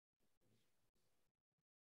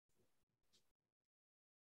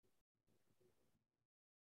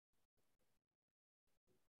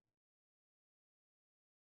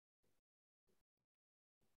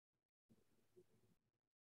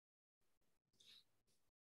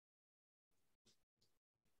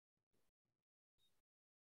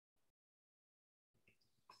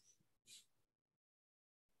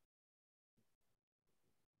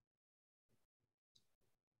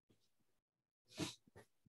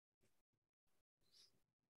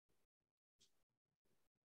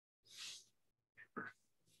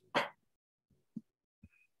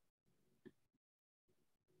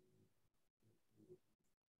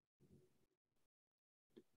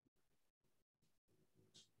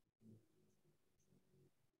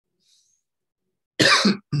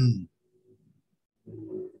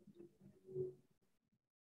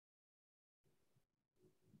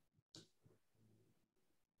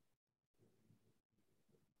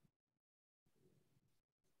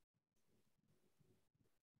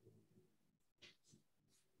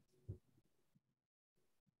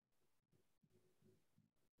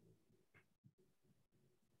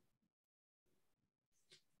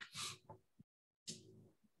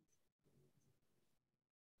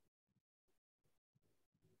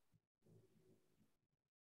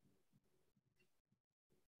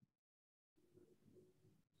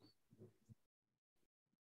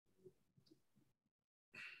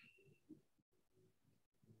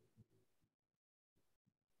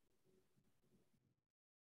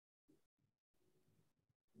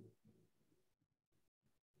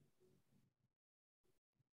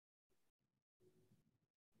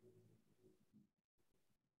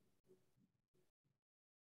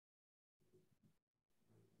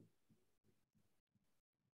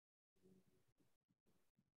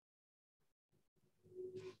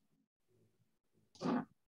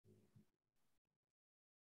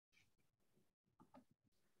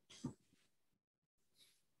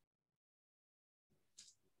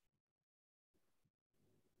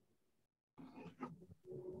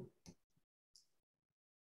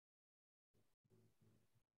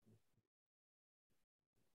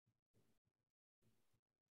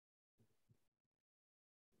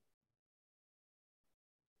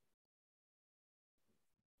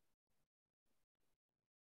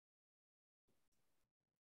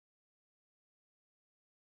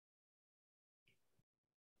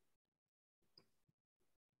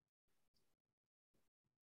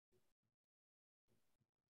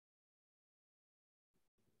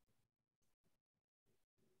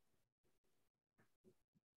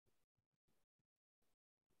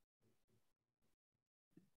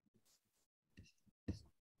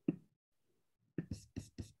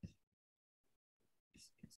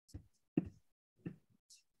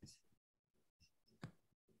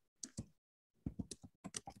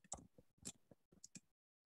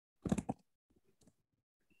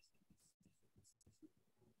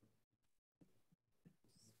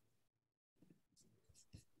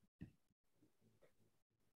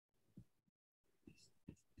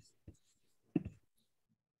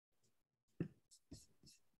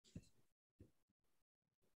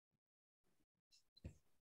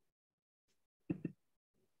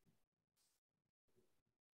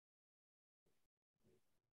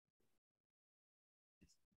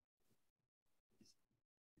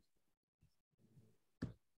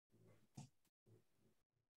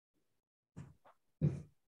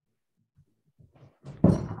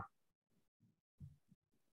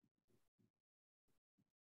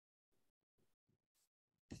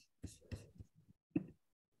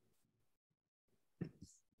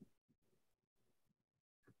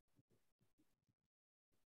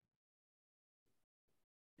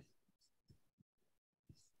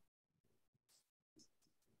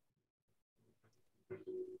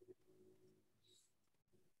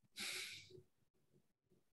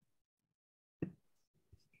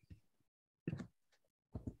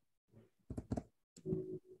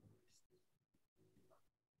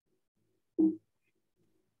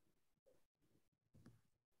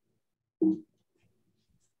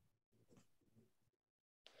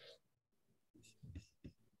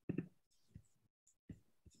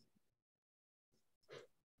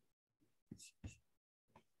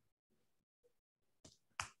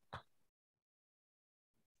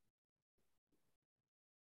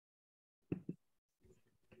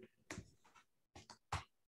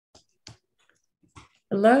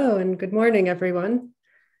Hello and good morning, everyone.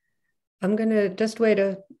 I'm going to just wait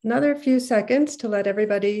another few seconds to let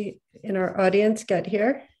everybody in our audience get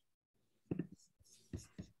here.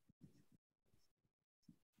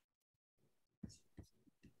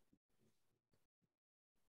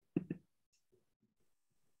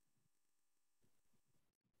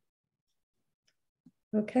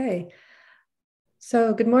 Okay.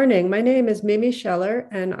 So good morning. My name is Mimi Scheller,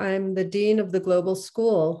 and I'm the Dean of the Global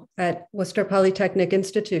School at Worcester Polytechnic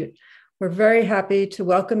Institute. We're very happy to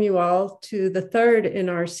welcome you all to the third in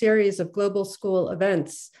our series of Global School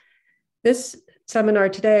events. This seminar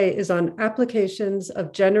today is on applications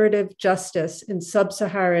of generative justice in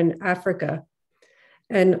sub-Saharan Africa.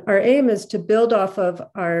 And our aim is to build off of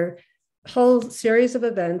our whole series of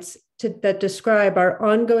events that describe our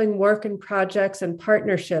ongoing work and projects and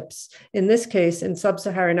partnerships, in this case, in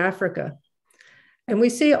sub-Saharan Africa. And we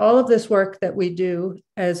see all of this work that we do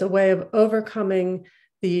as a way of overcoming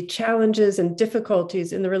the challenges and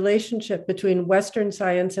difficulties in the relationship between Western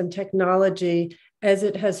science and technology as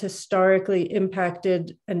it has historically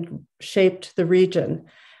impacted and shaped the region.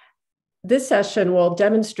 This session will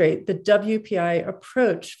demonstrate the WPI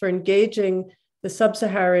approach for engaging the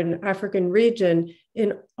sub-Saharan African region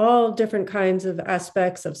in all different kinds of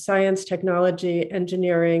aspects of science, technology,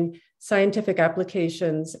 engineering, scientific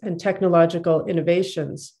applications, and technological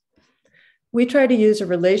innovations. We try to use a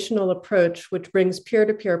relational approach which brings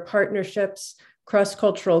peer-to-peer partnerships,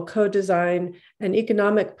 cross-cultural co-design, and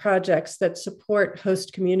economic projects that support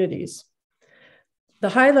host communities. The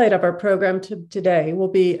highlight of our program today will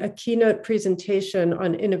be a keynote presentation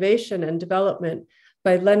on innovation and development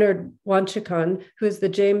by Leonard Wanchikon, who is the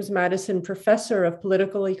James Madison Professor of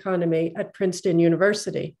Political Economy at Princeton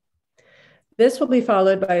University. This will be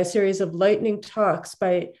followed by a series of lightning talks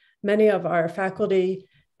by many of our faculty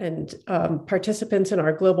and participants in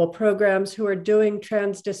our global programs who are doing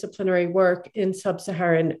transdisciplinary work in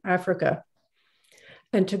sub-Saharan Africa.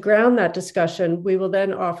 And to ground that discussion, we will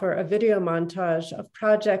then offer a video montage of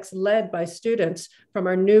projects led by students from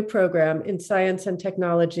our new program in Science and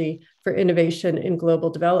Technology for Innovation in Global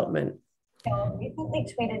Development.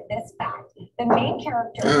 Recently tweeted this fact: the main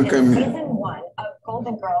characters in season 1 of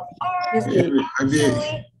Golden Girls are actually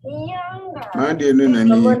younger.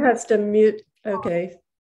 Someone has to mute. Okay,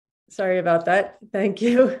 sorry about that. Thank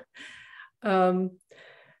you.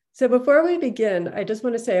 So before we begin, I just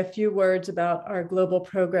want to say a few words about our global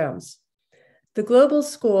programs. The Global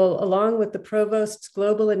School, along with the Provost's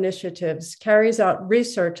global initiatives, carries out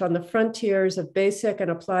research on the frontiers of basic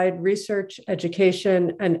and applied research,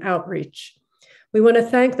 education, and outreach. We want to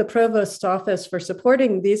thank the Provost's office for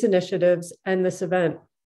supporting these initiatives and this event.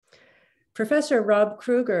 Professor Rob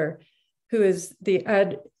Kruger, who is the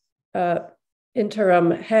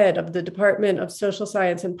interim head of the Department of Social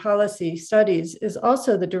Science and Policy Studies, is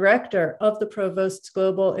also the director of the Provost's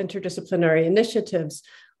Global Interdisciplinary Initiatives,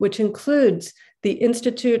 which includes the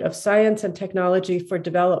Institute of Science and Technology for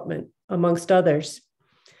Development, amongst others.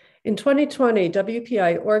 In 2020,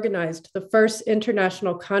 WPI organized the first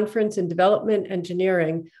international conference in development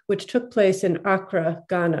engineering, which took place in Accra,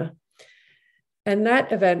 Ghana. And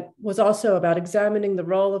that event was also about examining the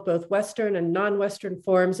role of both Western and non-Western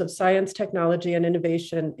forms of science, technology, and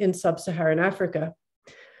innovation in sub-Saharan Africa.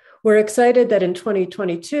 We're excited that in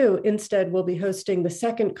 2022, instead, we'll be hosting the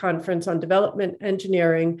second conference on development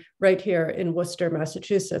engineering right here in Worcester,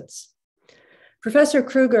 Massachusetts. Professor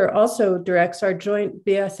Kruger also directs our joint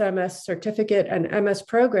BSMS certificate and MS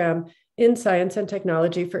program in Science and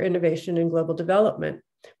Technology for Innovation in Global Development,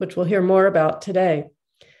 which we'll hear more about today.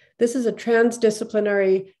 This is a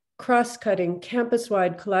transdisciplinary, cross-cutting,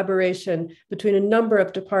 campus-wide collaboration between a number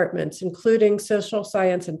of departments, including social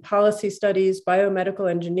science and policy studies, biomedical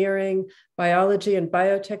engineering, biology and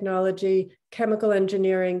biotechnology, chemical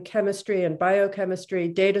engineering, chemistry and biochemistry,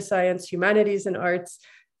 data science, humanities and arts,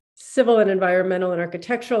 civil and environmental and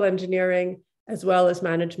architectural engineering, as well as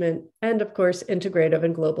management, and of course, integrative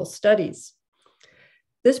and global studies.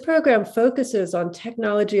 This program focuses on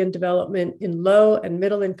technology and development in low and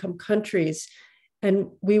middle income countries,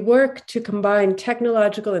 and we work to combine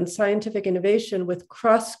technological and scientific innovation with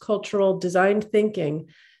cross-cultural design thinking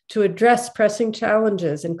to address pressing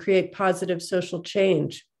challenges and create positive social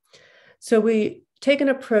change. So we take an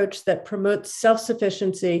approach that promotes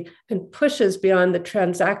self-sufficiency and pushes beyond the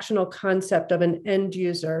transactional concept of an end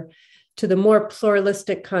user to the more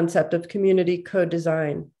pluralistic concept of community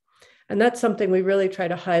co-design. And that's something we really try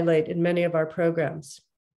to highlight in many of our programs.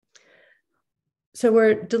 So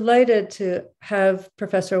we're delighted to have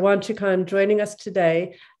Professor Wanchikon joining us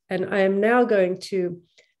today. And I am now going to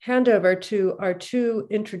hand over to our two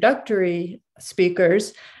introductory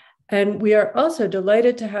speakers. And we are also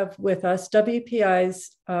delighted to have with us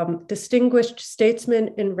WPI's distinguished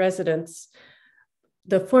statesman in residence,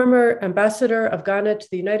 the former ambassador of Ghana to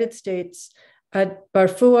the United States,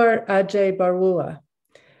 Barfuar Ajay Barwua.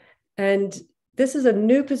 And this is a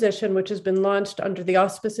new position which has been launched under the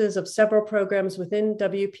auspices of several programs within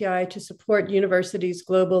WPI to support universities'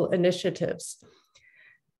 global initiatives.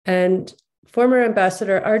 And former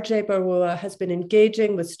Ambassador Ajay Barwua has been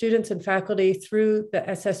engaging with students and faculty through the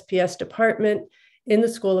SSPS department in the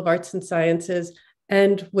School of Arts and Sciences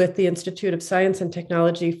and with the Institute of Science and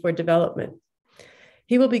Technology for Development.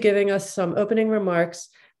 He will be giving us some opening remarks,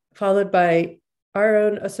 followed by our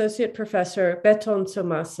own Associate Professor, Beton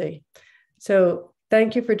Somasi. So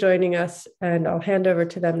thank you for joining us, and I'll hand over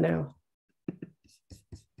to them now.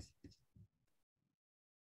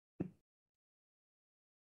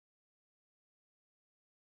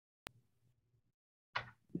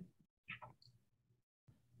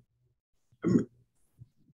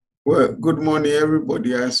 Well, good morning,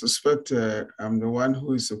 everybody. I suspect I'm the one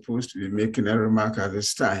who is supposed to be making a remark at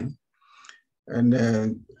this time. And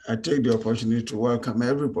I take the opportunity to welcome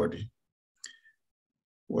everybody.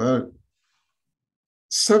 Well,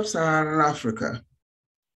 sub-Saharan Africa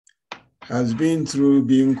has been through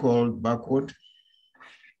being called backward,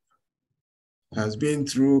 has been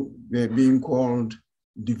through being called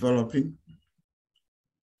developing,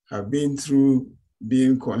 have been through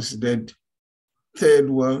being considered third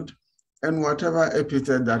world, and whatever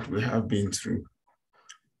epithet that we have been through.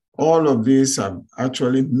 All of these have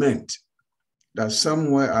actually meant that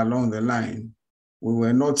somewhere along the line, we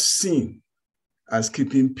were not seen as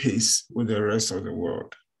keeping pace with the rest of the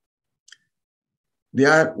world.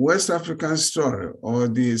 The West African story or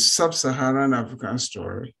the sub-Saharan African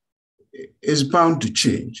story is bound to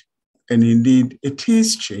change. And indeed, it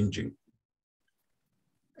is changing.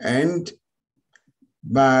 And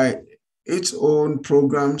by its own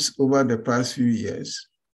programs over the past few years,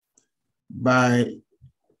 by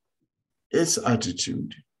its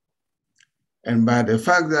attitude, and by the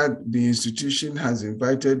fact that the institution has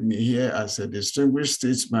invited me here as a distinguished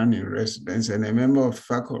statesman in residence and a member of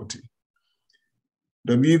faculty,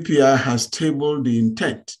 the WPI has tabled the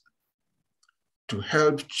intent to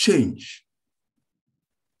help change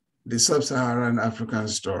the sub-Saharan African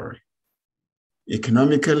story,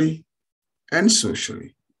 economically and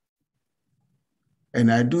socially. And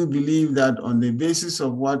I do believe that on the basis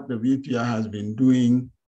of what the WPI has been doing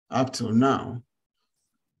up till now,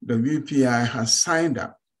 the WPI has signed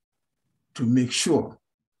up to make sure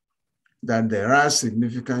that there are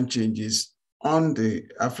significant changes on the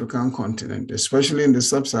African continent, especially in the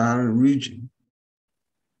sub-Saharan region,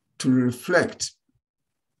 to reflect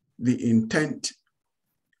the intent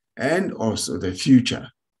and also the future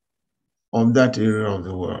of that area of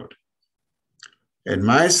the world. And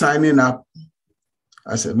my signing up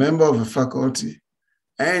as a member of a faculty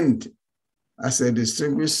and as a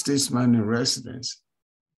distinguished statesman in residence,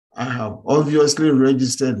 I have obviously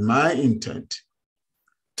registered my intent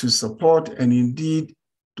to support and indeed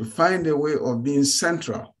to find a way of being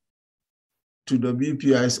central to the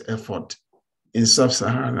WPI's effort in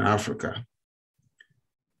sub-Saharan Africa.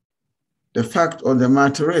 The fact of the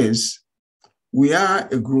matter is, we are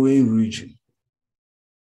a growing region.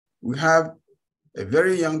 We have a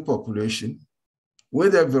very young population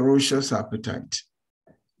with a ferocious appetite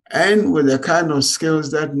and with the kind of skills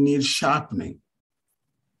that need sharpening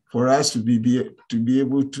for us to be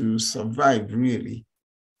able to survive really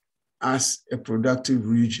as a productive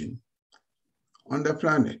region on the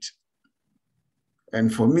planet.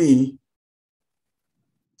 And for me,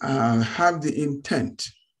 I have the intent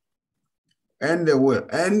and the will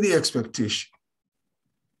and the expectation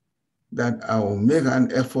that I will make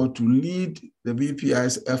an effort to lead the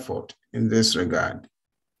BPI's effort in this regard.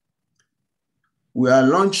 We are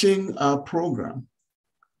launching our program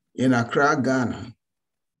in Accra, Ghana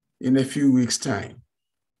in a few weeks' time,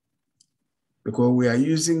 because we are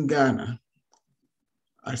using Ghana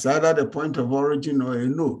as either the point of origin or a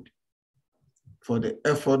node for the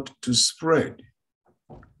effort to spread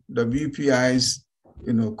the WPI's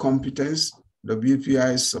competence, the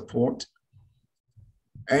WPI's support,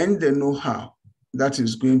 and the know-how that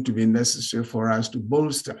is going to be necessary for us to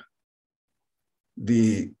bolster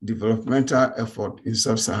the developmental effort in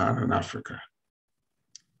sub-Saharan Africa.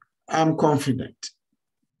 I'm confident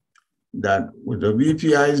that with the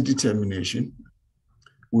WPI's determination,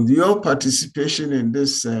 with your participation in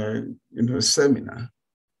this seminar,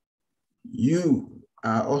 you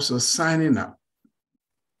are also signing up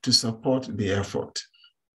to support the effort.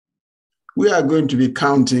 We are going to be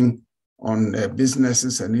counting on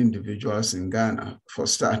businesses and individuals in Ghana for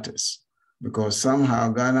starters, because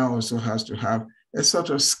somehow Ghana also has to have a sort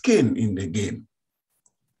of skin in the game.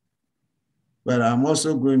 But I'm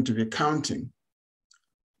also going to be counting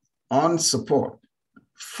on support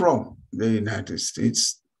from the United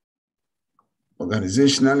States,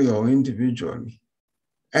 organizationally or individually,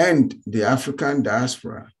 and the African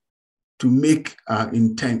diaspora to make our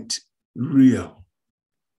intent real.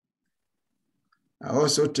 I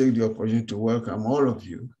also take the opportunity to welcome all of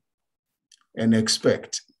you and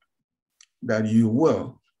expect that you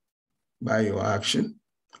will, by your action,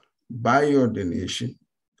 by your donation,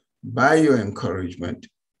 by your encouragement,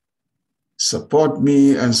 support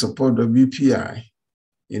me and support the WPI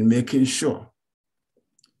in making sure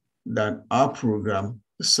that our program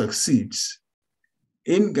succeeds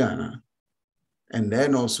in Ghana and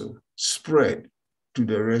then also spread to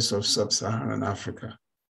the rest of sub-Saharan Africa.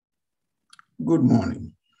 Good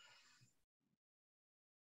morning.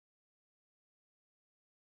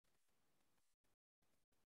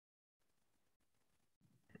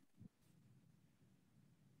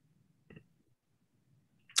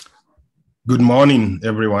 Good morning,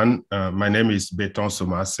 everyone. My name is Beton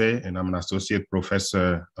Somase, and I'm an associate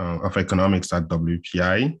professor of economics at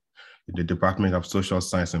WPI, in the Department of Social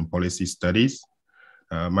Science and Policy Studies.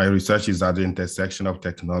 My research is at the intersection of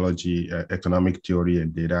technology, economic theory,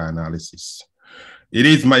 and data analysis. It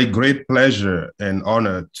is my great pleasure and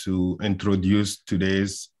honor to introduce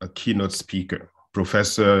today's keynote speaker,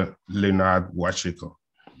 Professor Leonard Wacheko.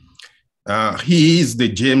 He is the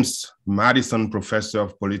James Madison Professor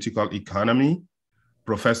of Political Economy,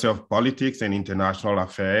 Professor of Politics and International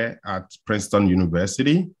Affairs at Princeton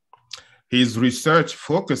University. His research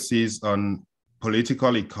focuses on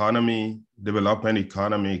political economy, development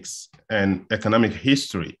economics, and economic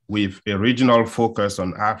history with a regional focus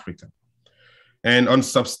on Africa. And on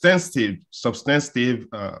substantive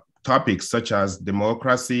topics such as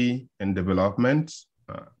democracy and development,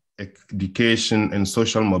 education and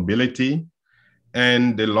social mobility,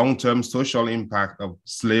 and the long-term social impact of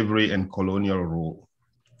slavery and colonial rule.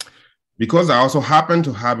 Because I also happen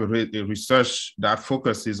to have a research that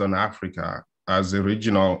focuses on Africa as a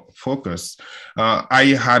regional focus,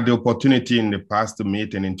 I had the opportunity in the past to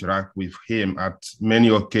meet and interact with him at many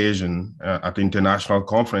occasions at international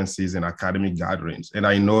conferences and academic gatherings. And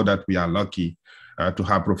I know that we are lucky to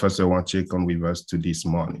have Professor Wacheko with us this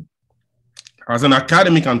morning. As an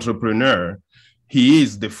academic entrepreneur, he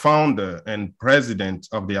is the founder and president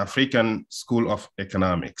of the African School of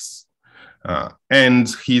Economics. And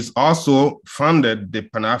he's also funded the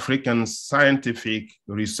Pan-African Scientific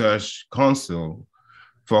Research Council,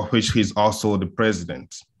 for which he's also the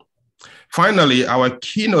president. Finally, our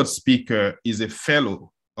keynote speaker is a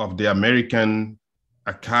fellow of the American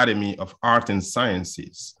Academy of Art and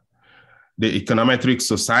Sciences, the Econometric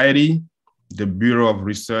Society, the Bureau of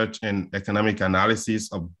Research and Economic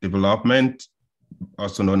Analysis of Development,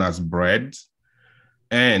 also known as BRED,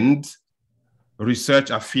 and research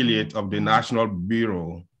affiliate of the National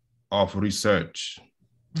Bureau of Research.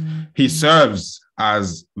 He serves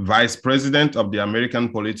as vice president of the American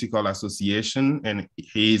Political Association, and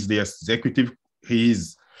he is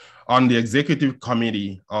on the executive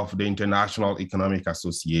committee of the International Economic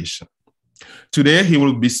Association. Today, he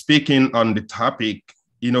will be speaking on the topic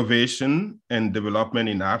innovation and development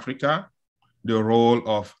in Africa, the role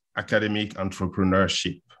of academic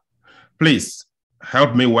entrepreneurship. Please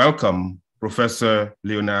help me welcome Professor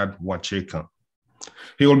Leonard Wacheko.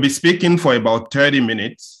 He will be speaking for about 30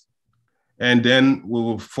 minutes, and then we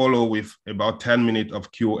will follow with about 10 minutes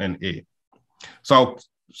of Q&A. So I'll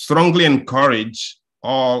strongly encourage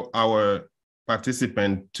all our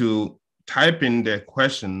participants to type in their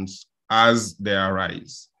questions as they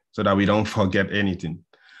arise so that we don't forget anything.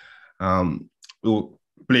 We'll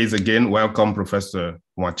please again welcome Professor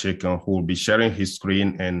Wacheko, who will be sharing his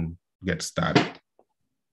screen and get started.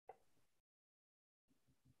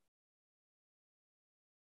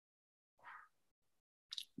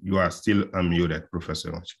 You are still unmuted,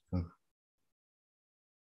 Professor Wacheko.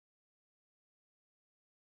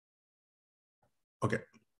 Okay,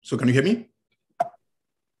 so can you hear me?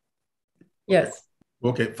 Yes.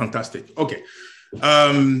 Okay, fantastic. Okay.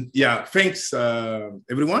 Yeah, thanks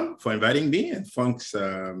everyone for inviting me, and thanks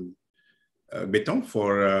Beton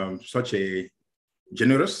for such a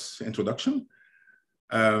generous introduction.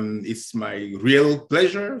 It's my real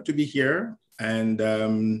pleasure to be here, and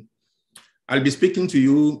I'll be speaking to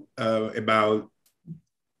you about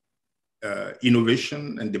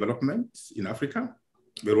innovation and development in Africa,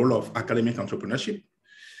 the role of academic entrepreneurship.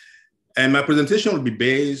 And my presentation will be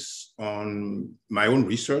based on my own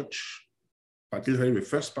research, particularly the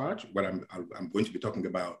first part, where I'm going to be talking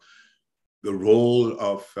about the role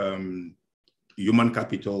of human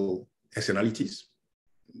capital externalities,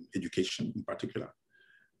 education in particular,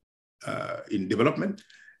 in development,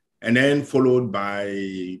 and then followed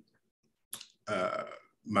by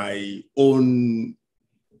my own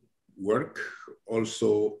work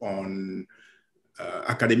also on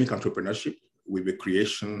academic entrepreneurship with the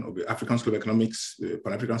creation of the African School of Economics, the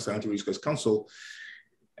Pan-African Scientific Research Council.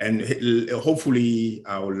 And hopefully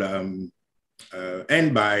I'll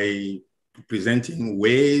end by presenting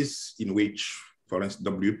ways in which, for instance,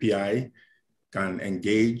 WPI can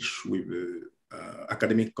engage with the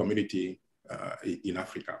academic community in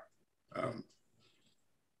Africa.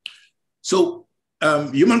 So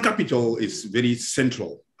human capital is very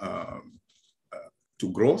central to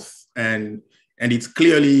growth, and it's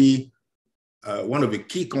clearly one of the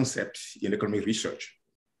key concepts in economic research.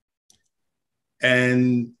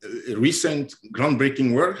 And recent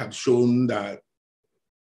groundbreaking work has shown that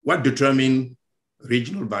what determines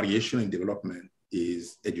regional variation in development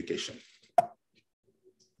is education.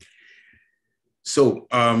 So,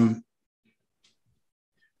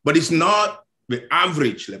 but it's not the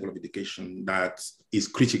average level of education that is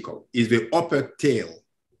critical. It's the upper tail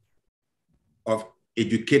of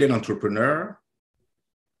educated entrepreneur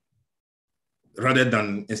rather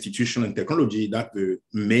than institution and technology, that the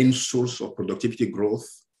main source of productivity growth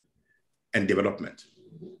and development.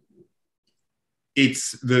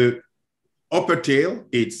 It's the upper tail,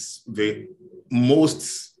 it's the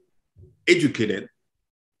most educated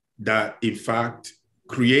that in fact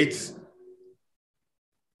creates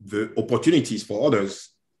the opportunities for others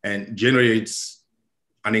and generates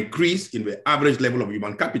an increase in the average level of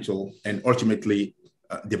human capital and ultimately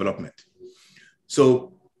development.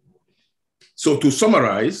 So to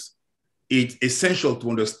summarize, it's essential to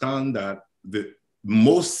understand that the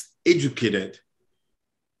most educated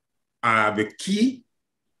are the key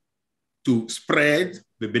to spread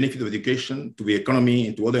the benefit of education to the economy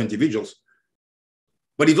and to other individuals.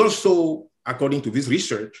 But it's also, according to this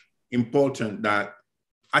research, important that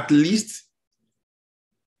at least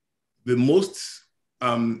the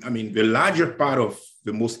the larger part of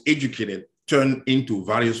the most educated turn into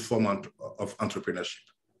various forms of entrepreneurship.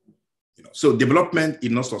 So development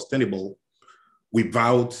is not sustainable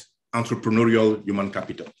without entrepreneurial human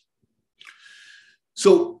capital.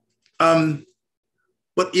 So,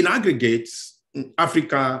 but in aggregate,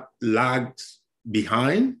 Africa lagged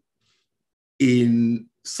behind in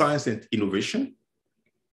science and innovation.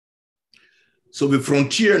 So the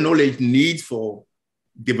frontier knowledge need for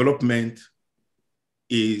development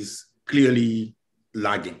is clearly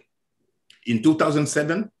lagging. In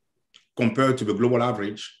 2007, compared to the global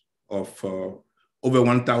average of over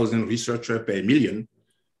 1,000 researchers per million,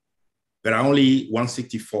 there are only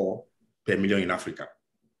 164 per million in Africa.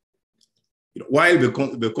 While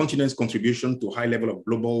the continent's contribution to high level of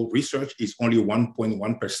global research is only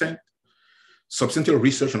 1.1%, substantial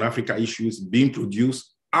research on Africa issues being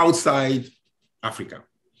produced outside Africa.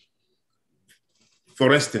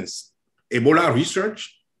 For instance, Ebola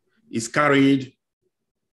research is carried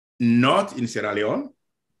not in Sierra Leone,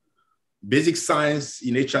 basic science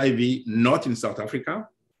in HIV not in South Africa,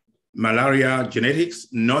 malaria genetics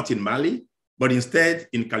not in Mali, but instead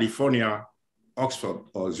in California, Oxford,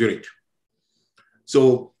 or Zurich.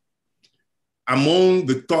 So among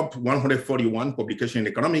the top 141 publications in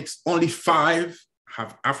economics, only 5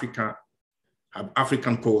 have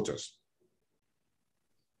African quotas.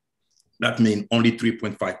 That means only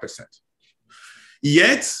 3.5%.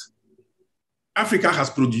 Yet, Africa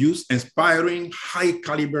has produced inspiring high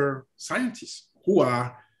caliber scientists who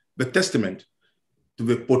are the testament to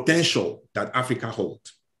the potential that Africa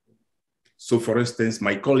holds. So for instance,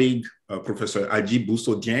 my colleague, Professor Adji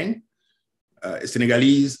Bousso-Dieng, a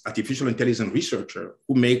Senegalese artificial intelligence researcher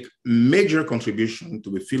who make major contribution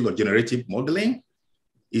to the field of generative modeling,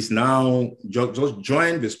 is now just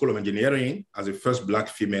joined the School of Engineering as the first Black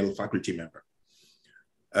female faculty member.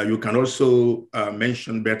 You can also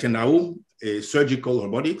mention Bertin Naoum, a surgical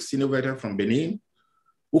robotics innovator from Benin,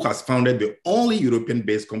 who has founded the only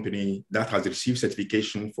European-based company that has received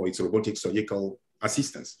certification for its robotic surgical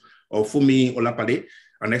assistance. Or Fumi Olapade,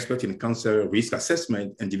 an expert in cancer risk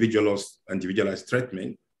assessment and individualized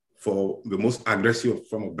treatment for the most aggressive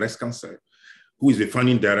form of breast cancer, who is the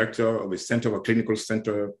founding director of the Clinical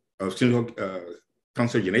Center of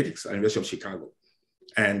Cancer Genetics at the University of Chicago.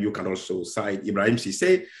 And you can also cite Ibrahim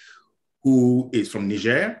Cissé, who is from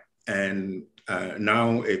Niger and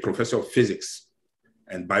now a professor of physics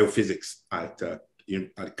and biophysics at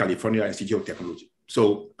California Institute of Technology.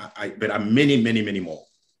 So there are many, many, many more,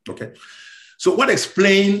 okay? So what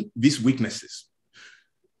explains these weaknesses?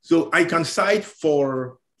 So I can cite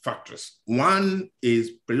 4 factors. One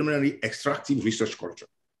is preliminary extractive research culture.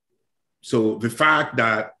 So the fact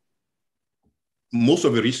that most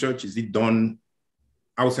of the research is done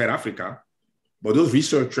outside Africa, but those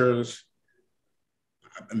researchers,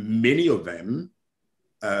 many of them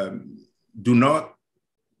do not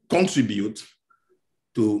contribute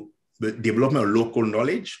to the development of local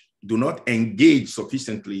knowledge, do not engage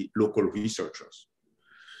sufficiently local researchers.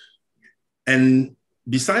 And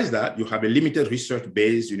besides that, you have a limited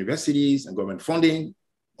research-based universities and government funding.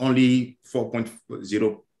 Only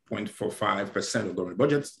 0.45% of government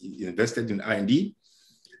budgets is invested in R&D.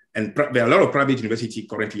 And there are a lot of private universities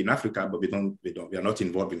currently in Africa, but they are not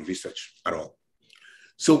involved in research at all.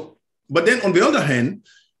 So, but then on the other hand,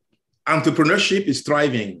 entrepreneurship is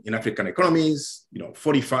thriving in African economies.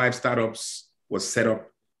 45 startups was set up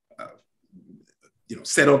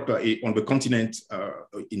on the continent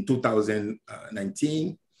in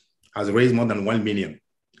 2019, has raised more than 1 million.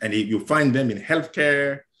 And you find them in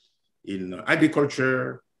healthcare, in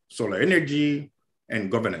agriculture, solar energy,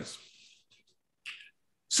 and governance.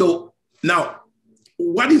 So now,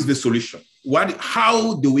 what is the solution?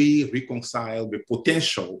 how do we reconcile the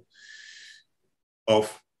potential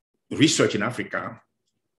of research in Africa,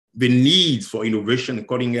 the needs for innovation and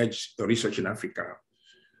cutting edge research in Africa,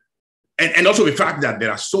 and also the fact that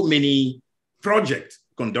there are so many projects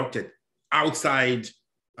conducted outside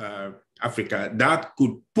Africa that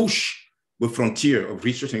could push the frontier of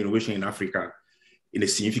research and innovation in Africa in a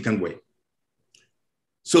significant way.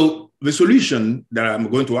 So the solution that I'm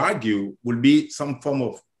going to argue will be some form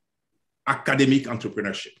of academic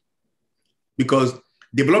entrepreneurship, because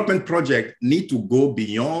development projects need to go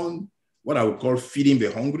beyond what I would call feeding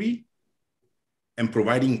the hungry and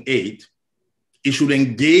providing aid. It should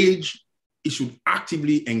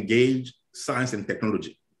actively engage science and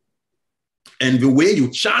technology. And the way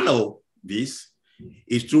you channel this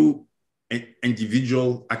is through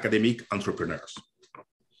individual academic entrepreneurs.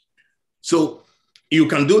 So you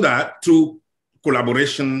can do that through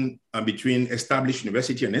collaboration between established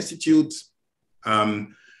university and institutes.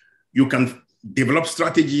 You can develop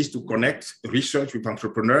strategies to connect research with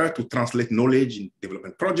entrepreneurs to translate knowledge in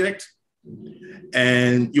development projects.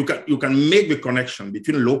 And you can make the connection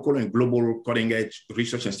between local and global cutting edge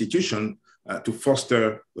research institutions to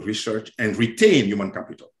foster research and retain human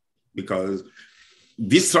capital, because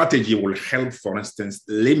this strategy will help, for instance,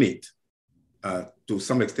 limit to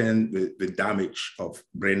some extent the damage of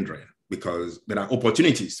brain drain, because there are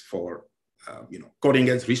opportunities for cutting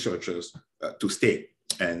edge researchers to stay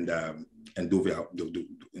and do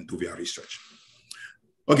their research.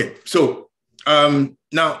 Okay, so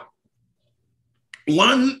now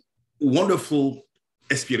one wonderful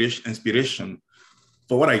inspiration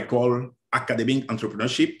for what I call academic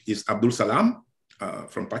entrepreneurship is Abdul Salam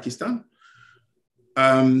from Pakistan,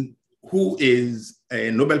 who is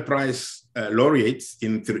a Nobel Prize laureate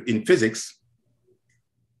in physics,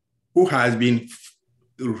 who has been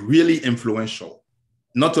really influential,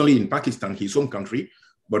 not only in Pakistan, his home country,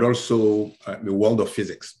 but also the world of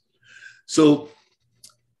physics. So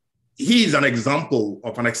he is an example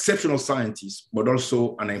of an exceptional scientist, but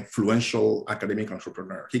also an influential academic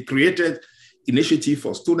entrepreneur. He created initiatives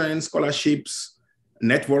for students, scholarships,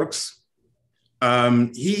 networks.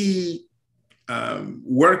 He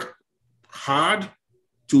worked hard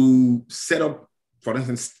to set up, for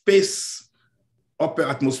instance, Space Upper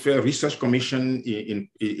Atmosphere Research Commission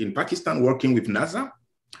in Pakistan, working with NASA.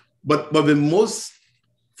 But the most,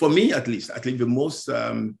 for me at least the most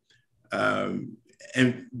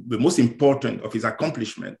and the most important of his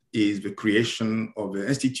accomplishment is the creation of the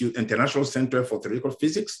International Center for Theoretical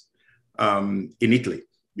Physics in Italy,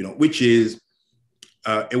 which is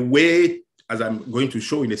a way, as I'm going to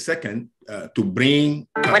show in a second, to bring...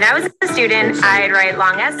 When I was a student, I'd write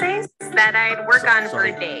long essays that I'd work on for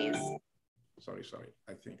days. Sorry.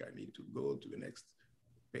 I think I need to go to the next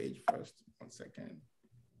page first. 1 second.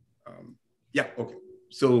 Yeah, okay.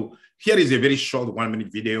 So here is a very short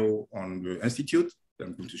 1-minute video on the Institute that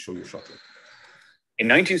I'm going to show you shortly. In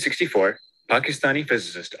 1964, Pakistani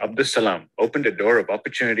physicist Abdul Salam opened a door of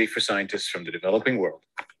opportunity for scientists from the developing world,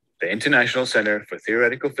 the International Center for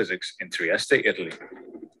Theoretical Physics in Trieste, Italy.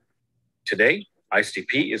 Today,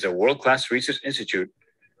 ICTP is a world-class research institute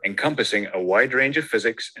encompassing a wide range of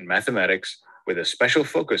physics and mathematics with a special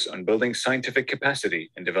focus on building scientific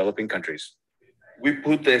capacity in developing countries. We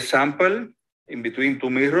put a sample in between two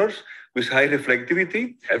mirrors with high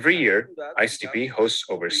reflectivity. Every year, ICTP hosts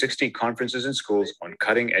over 60 conferences in schools on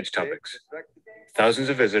cutting-edge topics. Thousands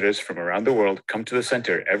of visitors from around the world come to the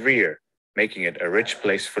center every year, making it a rich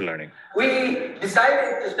place for learning. We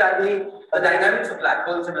decided to study the dynamics of black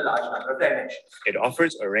holes in a large number of dimensions. It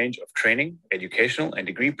offers a range of training, educational, and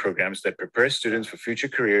degree programs that prepare students for future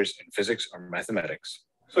careers in physics or mathematics.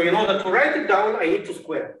 So that to write it down, I need to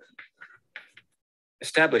square.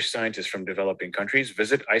 Established scientists from developing countries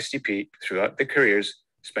visit ICTP throughout their careers,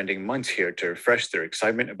 spending months here to refresh their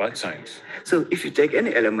excitement about science. So if you take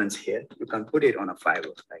any elements here, you can put it on a file.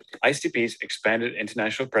 Right? ICTP's expanded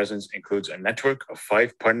international presence includes a network of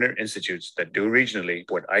 5 partner institutes that do regionally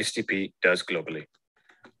what ICTP does globally.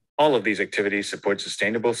 All of these activities support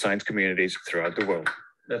sustainable science communities throughout the world.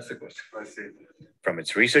 That's the question. I see. From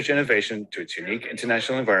its research innovation to its unique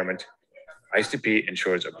international environment, ICTP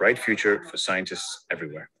ensures a bright future for scientists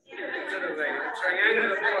everywhere.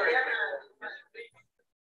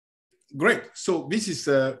 Great. So this is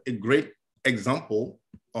a great example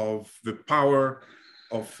of the power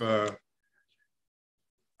of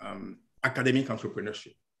academic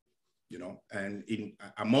entrepreneurship, and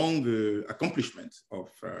among the accomplishments of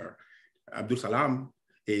Abdul Salam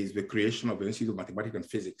is the creation of the Institute of Mathematics and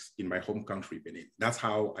Physics in my home country, Benin. That's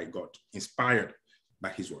how I got inspired by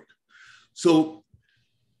his work. So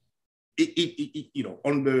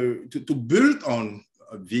to build on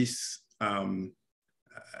this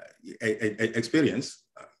experience,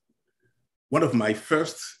 one of my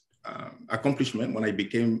first accomplishment when I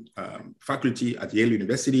became faculty at Yale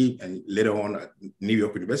University and later on at New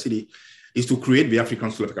York University is to create the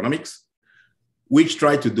African School of Economics, which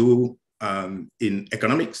tried to do in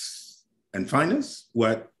economics and finance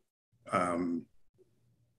what Abdul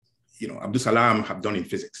Salam have done in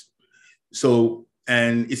physics. So,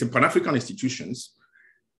 and it's a Pan-African institutions,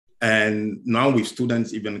 and now with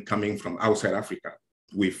students even coming from outside Africa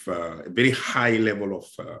with a very high level of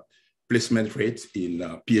placement rate in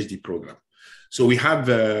PhD program. So we have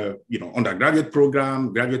undergraduate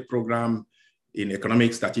program, graduate program in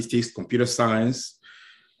economics, statistics, computer science,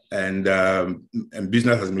 and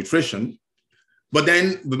business administration. But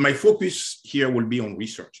my focus here will be on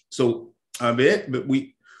research. So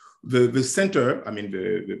the center,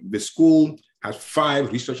 the school has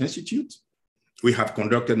 5 research institutes. We have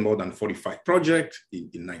conducted more than 45 projects in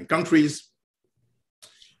 9 countries.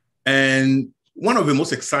 And one of the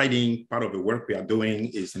most exciting part of the work we are doing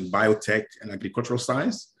is in biotech and agricultural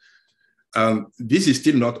science. This is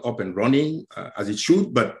still not up and running as it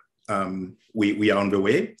should, but we are on the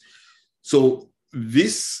way. So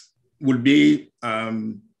this will be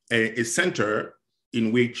a center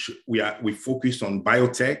in which we focus on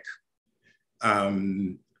biotech,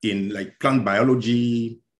 in like plant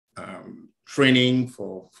biology, training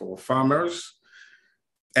for farmers.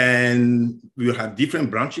 And we will have different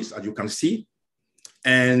branches, as you can see.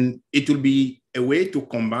 And it will be a way to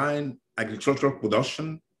combine agricultural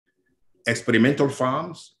production, experimental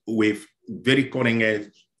farms with very cutting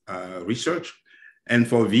edge research. And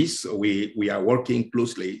for this, we are working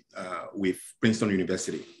closely with Princeton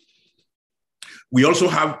University. We also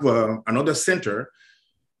have another center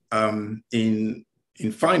in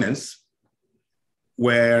finance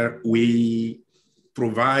where we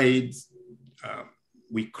provide,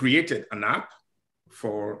 we created an app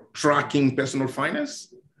for tracking personal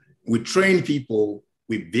finance. We train people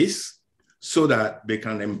with this so that they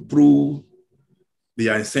can improve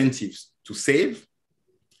their incentives to save,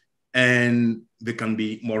 and they can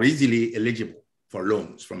be more easily eligible for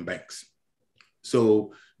loans from banks.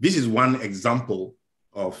 So this is one example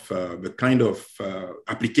of the kind of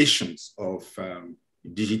applications of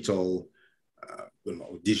digital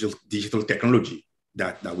technology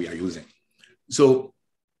that we are using. So,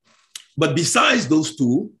 but besides those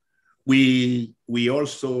two, we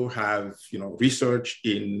also have research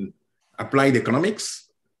in applied economics,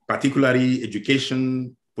 particularly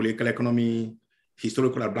education, political economy,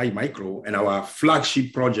 historical applied micro, and our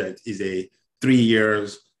flagship project is a 3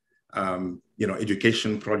 years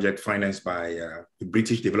education project financed by the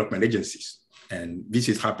British development agencies. And this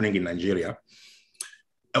is happening in Nigeria.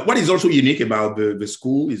 What is also unique about the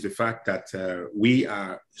school is the fact that we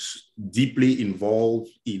are deeply involved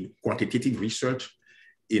in quantitative research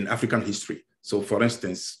in African history. So for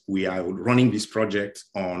instance, we are running this project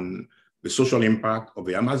on the social impact of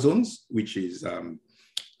the Amazons, which is the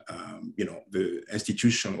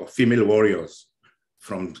institution of female warriors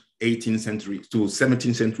from 18th century to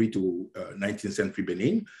 17th century to 19th century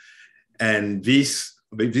Benin. And this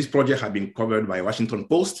project has been covered by Washington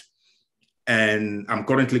Post. And I'm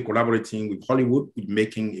currently collaborating with Hollywood with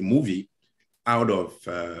making a movie out of,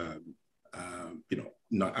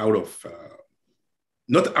 not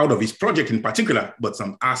out of this project in particular, but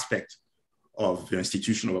some aspect of the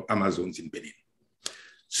institution of Amazons in Benin.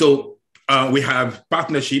 So we have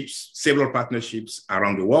partnerships, several partnerships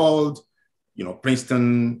around the world,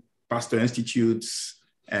 Princeton, Pasteur Institutes,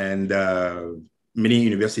 and many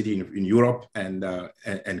universities in Europe and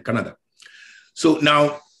Canada. So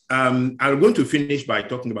now I'm going to finish by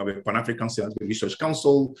talking about the Pan-African Scientific Research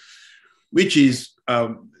Council, which is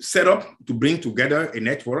set up to bring together a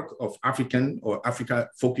network of African or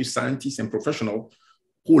Africa-focused scientists and professionals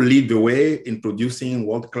who lead the way in producing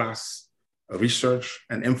world-class research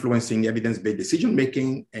and influencing evidence-based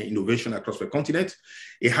decision-making and innovation across the continent.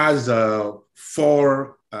 It has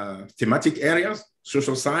 4 thematic areas: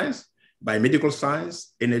 social science, biomedical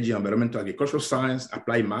science, energy, environmental, agricultural science,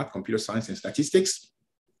 applied math, computer science, and statistics.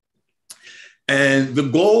 And the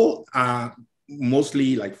goal are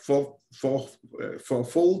mostly like fourfold.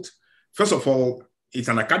 First of all, it's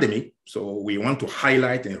an academy. So we want to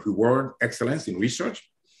highlight and reward excellence in research.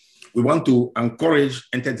 We want to encourage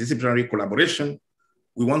interdisciplinary collaboration.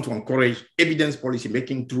 We want to encourage evidence policy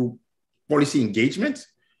making through policy engagement.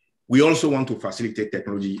 We also want to facilitate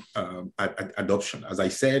technology adoption, as I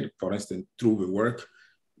said, for instance, through the work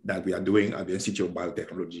that we are doing at the Institute of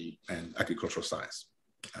Biotechnology and Agricultural Science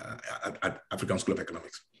at African School of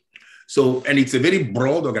Economics. So, and it's a very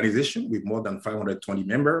broad organization with more than 520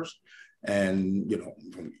 members, and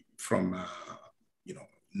from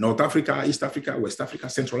North Africa, East Africa, West Africa,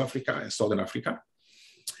 Central Africa, and Southern Africa.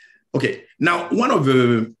 Okay, now one of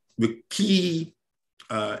the key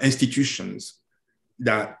institutions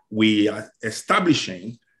that we are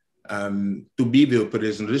establishing to be the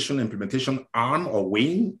operationalization implementation arm or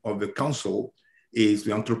wing of the council is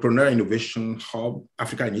the Entrepreneur Innovation Hub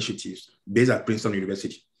Africa Initiatives based at Princeton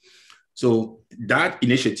University. So that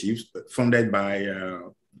initiative, funded by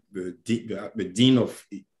the dean of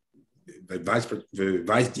the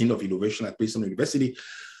vice dean of innovation at Princeton University,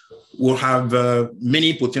 will have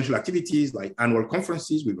many potential activities like annual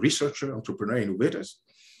conferences with researchers, entrepreneurs, innovators,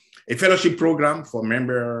 a fellowship program for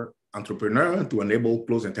member entrepreneurs to enable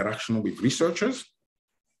close interaction with researchers,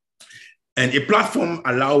 and a platform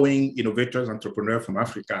allowing innovators, entrepreneurs from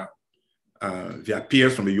Africa, their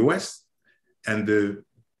peers from the US, and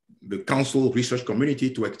the council research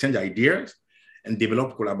community to exchange ideas and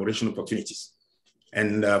develop collaboration opportunities.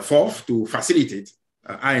 And fourth, to facilitate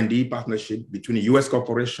R&D partnership between a US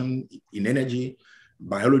corporation in energy,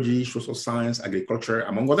 biology, social science, agriculture,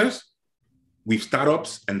 among others, with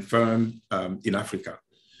startups and firms in Africa.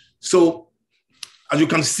 So, as you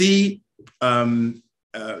can see,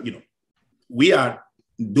 we are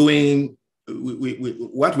doing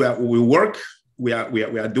what we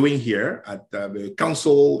are doing here at the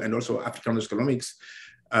Council and also African Economics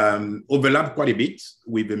overlap quite a bit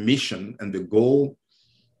with the mission and the goal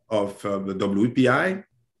of the WPI.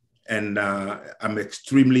 And I'm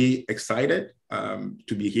extremely excited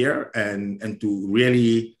to be here and to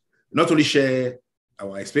really not only share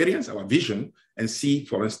our experience, our vision, and see,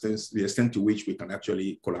 for instance, the extent to which we can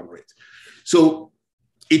actually collaborate. So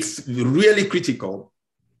it's really critical,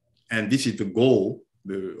 and this is the goal,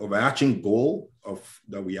 the overarching goal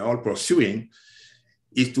that we are all pursuing,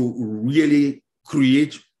 is to really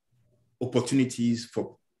create opportunities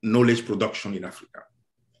for knowledge production in Africa.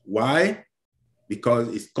 Why? Because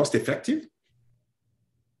it's cost effective,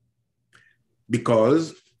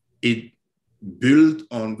 because it builds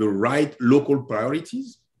on the right local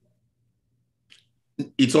priorities.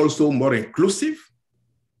 It's also more inclusive,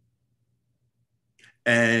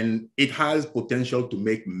 and it has potential to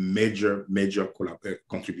make major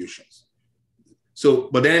contributions. So,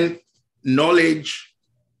 but then knowledge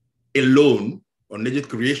alone, or knowledge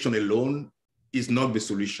creation alone, is not the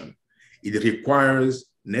solution. It requires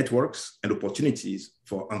networks and opportunities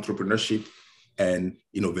for entrepreneurship and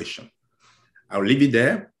innovation. I'll leave it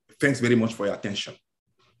there. Thanks very much for your attention.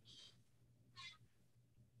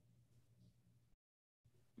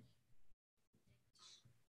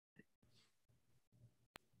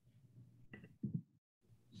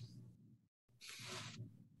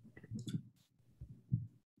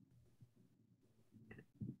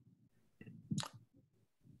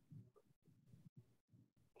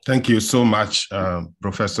 Thank you so much,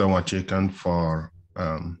 Professor Wachekan, for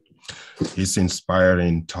his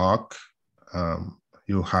inspiring talk.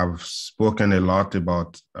 You have spoken a lot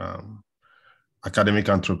about academic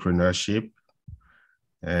entrepreneurship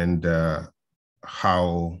and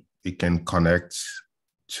how it can connect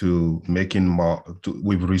to making more,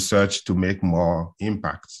 with research to make more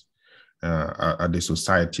impacts at the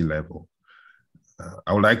society level.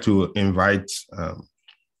 I would like to invite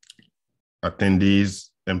attendees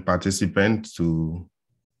and participants to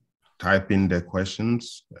type in their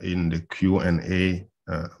questions in the Q&A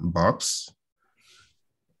box,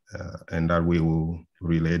 and that we will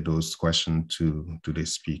relay those questions to the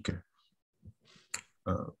speaker.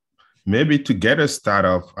 Maybe to get us started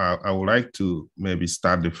off, I would like to maybe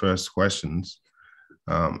start the first questions.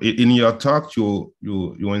 In your talk, you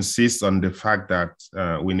insist on the fact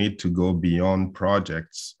that we need to go beyond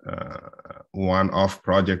projects, one-off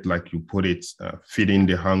project, like you put it, feeding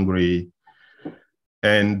the hungry,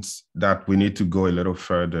 and that we need to go a little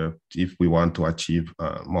further if we want to achieve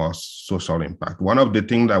more social impact. One of the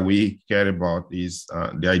things that we care about is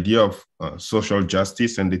the idea of social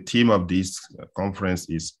justice, and the theme of this conference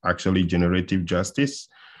is actually generative justice.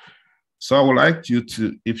 So I would like you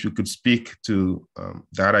to, if you could speak to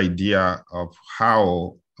that idea of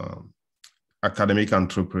how academic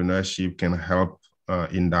entrepreneurship can help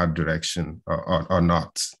in that direction or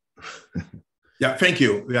not. Yeah, thank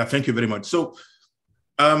you. Yeah, thank you very much. So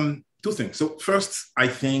two things. So first, I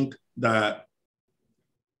think that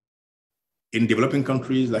in developing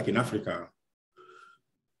countries like in Africa,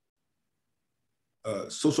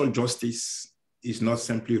 social justice is not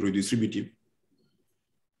simply redistributive.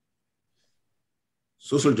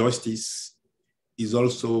 Social justice is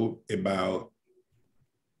also about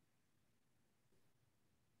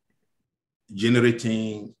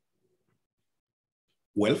generating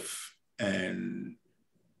wealth and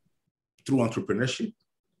through entrepreneurship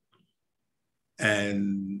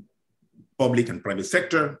and public and private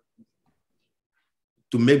sector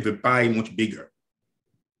to make the pie much bigger.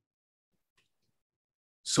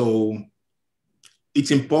 So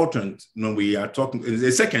it's important when we are talking.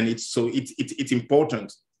 The second, it's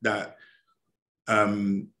important that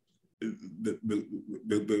the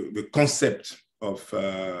concept of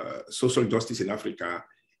social justice in Africa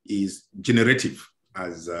is generative,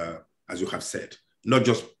 as you have said, not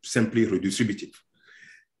just simply redistributive.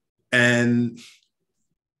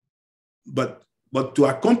 But to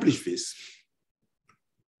accomplish this,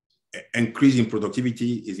 increasing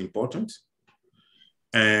productivity is important,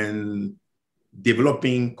 and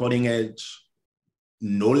developing cutting-edge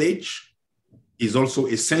knowledge is also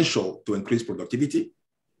essential to increase productivity.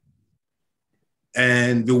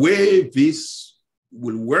 And the way this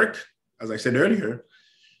will work, as I said earlier,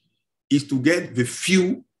 is to get the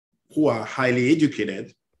few who are highly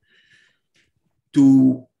educated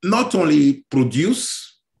to not only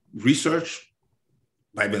produce research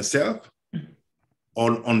by themselves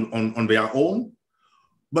on their own,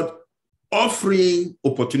 but offering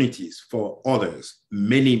opportunities for others,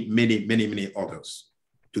 many others,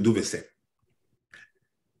 to do the same.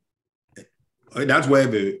 That's where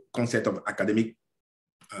the concept of academic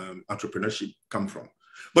entrepreneurship comes from.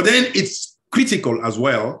 But then it's critical as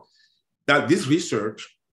well that this research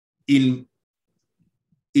is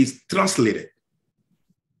translated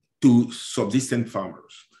to subsistence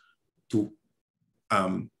farmers, to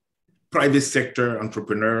private sector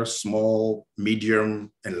entrepreneurs, small,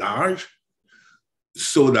 medium, and large,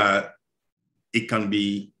 so that it can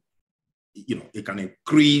be, it can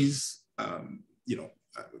increase,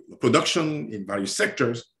 production in various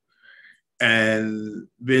sectors, and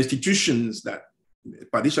the institutions that,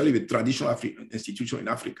 particularly the traditional institution in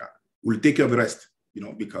Africa, will take care of the rest.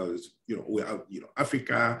 Because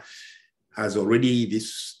Africa has already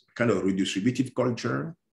this kind of redistributive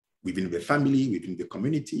culture within the family, within the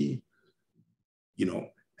community,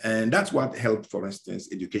 and that's what helped, for instance,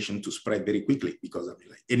 education to spread very quickly. Because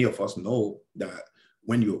like any of us know that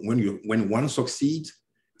when one succeeds,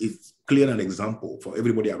 it's clear an example for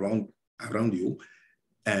everybody around you,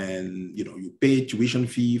 and you pay tuition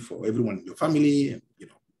fee for everyone in your family, and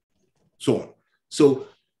so on. So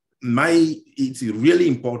it's really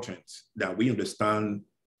important that we understand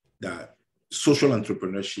that social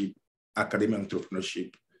entrepreneurship, academic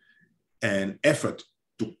entrepreneurship, and effort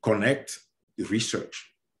to connect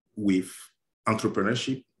research with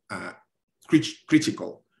entrepreneurship are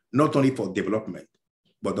critical, not only for development,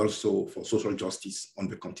 but also for social justice on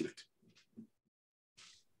the continent.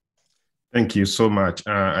 Thank you so much.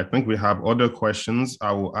 I think we have other questions.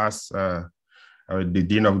 I will ask the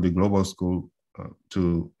Dean of the Global School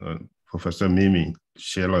to Professor Mimi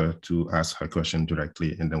Scheller to ask her question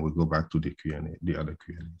directly, and then we'll go back to the Q&A, the other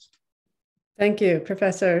Q&As. Thank you,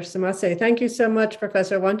 Professor Samase. Thank you so much,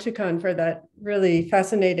 Professor Wanchukan, for that really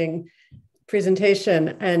fascinating presentation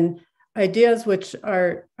and ideas which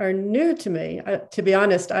are new to me. To be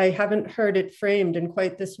honest, I haven't heard it framed in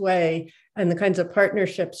quite this way, and the kinds of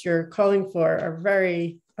partnerships you're calling for are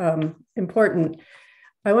very important.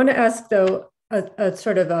 I want to ask, though, a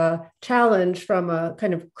sort of a challenge from a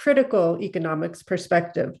kind of critical economics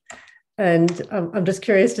perspective. And I'm just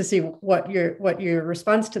curious to see what your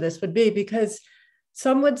response to this would be, because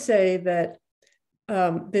some would say that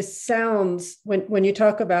this sounds, when you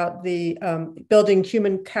talk about the building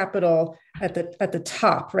human capital at the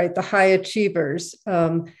top, right, the high achievers,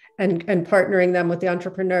 and partnering them with the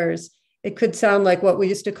entrepreneurs, it could sound like what we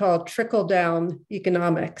used to call trickle-down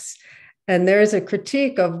economics. And there is a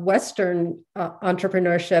critique of Western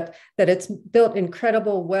entrepreneurship that it's built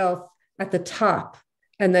incredible wealth at the top,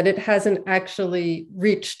 and that it hasn't actually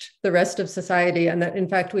reached the rest of society, and that in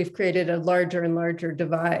fact we've created a larger and larger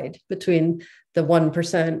divide between the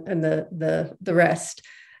 1% and the rest.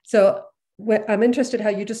 So I'm interested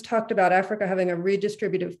how you just talked about Africa having a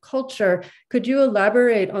redistributive culture. Could you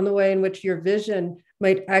elaborate on the way in which your vision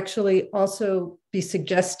might actually also be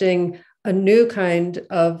suggesting a new kind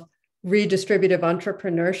of redistributive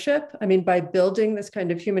entrepreneurship? I mean, by building this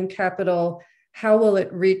kind of human capital, how will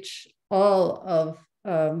it reach all of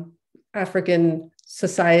African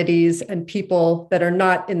societies and people that are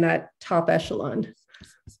not in that top echelon?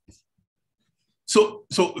 So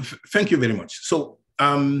thank you very much. So,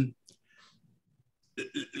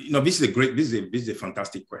 this is a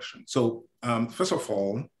fantastic question. So, first of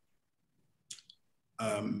all,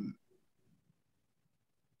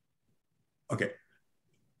 okay,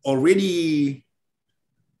 already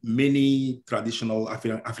many traditional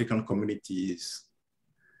African communities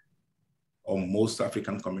or most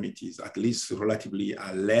African communities, at least relatively,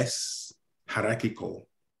 are less hierarchical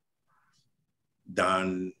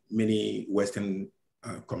than many Western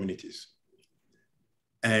communities.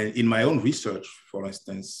 And in my own research, for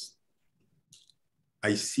instance,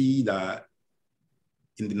 I see that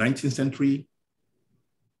in the 19th century,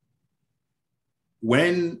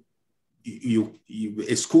 when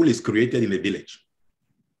a school is created in a village,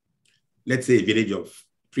 let's say a village of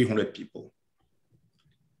 300 people,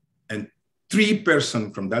 and 3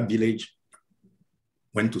 persons from that village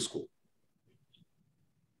went to school.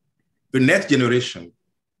 The next generation,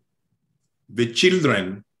 the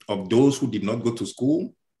children of those who did not go to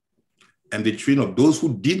school and the children of those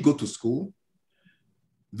who did go to school,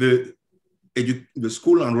 the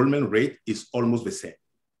school enrollment rate is almost the same.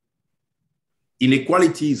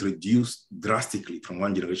 Inequality is reduced drastically from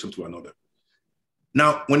one generation to another.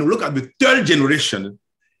 Now, when we look at the 3rd generation,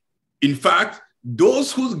 in fact,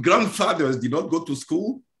 those whose grandfathers did not go to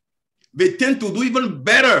school, they tend to do even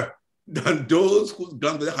better than those whose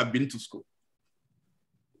grandfathers have been to school.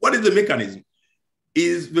 What is the mechanism?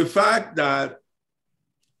 Is the fact that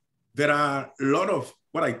there are a lot of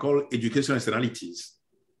what I call educational externalities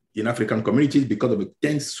in African communities because of the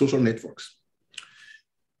dense social networks.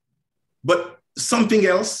 But something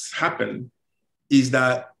else happened is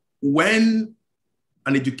that when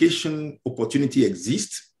an education opportunity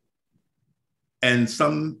exists and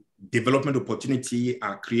some development opportunity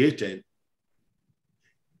are created,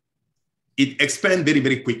 it expands very,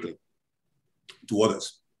 very quickly to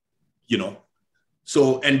others, you know.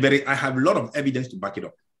 So, and I have a lot of evidence to back it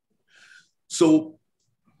up. So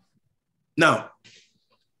now,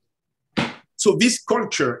 so this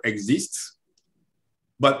culture exists,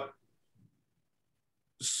 but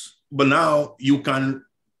now you can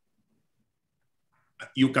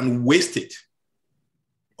waste it,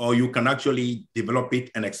 or you can actually develop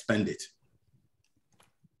it and expand it.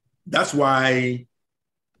 That's why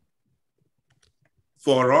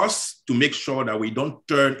for us to make sure that we don't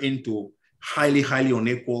turn into highly, highly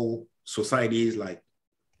unequal societies like,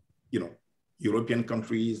 you know, European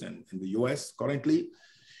countries and the US currently,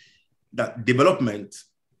 that development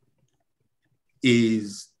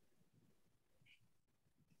is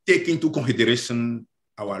taking into consideration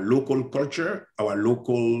our local culture, our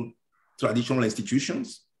local traditional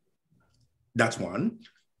institutions. That's one.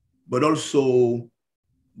 But also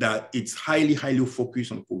that it's highly, highly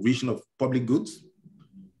focused on provision of public goods.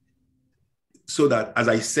 So that, as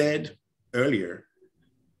I said earlier,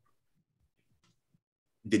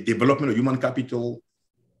 the development of human capital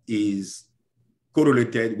is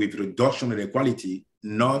correlated with reduction in inequality,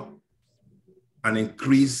 not an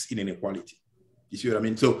increase in inequality. You see what I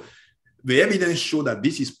mean? So the evidence shows that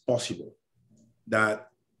this is possible, that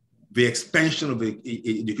the expansion of the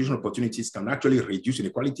educational opportunities can actually reduce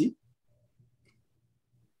inequality.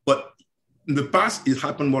 But in the past, it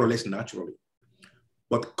happened more or less naturally.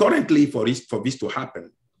 But currently, for this to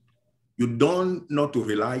happen, you don't need to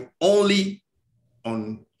rely only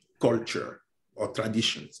on culture or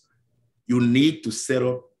traditions. You need to set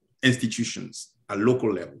up institutions at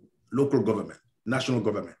local level, local government, national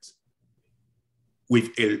government,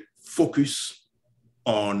 with a focus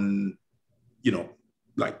on, you know,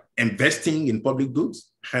 like investing in public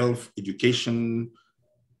goods, health, education,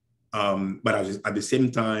 but at the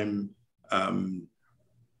same time,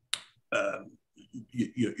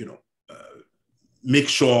 make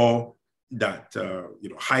sure that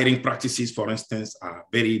hiring practices, for instance, are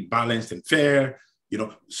very balanced and fair.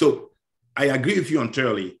 So I agree with you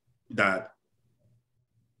entirely that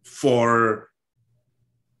for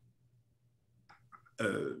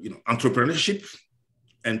entrepreneurship,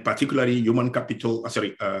 and particularly human capital,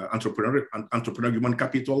 entrepreneur human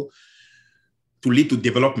capital, to lead to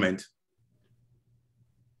development,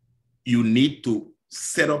 you need to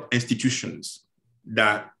set up institutions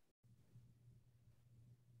that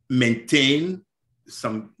maintain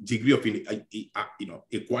some degree of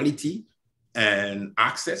equality and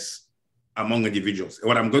access among individuals.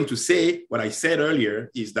 What I'm going to say, what I said earlier,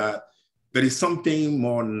 is that there is something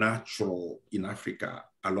more natural in Africa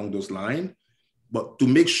along those lines, but to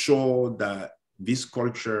make sure that this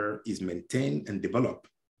culture is maintained and developed,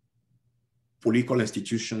 political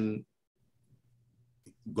institution,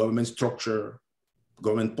 government structure,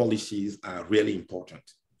 government policies are really important,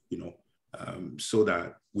 so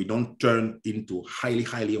that we don't turn into highly,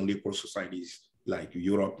 highly unequal societies like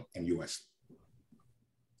Europe and US.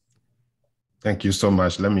 Thank you so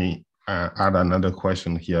much. Let me add another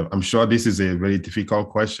question here. I'm sure this is a very difficult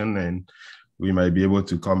question, and we might be able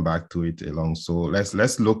to come back to it along. So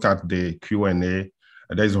let's look at the Q&A.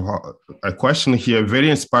 There's a question here, very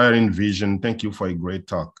inspiring vision. Thank you for a great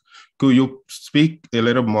talk. Could you speak a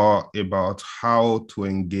little more about how to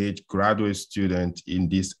engage graduate students in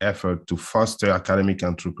this effort to foster academic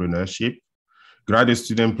entrepreneurship? Graduate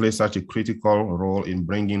students play such a critical role in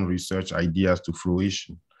bringing research ideas to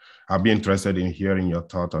fruition. I'll be interested in hearing your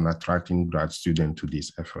thought on attracting grad students to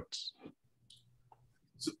these efforts.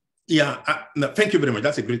 No, thank you very much.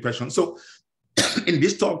 That's a great question. So in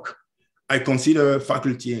this talk, I consider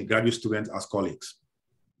faculty and graduate students as colleagues.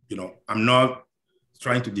 I'm not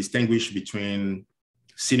trying to distinguish between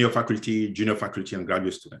senior faculty, junior faculty, and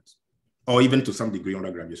graduate students, or even to some degree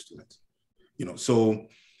undergraduate students.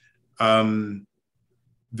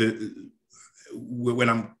 When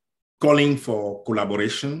I'm calling for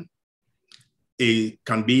collaboration, it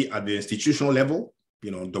can be at the institutional level,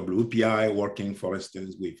 WPI working, for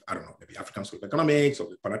instance, with, I don't know, maybe African School of Economics or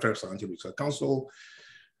the Pan-African Scientific Research Council.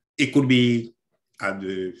 It could be at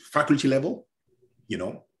the faculty level,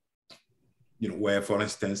 where, for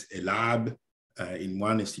instance, a lab in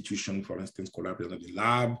one institution, for instance, collaborates with the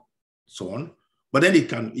lab, so on. But then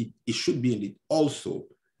it should be also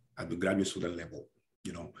at the graduate student level,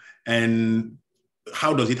 And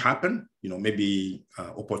how does it happen? Maybe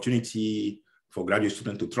opportunity for graduate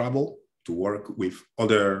students to travel, to work with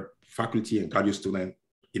other faculty and graduate students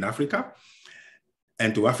in Africa,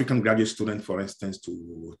 and to African graduate students, for instance,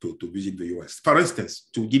 to visit the US. For instance,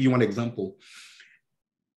 to give you one example,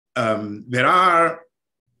 there are,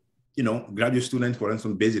 graduate students, for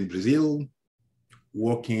instance, based in Brazil,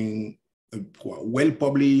 working, who are well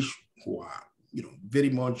published, who are, very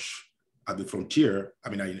much at the frontier. I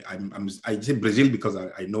mean, I say Brazil because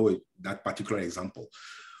I know that particular example.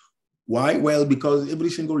 Why? Well, because every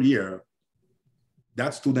single year,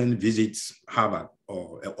 that student visits Harvard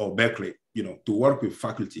or Berkeley, to work with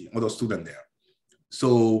faculty, other students there.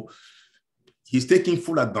 So he's taking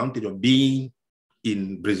full advantage of being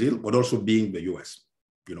in Brazil, but also being in the US,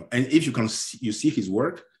 And if you see his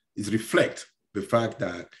work, it reflects the fact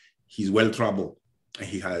that he's well-traveled and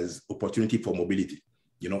he has opportunity for mobility,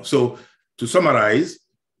 So to summarize,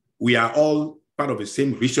 we are all part of the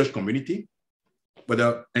same research community,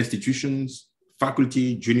 whether institutions,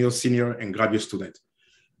 faculty, junior, senior, and graduate students.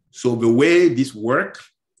 So the way this works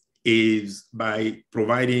is by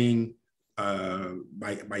providing,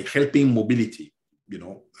 by helping mobility,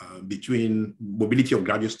 between mobility of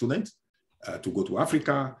graduate students to go to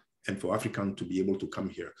Africa and for Africans to be able to come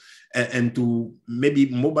here and to maybe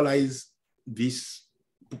mobilize this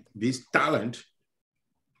talent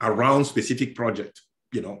around specific project,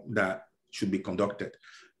 that should be conducted,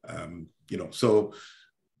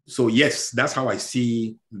 So yes, that's how I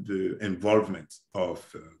see the involvement of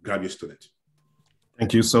graduate students.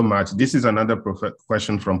 Thank you so much. This is another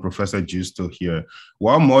question from Professor Justo here.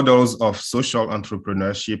 What models of social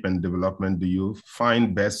entrepreneurship and development do you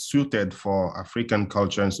find best suited for African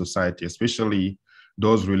culture and society, especially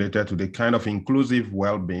those related to the kind of inclusive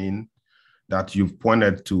well-being that you've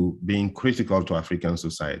pointed to being critical to African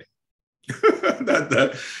society?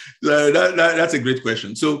 That's a great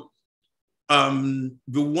question. So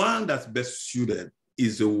the one that's best suited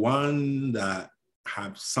is the one that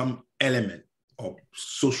have some element of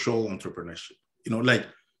social entrepreneurship. Like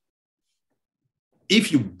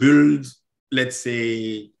if you build, let's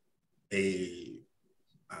say,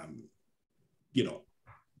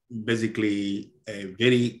 basically a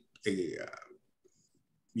very,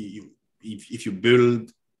 if you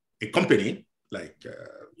build a company, like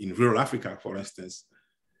in rural Africa, for instance,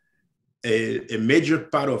 a major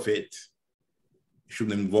part of it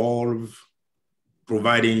should involve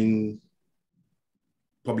providing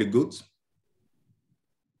public goods,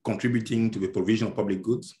 contributing to the provision of public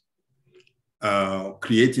goods,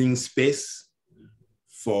 creating space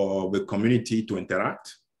for the community to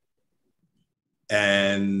interact.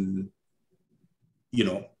 And,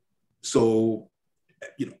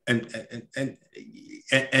 and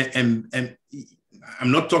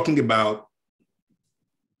I'm not talking about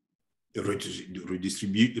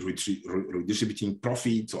redistributing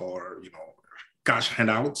profits or, cash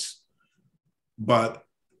handouts, but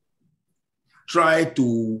try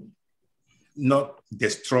to not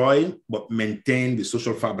destroy, but maintain the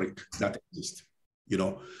social fabric that exists,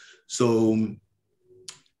 So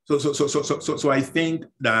I think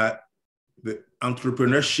that the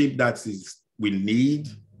entrepreneurship that we need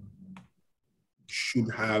should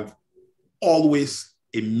have always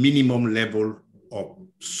a minimum level of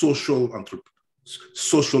social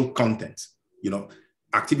content,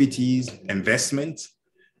 activities, investments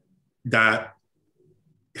that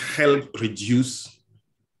help reduce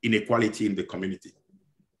inequality in the community,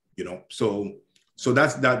 So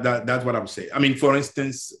that's what I would say. I mean, for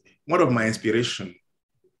instance, one of my inspiration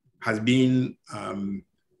has been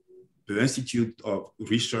the Institute of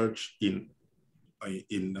Research in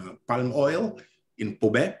palm oil in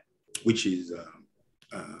Pobe, which is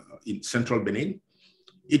in central Benin.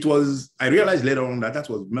 I realized later on that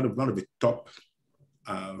was one of the top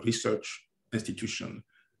research institutions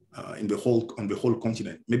on the whole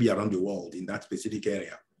continent, maybe around the world in that specific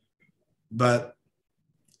area. But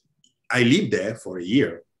I lived there for a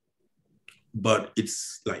year, but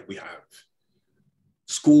it's like we have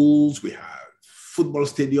schools, we have football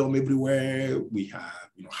stadium everywhere, we have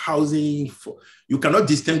housing you cannot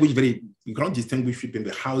distinguish between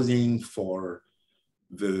the housing for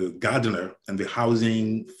the gardener and the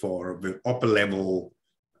housing for the upper level,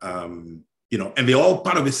 and they're all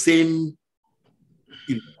part of the same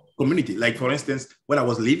community. Like for instance, when I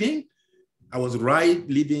was living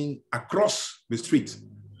across the street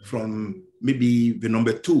from maybe the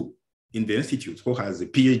number 2 in the institute who has a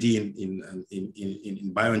PhD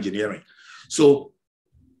in bioengineering. So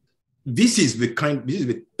this is the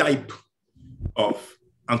type of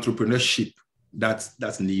entrepreneurship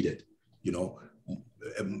that's needed,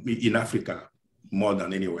 in Africa more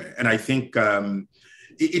than anywhere. And I think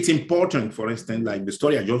it's important, for instance, like the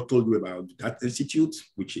story I just told you about that institute,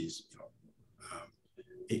 which is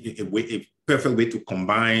a perfect way to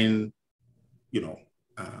combine,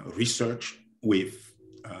 research with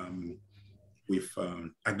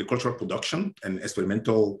agricultural production and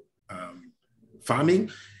experimental farming.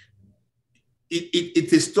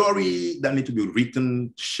 It's a story that needs to be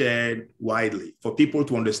written, shared widely for people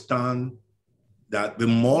to understand that the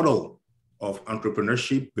model of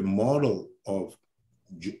entrepreneurship, the model of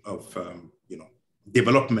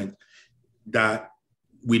development that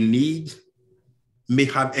we need may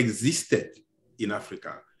have existed in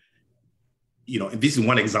Africa. And this is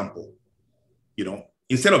one example.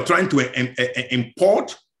 Instead of trying to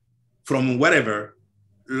import from wherever,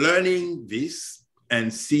 learning this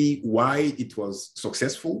and see why it was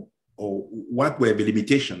successful or what were the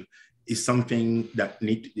limitations is something that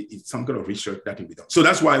it's some kind of research that can be done. So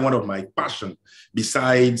that's why one of my passions,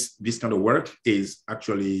 besides this kind of work, is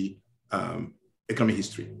actually economic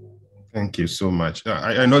history. Thank you so much.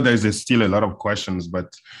 I know there's still a lot of questions,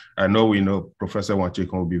 but I know Professor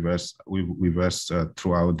Nwachukwu will be with us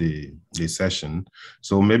throughout the session.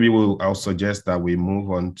 So maybe I'll suggest that we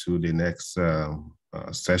move on to the next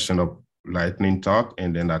session of lightning talk,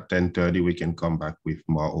 and then at 10:30 we can come back with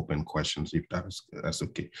more open questions, if that's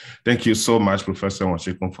okay. Thank you so much, Professor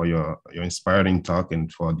Nwachukwu, for your inspiring talk,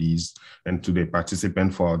 and to the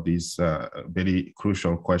participant for these very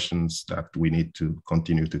crucial questions that we need to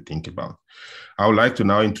continue to think about. I would like to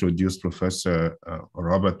now introduce Professor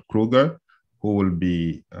Robert Kruger, who will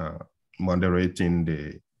be moderating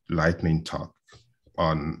the lightning talk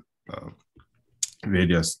on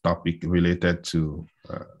various topics related to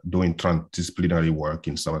doing transdisciplinary work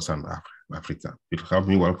in sub-Saharan Africa. You'll have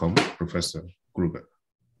me welcome Professor Kruger.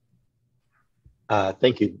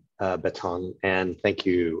 Thank you, Beton, and thank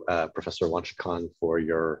you, Professor Nwachukwu, for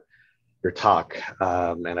your talk.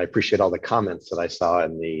 And I appreciate all the comments that I saw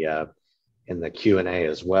in the Q&A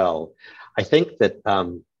as well. I think that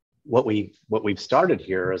what we've started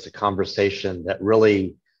here is a conversation that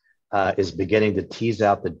really is beginning to tease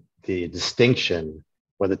out the distinction,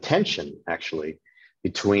 or the tension actually,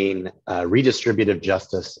 between redistributive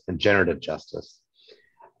justice and generative justice.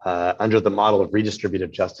 Under the model of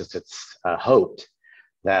redistributive justice, it's hoped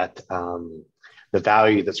that the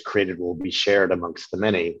value that's created will be shared amongst the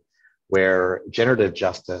many, where generative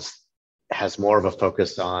justice has more of a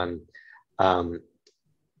focus on, and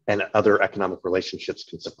other economic relationships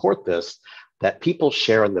can support this, that people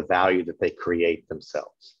share in the value that they create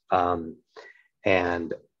themselves.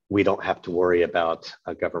 And we don't have to worry about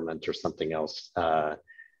a government or something else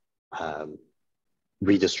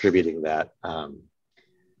redistributing that. And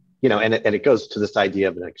it goes to this idea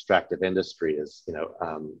of an extractive industry as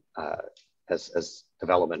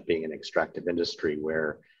development being an extractive industry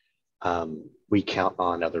where we count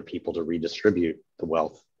on other people to redistribute the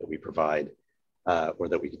wealth that we provide or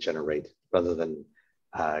that we can generate, rather than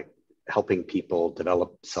helping people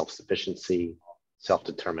develop self-sufficiency,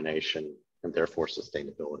 self-determination, and therefore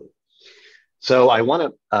sustainability. So I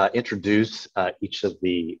want to introduce each of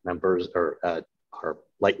the members or our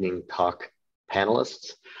lightning talk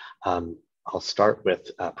panelists. I'll start with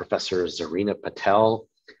Professor Zarina Patel.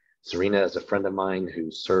 Zarina is a friend of mine who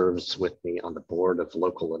serves with me on the board of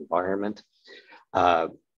Local Environment.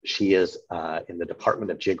 She is in the Department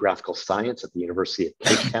of Geographical Science at the University of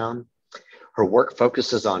Cape Town. Her work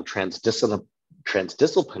focuses on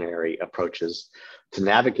transdisciplinary approaches to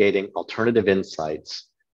navigating alternative insights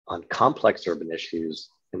on complex urban issues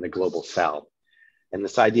in the global South. And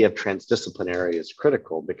this idea of transdisciplinary is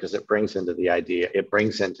critical because it brings into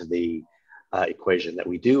the equation that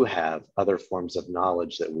we do have other forms of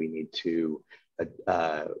knowledge that we need to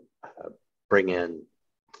bring in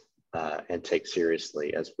and take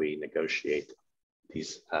seriously as we negotiate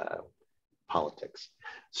these politics.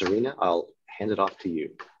 Serena, I'll hand it off to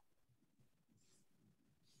you.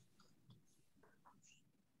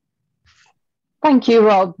 Thank you,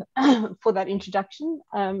 Rob, for that introduction.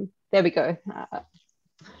 There we go.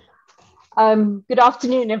 Good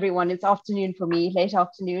afternoon, everyone. It's afternoon for me, late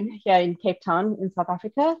afternoon here in Cape Town in South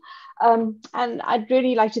Africa. And I'd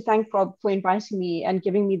really like to thank Rob for inviting me and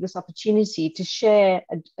giving me this opportunity to share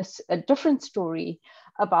a different story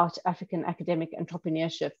about African academic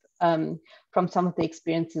entrepreneurship from some of the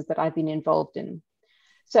experiences that I've been involved in.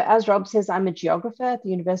 So as Rob says, I'm a geographer at the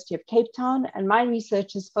University of Cape Town, and my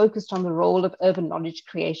research is focused on the role of urban knowledge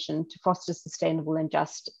creation to foster sustainable and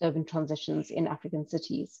just urban transitions in African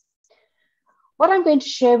cities. What I'm going to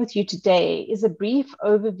share with you today is a brief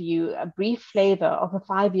overview, a brief flavor of a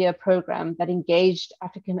 5-year program that engaged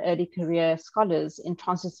African early career scholars in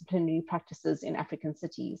transdisciplinary practices in African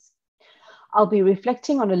cities. I'll be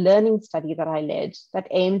reflecting on a learning study that I led that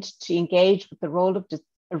aimed to engage with the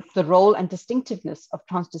role and distinctiveness of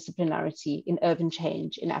transdisciplinarity in urban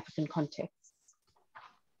change in African contexts.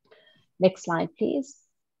 Next slide, please.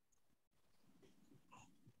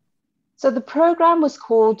 So the program was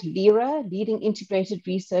called LIRA, Leading Integrated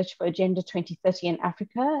Research for Agenda 2030 in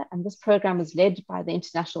Africa. And this program was led by the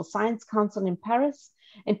International Science Council in Paris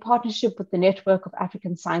in partnership with the Network of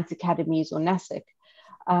African Science Academies, or NASIC,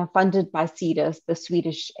 funded by CEDA, the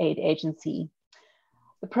Swedish aid agency.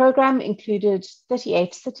 The program included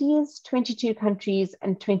 38 cities, 22 countries,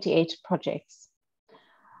 and 28 projects.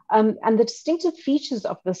 And the distinctive features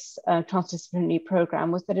of this transdisciplinary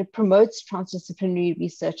program was that it promotes transdisciplinary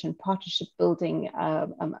research and partnership building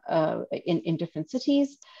in different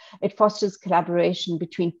cities. It fosters collaboration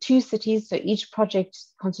between 2 cities. So each project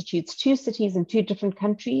constitutes 2 cities in 2 different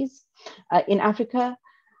countries in Africa.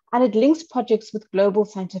 And it links projects with global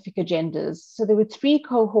scientific agendas. So there were 3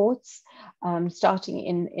 cohorts starting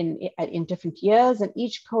in different years, and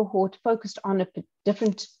each cohort focused on a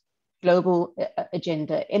different global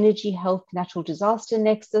agenda: energy, health, natural disaster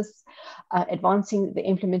nexus, advancing the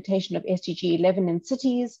implementation of SDG 11 in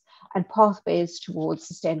cities, and pathways towards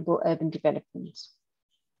sustainable urban development.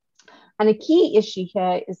 And a key issue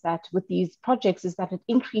here is that with these projects is that it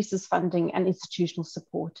increases funding and institutional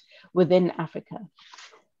support within Africa.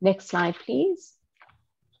 Next slide, please.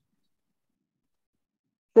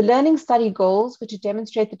 The learning study goals were to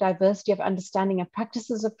demonstrate the diversity of understanding and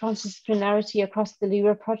practices of transdisciplinarity across the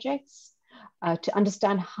LIRA projects, to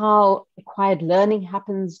understand how acquired learning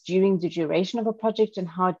happens during the duration of a project and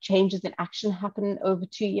how changes in action happen over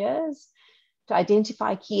 2 years, to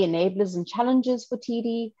identify key enablers and challenges for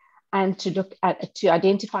TD, and to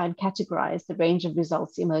identify and categorize the range of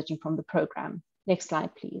results emerging from the program. Next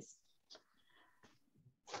slide, please.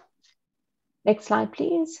 Next slide,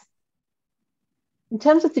 please. In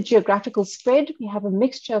terms of the geographical spread, we have a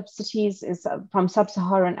mixture of cities from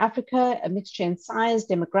sub-Saharan Africa, a mixture in size,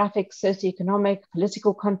 demographics, socioeconomic,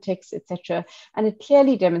 political context, etc. And it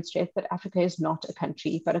clearly demonstrates that Africa is not a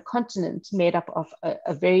country, but a continent made up of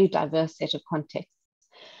a very diverse set of contexts.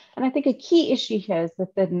 And I think a key issue here is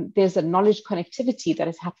that there's a knowledge connectivity that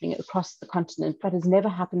is happening across the continent that has never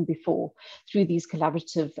happened before through these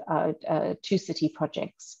collaborative 2-city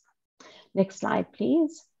projects. Next slide,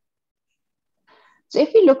 please. So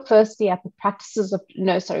if we look firstly at the practices of,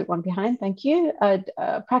 one behind, thank you,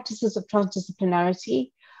 practices of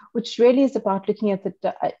transdisciplinarity, which really is about looking at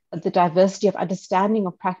the diversity of understanding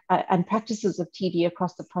of and practices of TD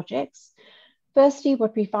across the projects. Firstly,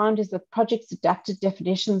 what we found is that projects adapted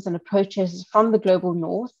definitions and approaches from the global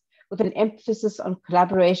north with an emphasis on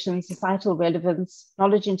collaboration, societal relevance,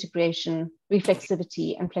 knowledge integration,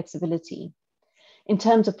 reflexivity, and flexibility. In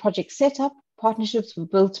terms of project setup, partnerships were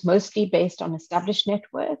built mostly based on established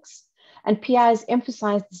networks, and PIs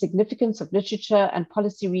emphasized the significance of literature and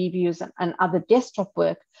policy reviews and other desktop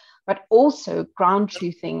work, but also ground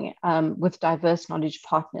truthing with diverse knowledge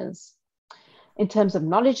partners. In terms of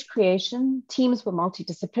knowledge creation, teams were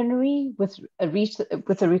multidisciplinary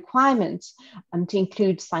with a requirement to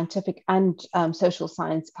include scientific and social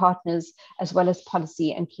science partners, as well as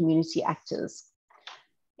policy and community actors.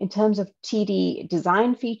 In terms of TD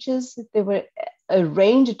design features, there were a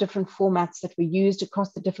range of different formats that were used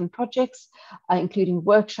across the different projects, including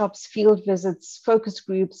workshops, field visits, focus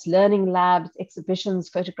groups, learning labs, exhibitions,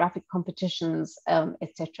 photographic competitions,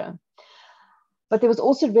 etc. But there was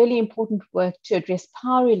also really important work to address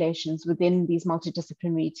power relations within these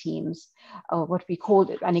multidisciplinary teams. What we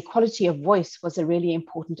called an equality of voice was a really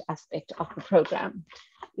important aspect of the program.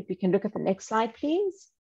 If we can look at the next slide, please.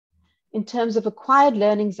 In terms of acquired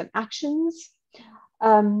learnings and actions,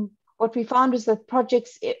 what we found was that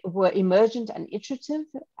projects were emergent and iterative,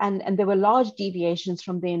 and there were large deviations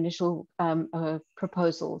from the initial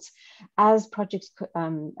proposals. As projects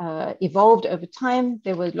evolved over time,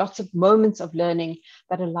 there were lots of moments of learning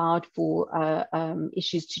that allowed for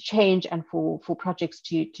issues to change and for projects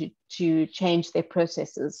to change their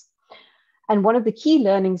processes. And one of the key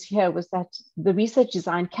learnings here was that the research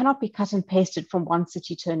design cannot be cut and pasted from one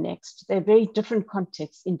city to the next. There are very different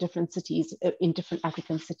contexts in different cities, in different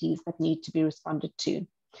African cities that need to be responded to.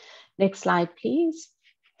 Next slide, please.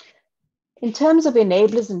 In terms of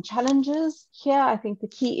enablers and challenges, here I think the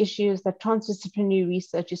key issue is that transdisciplinary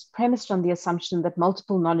research is premised on the assumption that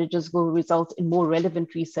multiple knowledges will result in more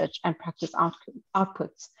relevant research and practice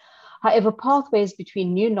outputs. However, pathways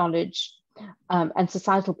between new knowledge and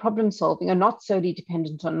societal problem solving are not solely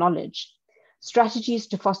dependent on knowledge. Strategies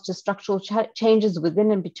to foster structural changes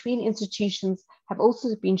within and between institutions have also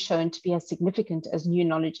been shown to be as significant as new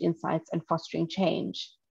knowledge insights and fostering change.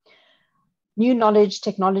 New knowledge,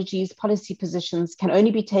 technologies, policy positions can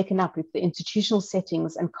only be taken up if the institutional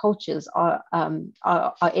settings and cultures are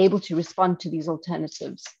able to respond to these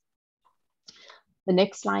alternatives. The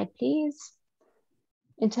next slide, please.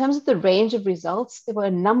 In terms of the range of results, there were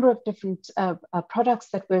a number of different products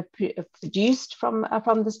that were produced from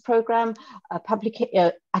this program,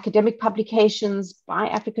 academic publications by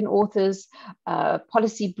African authors,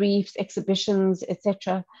 policy briefs, exhibitions,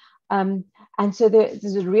 etc. And so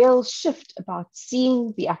there's a real shift about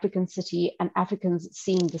seeing the African city and Africans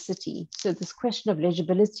seeing the city. So this question of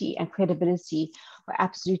legibility and credibility were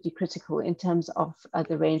absolutely critical in terms of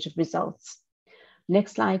the range of results.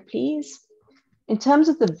 Next slide, please. In terms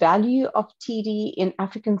of the value of TD in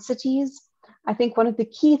African cities, I think one of the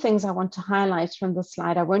key things I want to highlight from this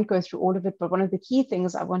slide, I won't go through all of it, but one of the key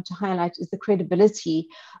things I want to highlight is the credibility,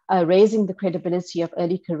 raising the credibility of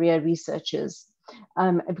early career researchers.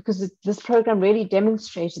 Because this program really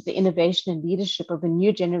demonstrated the innovation and leadership of a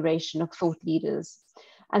new generation of thought leaders.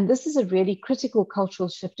 And this is a really critical cultural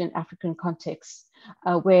shift in African contexts,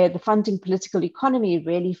 where the funding political economy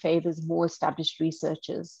really favors more established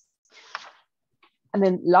researchers. And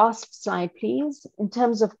then last slide, please. In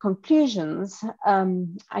terms of conclusions,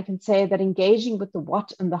 I can say that engaging with the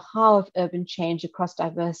what and the how of urban change across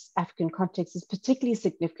diverse African contexts is particularly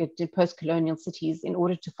significant in post-colonial cities in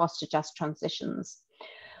order to foster just transitions.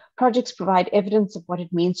 Projects provide evidence of what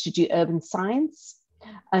it means to do urban science,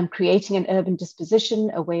 creating an urban disposition,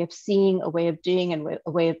 a way of seeing, a way of doing, and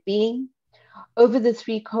a way of being. Over the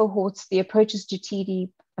three cohorts, the approaches to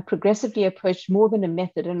TD progressively approached more than a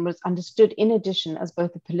method and was understood in addition as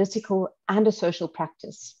both a political and a social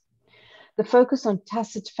practice. The focus on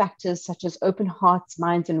tacit factors such as open hearts,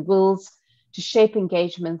 minds, and wills to shape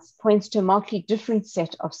engagements points to a markedly different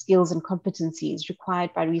set of skills and competencies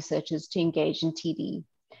required by researchers to engage in TD.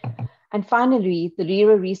 And finally, the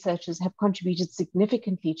LIRA researchers have contributed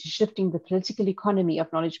significantly to shifting the political economy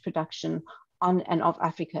of knowledge production on and of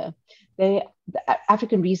Africa. The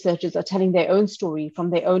African researchers are telling their own story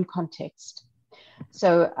from their own context.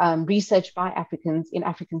 So research by Africans in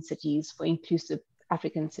African cities for inclusive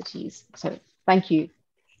African cities. So thank you.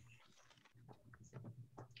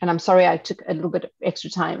 And I'm sorry I took a little bit of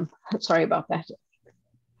extra time. Sorry about that.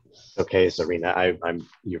 Okay, Zarina,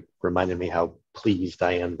 you reminded me how pleased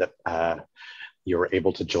I am that you were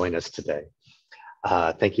able to join us today.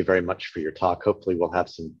 Thank you very much for your talk. Hopefully we'll have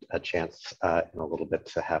a chance in a little bit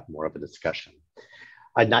to have more of a discussion.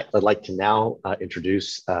 I'd like to now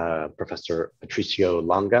introduce Professor Patricio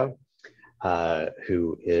Longa,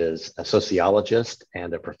 who is a sociologist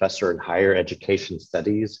and a professor in higher education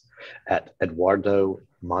studies at Eduardo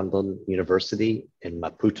Mondlane University in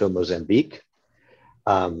Maputo, Mozambique.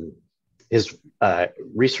 His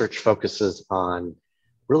research focuses on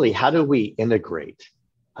really how do we integrate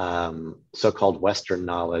so-called Western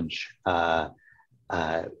knowledge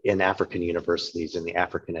in African universities, in the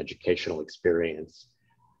African educational experience,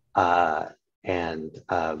 and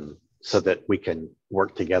so that we can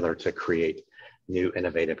work together to create new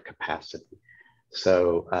innovative capacity.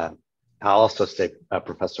 So I'll also say,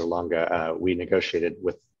 Professor Longa, we negotiated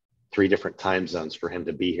with 3 different time zones for him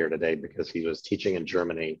to be here today because he was teaching in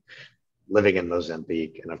Germany, living in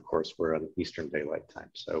Mozambique, and of course we're on Eastern Daylight Time.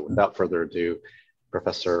 So without further ado,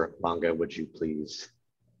 Professor Longa, would you please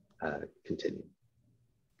continue?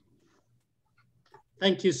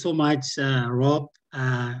 Thank you so much, Rob.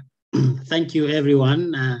 Thank you,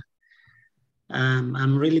 everyone.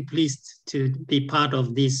 I'm really pleased to be part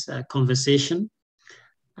of this conversation.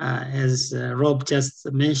 As Rob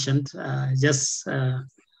just mentioned, just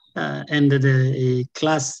ended a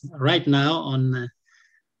class right now on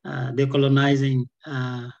decolonizing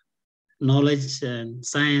knowledge and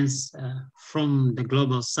science from the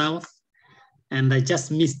global south. And I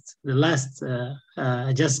just missed the last,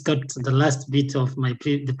 I just got the last bit of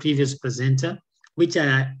the previous presenter, which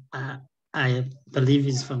I believe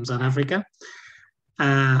is from South Africa.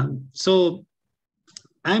 So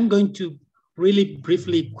I'm going to really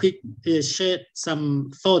briefly share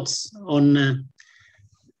some thoughts on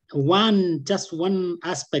just one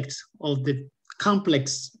aspect of the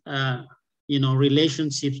complex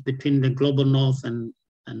relationships between the global north and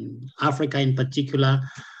Africa in particular,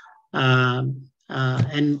 and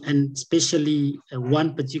especially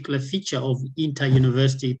one particular feature of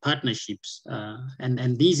inter-university partnerships.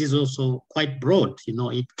 And this is also quite broad.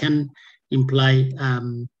 It can imply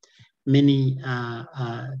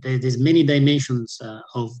there's many dimensions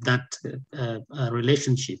of that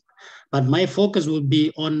relationship. But my focus will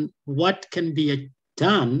be on what can be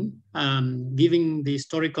done, given the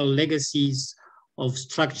historical legacies of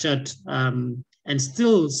structured and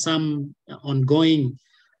still some ongoing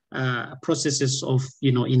processes of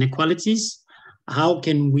inequalities. How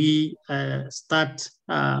can we start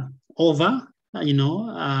over,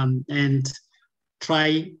 and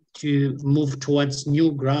try to move towards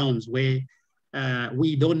new grounds where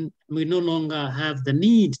we no longer have the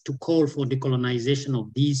need to call for decolonization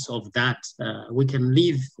of this, of that. We can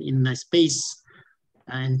live in a space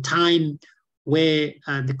and time where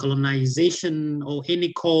decolonization or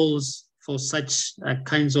any calls for such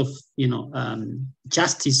kinds of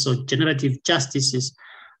justice or generative justices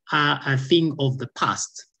are a thing of the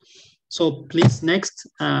past. So please, next.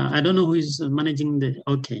 I don't know who is managing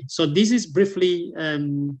okay. So this is briefly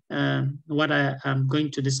what I am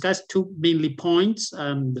going to discuss. Two mainly points,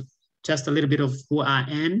 just a little bit of who I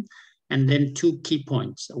am, and then two key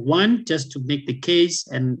points. One, just to make the case,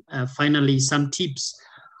 and finally some tips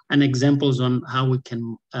and examples on how we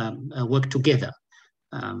can work together.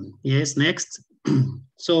 Yes, next.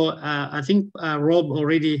 So I think Rob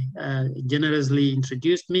already generously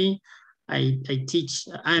introduced me. I teach,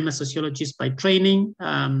 I'm a sociologist by training,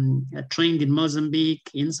 trained in Mozambique,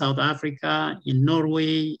 in South Africa, in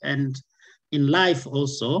Norway, and in life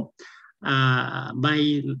also.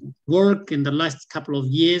 My work in the last couple of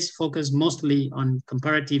years focused mostly on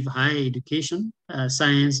comparative higher education,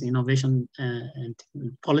 science, innovation, and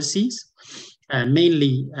policies,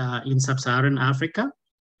 mainly in sub-Saharan Africa.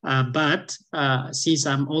 But since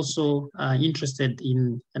I'm also interested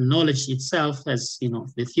in knowledge itself, as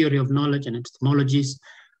the theory of knowledge and epistemologies,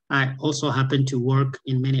 I also happen to work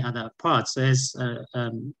in many other parts. As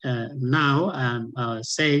now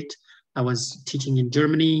said, I was teaching in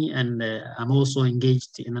Germany, and I'm also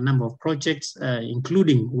engaged in a number of projects,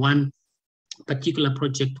 including one particular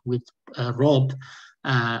project with Rob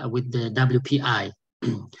with the WPI.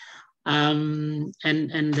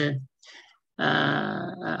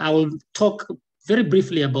 I will talk very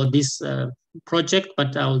briefly about this project,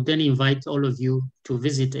 but I'll then invite all of you to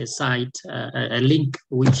visit a site, a link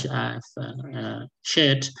which I've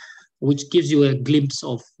shared, which gives you a glimpse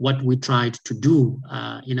of what we tried to do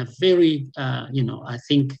in a very, I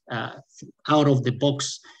think, out of the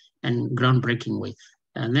box and groundbreaking way.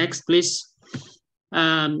 Next, please.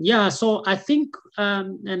 So I think,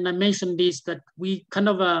 and I mentioned this, that we kind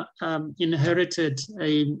of inherited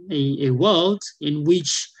a world in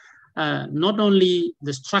which not only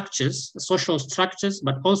the structures, the social structures,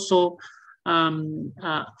 but also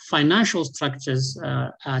financial structures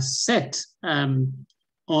are set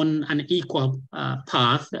on an equal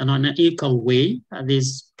path and on an equal way.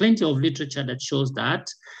 There's plenty of literature that shows that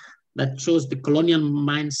shows the colonial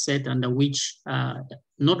mindset under which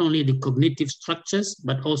not only the cognitive structures,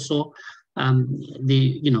 but also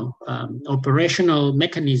the operational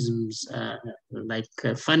mechanisms like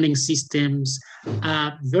funding systems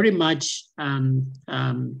are very much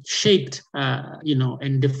shaped,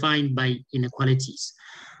 and defined by inequalities.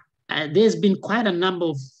 There's been quite a number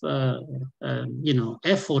of,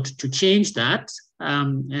 effort to change that,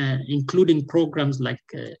 including programs like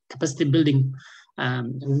capacity building,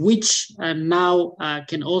 which now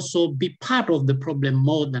can also be part of the problem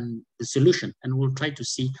more than the solution. And we'll try to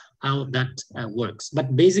see how that works.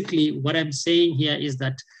 But basically, what I'm saying here is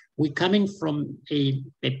that we're coming from a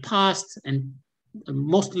past, and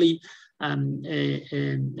mostly a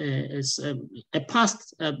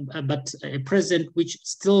past, but a present which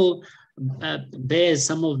still bears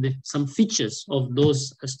some features of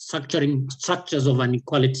those structures of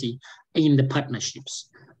inequality in the partnerships.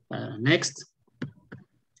 Next.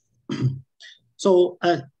 So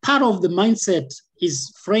part of the mindset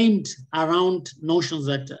is framed around notions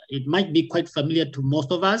that it might be quite familiar to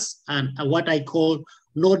most of us, and what I call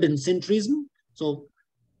northern centrism. So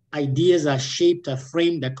ideas are shaped, are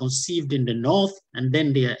framed, are conceived in the North, and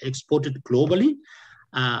then they are exported globally.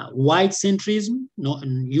 White centrism,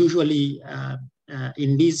 and usually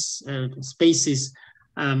in these spaces,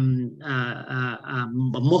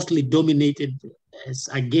 mostly dominated, as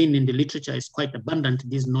again in the literature is quite abundant,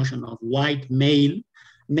 this notion of white male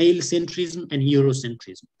centrism and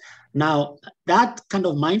Eurocentrism. Now, that kind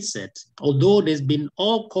of mindset, although there's been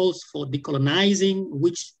all calls for decolonizing,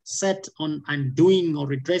 which set on undoing or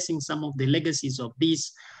redressing some of the legacies of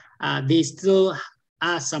this, there still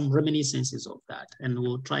are some reminiscences of that. And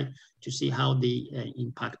we'll try to see how they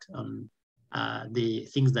impact on the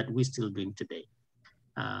things that we're still doing today.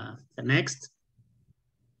 The next.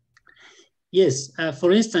 Yes,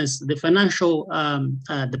 for instance, the financial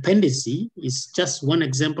dependency is just one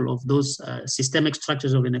example of those systemic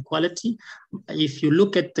structures of inequality. If you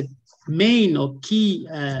look at the main or key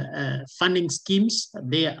funding schemes,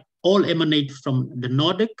 they all emanate from the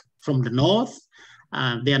Nordic, from the North.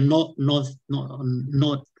 They are not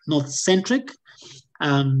North-centric.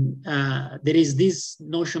 There is this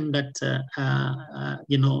notion that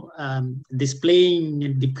displaying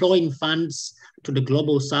and deploying funds to the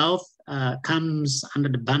global South comes under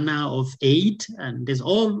the banner of aid, and there's a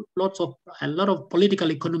lot of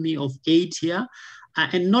political economy of aid here,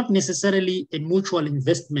 and not necessarily a mutual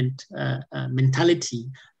investment mentality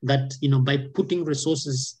that, by putting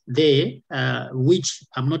resources there, which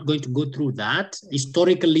I'm not going to go through that.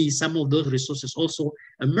 Historically, some of those resources also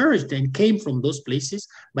emerged and came from those places.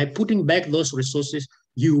 By putting back those resources,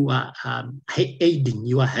 you are aiding,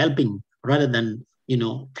 you are helping, rather than,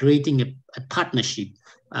 creating a partnership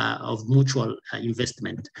of mutual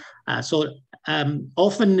investment. So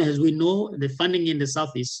often, as we know, the funding in the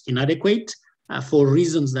South is inadequate for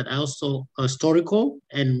reasons that are also historical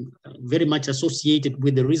and very much associated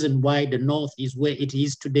with the reason why the North is where it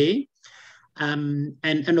is today.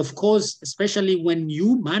 And of course, especially when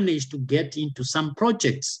you manage to get into some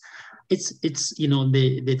projects, it's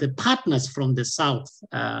the partners from the South,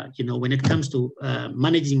 when it comes to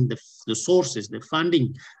managing the sources, the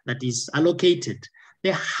funding that is allocated,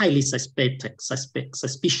 they're highly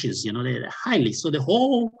suspicious, they're highly. So the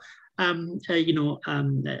whole,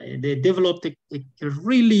 they developed a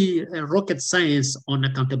really rocket science on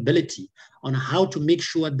accountability, on how to make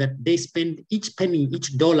sure that they spend each penny,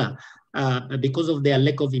 each dollar, because of their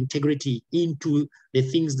lack of integrity, into the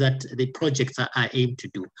things that the projects are aimed to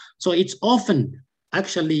do. So it's often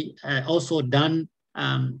actually also done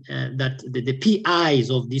that the PIs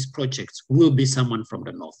of these projects will be someone from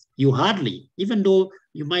the North. You hardly, even though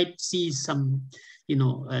you might see some,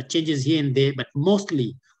 changes here and there, but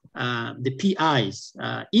mostly the PIs,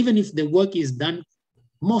 even if the work is done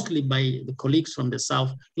mostly by the colleagues from the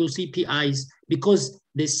South, you'll see PIs, because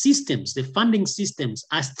the systems, the funding systems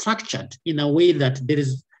are structured in a way that there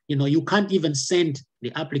is, you can't even send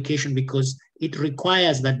the application because it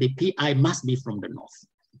requires that the PI must be from the North.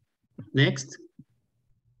 Next.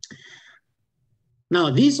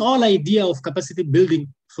 Now, this whole idea of capacity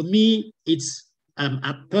building, for me,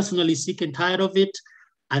 I'm personally sick and tired of it.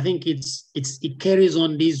 I think it carries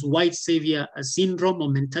on this white savior syndrome or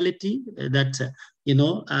mentality that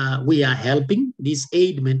we are helping, this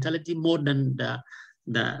aid mentality, more than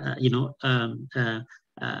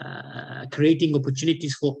creating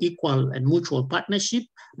opportunities for equal and mutual partnership.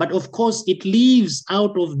 But of course, it leaves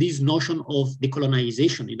out of this notion of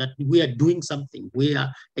decolonization, that we are doing something, we are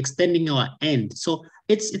extending our end. So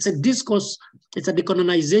it's a discourse, it's a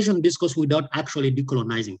decolonization discourse without actually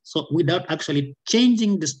decolonizing. So without actually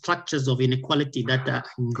changing the structures of inequality that are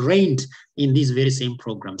ingrained in these very same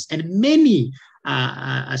programs. And many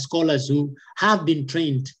scholars who have been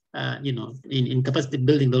trained in capacity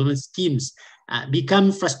building development schemes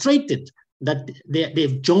become frustrated that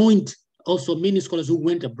they've joined. Also, many scholars who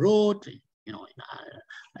went abroad,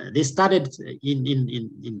 they started in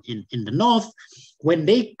the North. When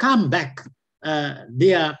they come back,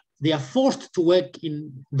 they are forced to work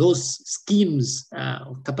in those schemes,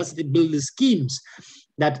 capacity building schemes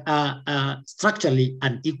that are structurally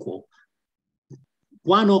unequal.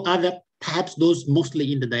 One or other, perhaps those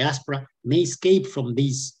mostly in the diaspora, may escape from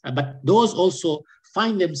these, but those also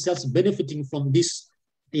find themselves benefiting from this,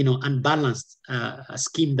 unbalanced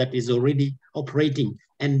scheme that is already operating.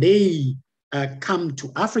 And they come to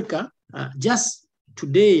Africa. Just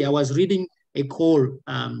today, I was reading a call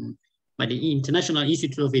by the International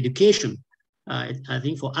Institute of Education, I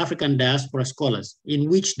think for African diaspora scholars, in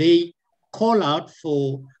which they call out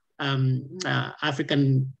for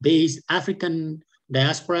African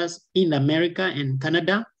diasporas in America and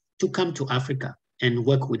Canada to come to Africa and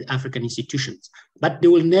work with African institutions. But they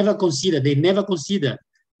never consider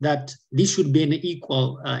that this should be an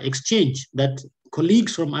equal exchange, that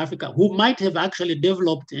colleagues from Africa who might have actually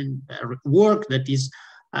developed and work that is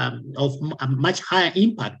of a much higher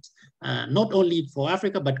impact, not only for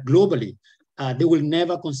Africa, but globally, they will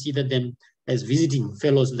never consider them as visiting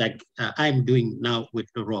fellows like I'm doing now with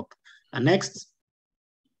Europe. Next.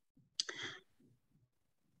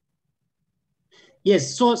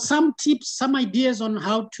 Yes, so some tips, some ideas on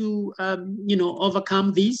how to,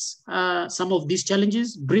 overcome these, some of these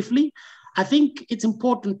challenges briefly. I think it's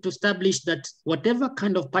important to establish that whatever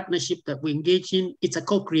kind of partnership that we engage in, it's a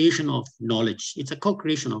co-creation of knowledge. It's a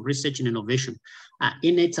co-creation of research and innovation.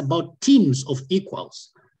 And it's about teams of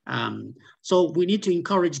equals. So we need to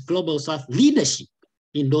encourage Global South leadership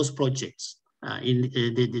in those projects.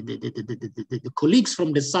 The colleagues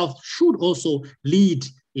from the South should also lead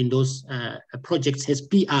in those projects as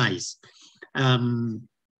PIs.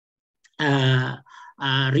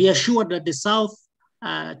 Reassured that the South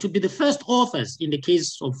to be the first authors in the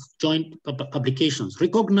case of joint publications,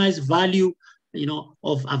 recognize value,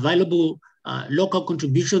 of available local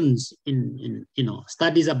contributions in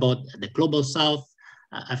studies about the Global South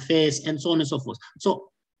affairs and so on and so forth. So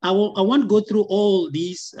I won't go through all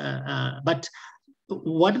these, but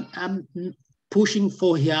what I'm pushing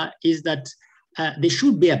for here is that there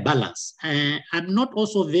should be a balance. I'm not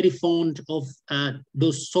also very fond of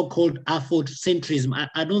those so-called Afrocentrism.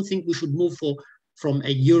 I don't think we should move from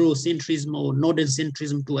a Eurocentrism or Northern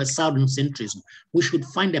centrism to a Southern centrism. We should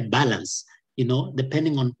find a balance,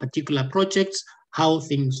 depending on particular projects, how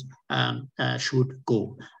things should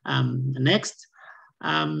go. Next.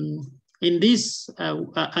 In this,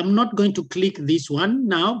 I'm not going to click this one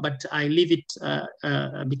now, but I leave it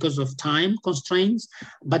because of time constraints.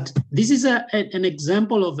 But this is an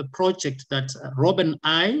example of a project that Rob and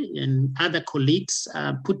I and other colleagues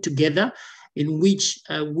put together, in which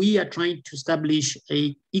we are trying to establish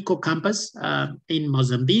a eco-campus in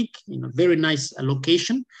Mozambique, in a very nice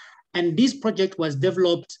location. And this project was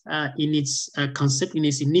developed in its concept, in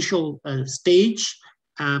its initial stage,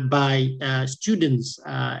 by students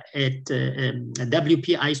at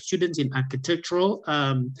WPI students in architectural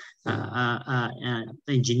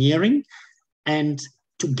engineering, and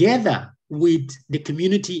together with the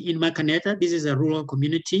community in Makaneta, this is a rural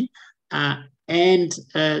community, and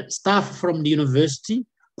staff from the university,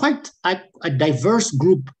 quite a diverse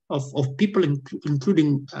group of people,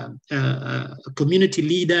 including community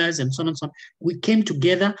leaders and so on and so on. We came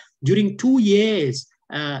together during 2 years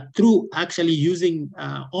through actually using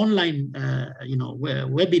online,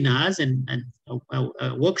 webinars and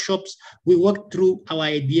workshops. We worked through our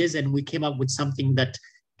ideas and we came up with something that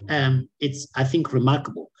it's, I think,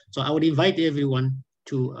 remarkable. So I would invite everyone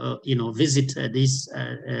to, visit this,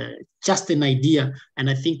 just an idea, and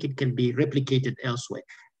I think it can be replicated elsewhere.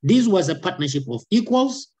 This was a partnership of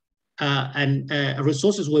equals, and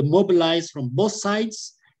resources were mobilized from both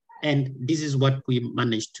sides, and this is what we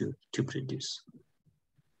managed to produce.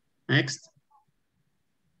 Next.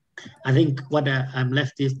 I think what I'm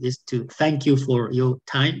left is to thank you for your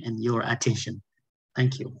time and your attention.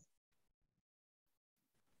 Thank you.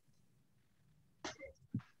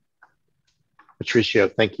 Patricio,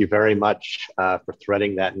 thank you very much for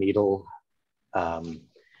threading that needle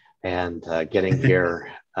and getting here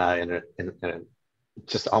in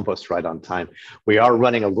just almost right on time. We are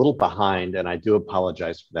running a little behind, and I do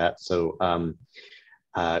apologize for that. So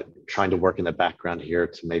trying to work in the background here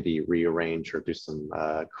to maybe rearrange or do some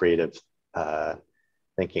creative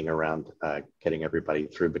thinking around getting everybody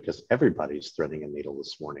through, because everybody's threading a needle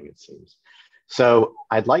this morning, it seems. So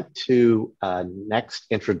I'd like to next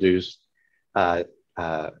introduce the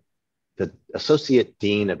Associate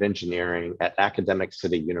Dean of Engineering at Academic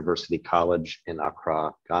City University College in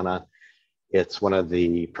Accra, Ghana. It's one of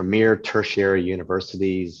the premier tertiary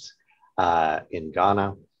universities in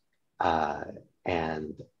Ghana.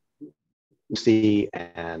 And Lucy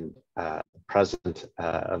and president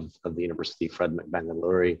of the university, Fred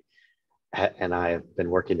McBangalore, and I have been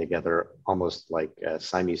working together almost like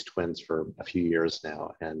Siamese twins for a few years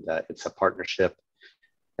now. And it's a partnership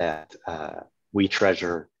that we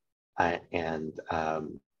treasure. And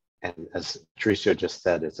as Patricio just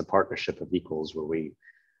said, it's a partnership of equals where we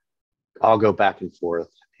all go back and forth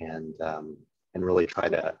and really try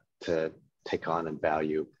to take on and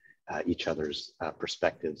value each other's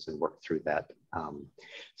perspectives and work through that.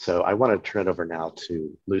 So I want to turn it over now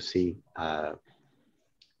to Lucy and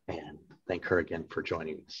thank her again for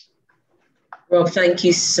joining us. Rob, thank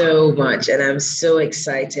you so much. And I'm so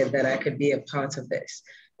excited that I could be a part of this.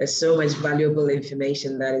 There's so much valuable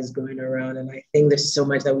information that is going around, and I think there's so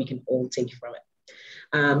much that we can all take from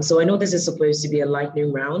it. So I know this is supposed to be a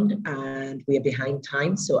lightning round, and we are behind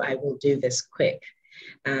time, so I will do this quick.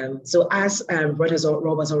 So as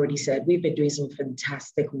Rob has already said, we've been doing some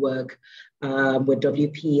fantastic work with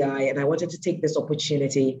WPI, and I wanted to take this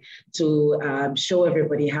opportunity to show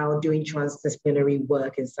everybody how doing transdisciplinary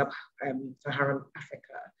work in sub-Saharan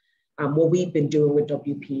Africa, what we've been doing with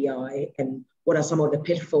WPI, and what are some of the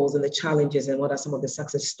pitfalls and the challenges, and what are some of the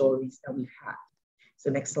success stories that we've had.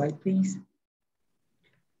 So next slide, please.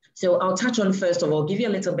 So I'll touch on, first of all, give you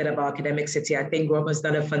a little bit about Academic City. I think Rob has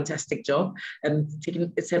done a fantastic job and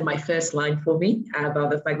said my first line for me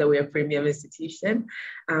about the fact that we're a premium institution.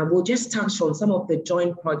 We'll just touch on some of the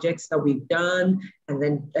joint projects that we've done,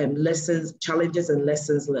 and then lessons, challenges and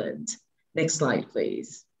lessons learned. Next slide,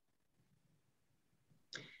 please.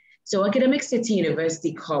 So Academic City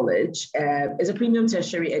University College is a premium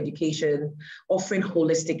tertiary education offering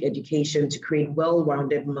holistic education to create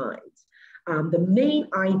well-rounded minds. The main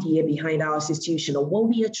idea behind our institution, or what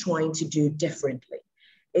we are trying to do differently,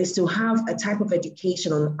 is to have a type of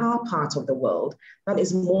education on our part of the world that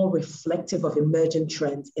is more reflective of emerging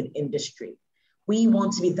trends in industry. We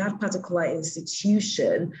want to be that particular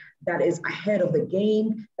institution that is ahead of the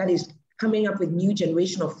game, that is coming up with new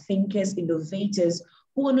generation of thinkers, innovators,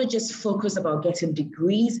 who are not just focused about getting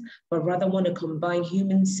degrees, but rather want to combine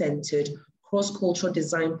human-centered, cross-cultural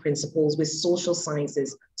design principles with social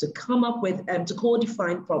sciences to come up with, to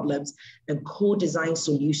co-define problems and co-design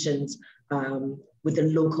solutions with the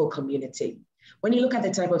local community. When you look at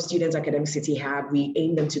the type of students Academic City have, we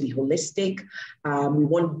aim them to be holistic. We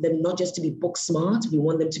want them not just to be book smart, we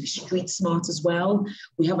want them to be street smart as well.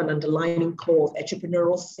 We have an underlying core of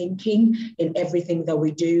entrepreneurial thinking in everything that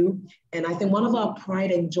we do. And I think one of our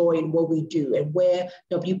pride and joy in what we do, and where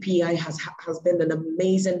WPI has been an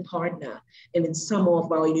amazing partner, and in some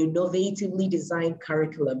of our innovatively designed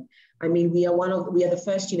curriculum. I mean, we are the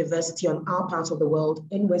first university on our part of the world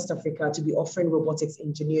in West Africa to be offering robotics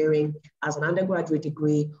engineering as an undergraduate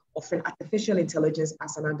degree, offering artificial intelligence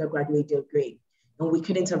as an undergraduate degree. And we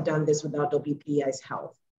couldn't have done this without WPI's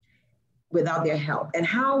help. Without their help. And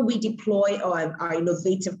how we deploy our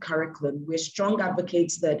innovative curriculum, we're strong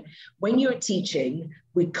advocates that when you're teaching,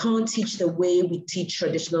 we can't teach the way we teach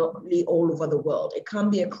traditionally all over the world. It can't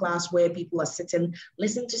be a class where people are sitting,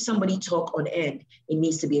 listening to somebody talk on end. It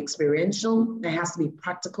needs to be experiential, it has to be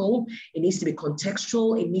practical, it needs to be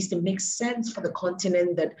contextual, it needs to make sense for the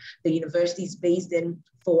continent that the university is based in,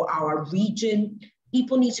 for our region.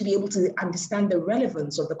 People need to be able to understand the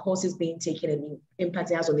relevance of the courses being taken and the impact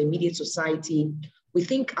it has on the immediate society. We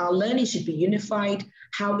think our learning should be unified,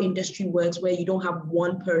 how industry works, where you don't have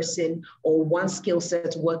one person or one skill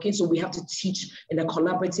set working. So we have to teach in a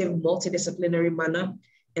collaborative, multidisciplinary manner.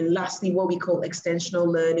 And lastly, what we call extensional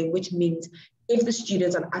learning, which means if the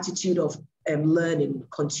students have an attitude of learning,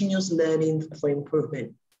 continuous learning for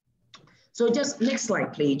improvement. So just next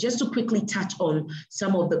slide, please, just to quickly touch on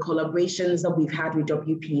some of the collaborations that we've had with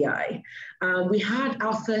WPI. We had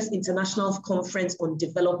our first international conference on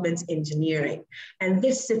development engineering, and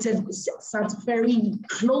this sat very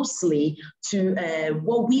closely to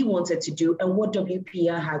what we wanted to do and what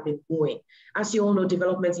WPI had been doing. As you all know,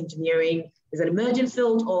 development engineering is an emerging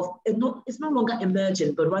field of, it's no longer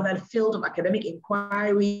emergent, but rather a field of academic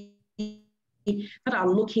inquiry that are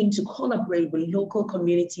looking to collaborate with local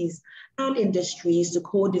communities and industries to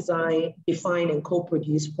co-design, define, and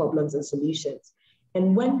co-produce problems and solutions.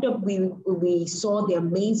 And when we saw the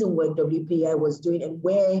amazing work WPI was doing and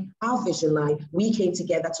where our vision line, we came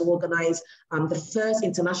together to organize the first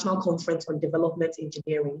international conference on development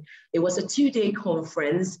engineering. It was a 2-day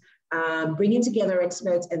conference, bringing together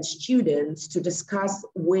experts and students to discuss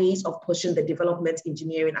ways of pushing the development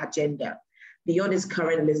engineering agenda beyond its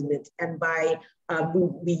current limit. And by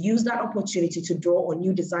we use that opportunity to draw on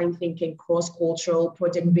new design thinking, cross-cultural,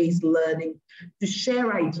 project-based learning, to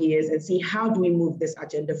share ideas and see how do we move this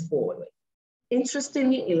agenda forward.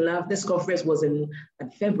 Interestingly enough, this conference was in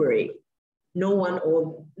February. None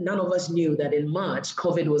of us knew that in March,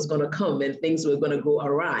 COVID was gonna come and things were gonna go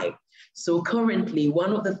awry. So currently,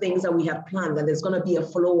 one of the things that we have planned, that there's gonna be a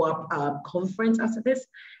follow-up conference after this,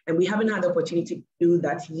 and we haven't had the opportunity to do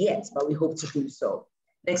that yet, but we hope to do so.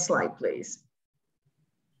 Next slide, please.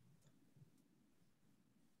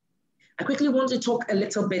 I quickly want to talk a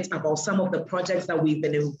little bit about some of the projects that we've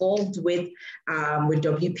been involved with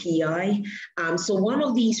WPI. So one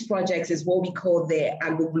of these projects is what we call the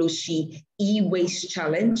Agbogloshi E-Waste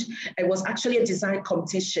Challenge. It was actually a design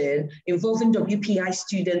competition involving WPI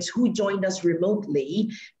students who joined us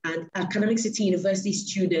remotely and Academic City University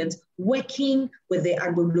students working with the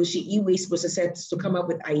Agbogloshi E-Waste processors to come up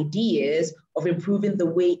with ideas of improving the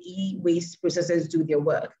way e-waste processors do their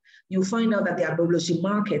work. You'll find out that the Agbogloshi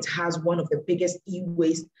market has one of the biggest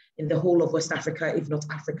e-waste in the whole of West Africa, if not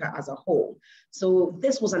Africa as a whole. So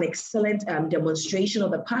this was an excellent demonstration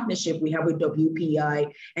of the partnership we have with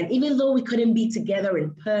WPI. And even though we couldn't be together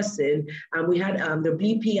in person, we had the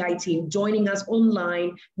WPI team joining us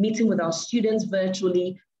online, meeting with our students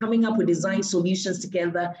virtually, coming up with design solutions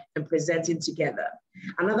together and presenting together.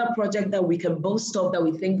 Another project that we can boast of that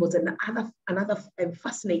we think was another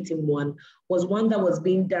fascinating one was one that was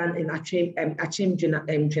being done in Achim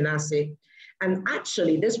Genase. And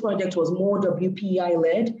actually this project was more WPI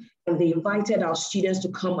led, and they invited our students to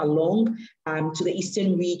come along to the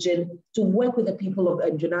Eastern region to work with the people of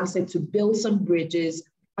Genase to build some bridges.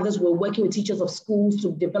 Others were working with teachers of schools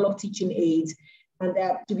to develop teaching aids. And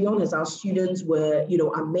to be honest, our students were,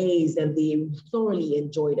 amazed, and they thoroughly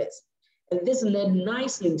enjoyed it. And this led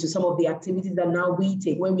nicely into some of the activities that now we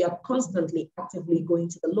take, where we are constantly actively going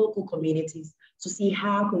to the local communities to see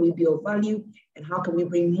how can we be of value and how can we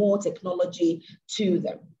bring more technology to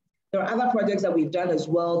them. There are other projects that we've done as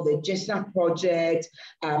well, the GESA project,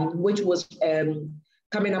 which was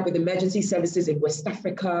coming up with emergency services in West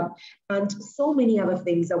Africa, and so many other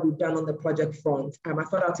things that we've done on the project front. I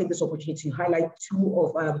thought I'll take this opportunity to highlight two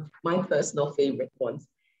of my personal favorite ones.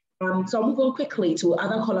 So I'll move on quickly to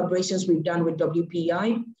other collaborations we've done with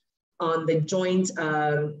WPI on the joint,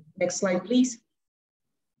 next slide, please.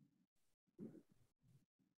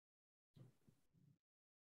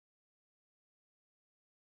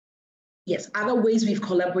 Yes, other ways we've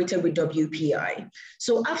collaborated with WPI.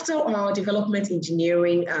 So after our development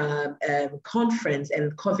engineering conference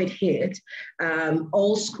and COVID hit,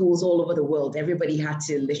 all schools all over the world, everybody had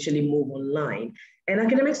to literally move online. And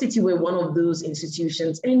Academic City were one of those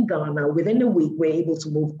institutions in Ghana. Within a week, we're able to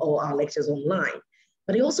move all our lectures online.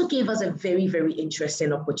 But it also gave us a very, very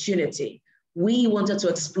interesting opportunity. We wanted to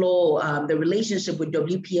explore the relationship with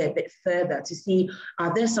WPI a bit further to see,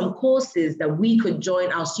 are there some courses that we could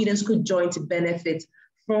join, our students could join to benefit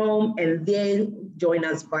from, and then join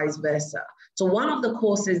us vice versa. So one of the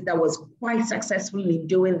courses that was quite successful in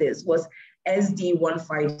doing this was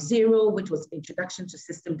SD150, which was Introduction to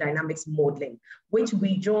System Dynamics Modeling, which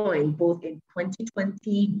we joined both in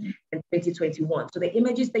 2020 and 2021. So the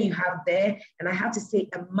images that you have there, and I have to say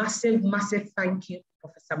a massive, massive thank you to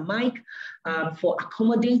Professor Mike for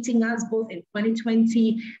accommodating us both in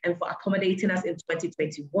 2020 and for accommodating us in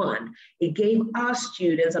 2021. It gave our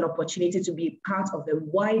students an opportunity to be part of the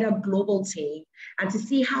wider global team and to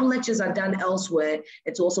see how lectures are done elsewhere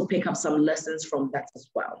and to also pick up some lessons from that as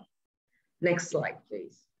well. Next slide,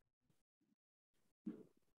 please.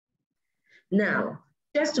 Now,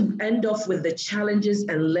 just to end off with the challenges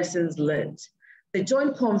and lessons learned. The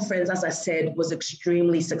joint conference, as I said, was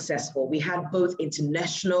extremely successful. We had both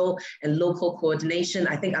international and local coordination.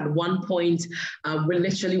 I think at one point, we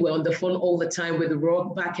literally were on the phone all the time with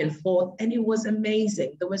Rob back and forth, and it was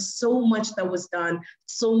amazing. There was so much that was done,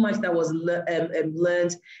 so much that was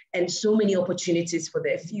learned, and so many opportunities for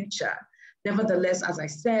their future. Nevertheless, as I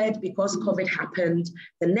said, because COVID happened,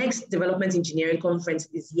 the next development engineering conference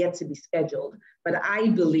is yet to be scheduled. But I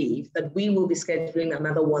believe that we will be scheduling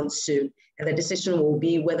another one soon. And the decision will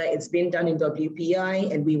be whether it's been done in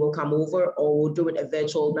WPI and we will come over, or we'll do it a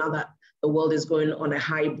virtual now that the world is going on a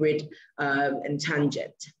hybrid and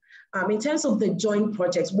tangent. In terms of the joint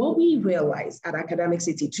projects, what we realized at Academic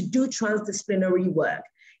City to do transdisciplinary work,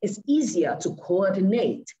 it's easier to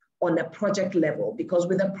coordinate on a project level, because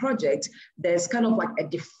with a project, there's kind of like a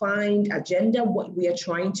defined agenda, what we are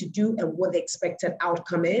trying to do and what the expected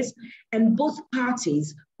outcome is. And both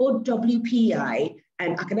parties, both WPI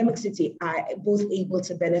and Academic City, are both able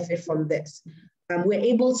to benefit from this. We're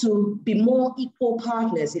able to be more equal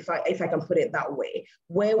partners, if I can put it that way,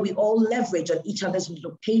 where we all leverage on each other's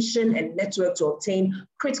location and network to obtain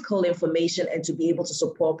critical information and to be able to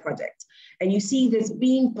support projects. And you see this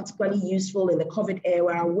being particularly useful in the COVID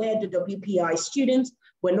era, where the WPI students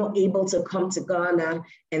were not able to come to Ghana,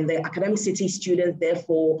 and the Academic City students,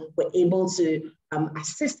 therefore, were able to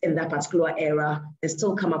assist in that particular era and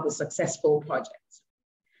still come up with successful projects.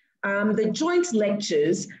 The joint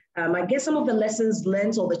lectures, I guess some of the lessons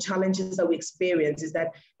learned or the challenges that we experienced is that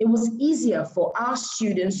it was easier for our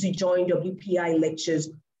students to join WPI lectures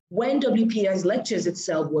when WPI's lectures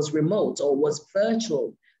itself was remote or was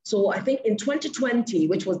virtual. So I think in 2020,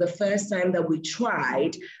 which was the first time that we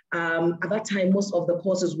tried, at that time, most of the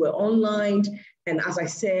courses were online. And as I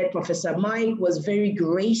said, Professor Mike was very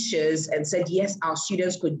gracious and said, yes, our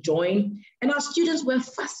students could join. And our students were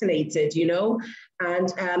fascinated, you know,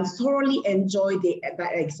 and thoroughly enjoyed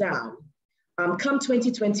that exam. Come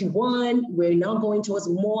 2021, we're now going towards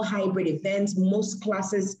more hybrid events. Most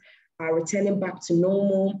classes are returning back to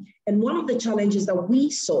normal. And one of the challenges that we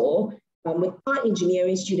saw with our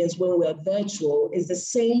engineering students when we were virtual is the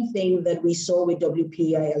same thing that we saw with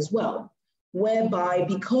WPI as well, whereby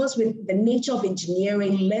because with the nature of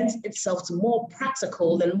engineering lends itself to more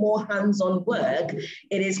practical and more hands-on work,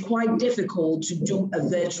 it is quite difficult to do a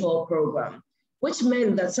virtual program, which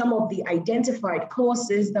meant that some of the identified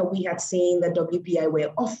courses that we had seen that WPI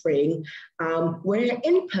were offering were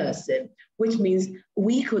in person, which means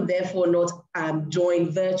we could therefore not join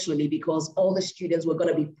virtually because all the students were going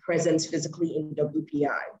to be present physically in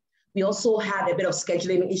WPI. We also had a bit of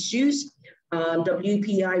scheduling issues.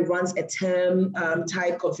 WPI runs a term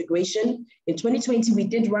type configuration. In 2020, we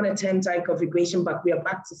did run a term type configuration, but we are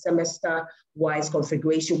back to semester-wise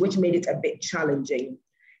configuration, which made it a bit challenging.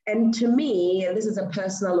 And to me, and this is a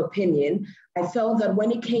personal opinion, I felt that when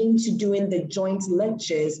it came to doing the joint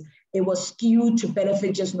lectures, it was skewed to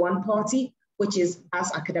benefit just one party, which is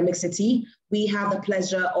us, Academic City. We have the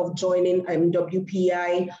pleasure of joining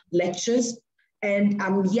WPI lectures, and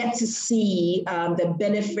I'm yet to see the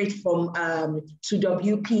benefit from to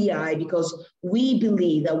WPI, because we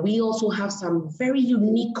believe that we also have some very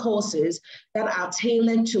unique courses that are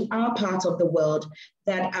tailored to our part of the world,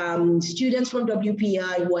 that students from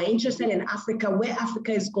WPI who are interested in Africa, where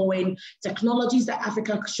Africa is going, technologies that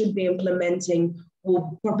Africa should be implementing,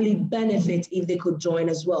 will probably benefit if they could join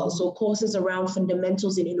as well. So courses around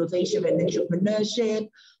fundamentals in innovation and entrepreneurship,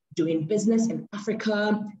 doing business in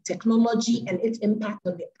Africa, technology and its impact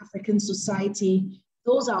on the African society.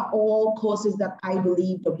 Those are all courses that I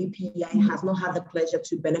believe WPI has not had the pleasure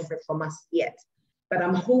to benefit from us yet. But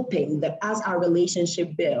I'm hoping that as our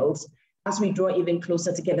relationship builds, as we draw even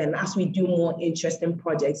closer together and as we do more interesting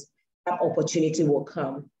projects, that opportunity will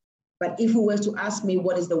come. But if you were to ask me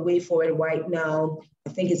what is the way forward right now, I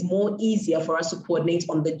think it's more easier for us to coordinate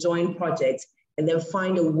on the joint projects and then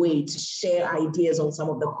find a way to share ideas on some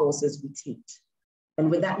of the courses we teach. And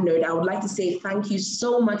with that note, I would like to say thank you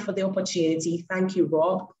so much for the opportunity. Thank you,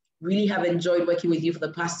 Rob. Really have enjoyed working with you for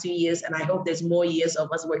the past 2 years, and I hope there's more years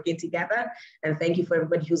of us working together. And thank you for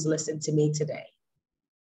everybody who's listened to me today.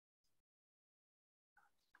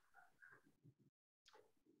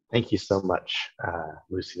 Thank you so much,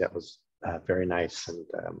 Lucy. That was very nice and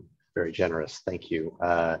very generous. Thank you.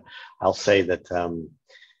 I'll say that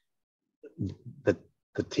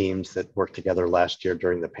the teams that worked together last year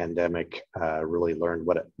during the pandemic really learned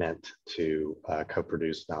what it meant to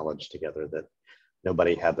co-produce knowledge together, that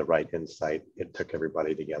nobody had the right insight. It took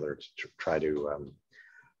everybody together to try to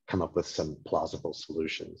come up with some plausible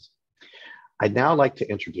solutions. I'd now like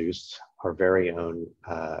to introduce our very own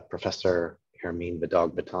Professor Hermine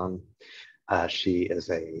Vidog-Baton. She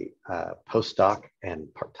is a postdoc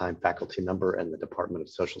and part-time faculty member in the Department of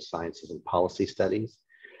Social Sciences and Policy Studies.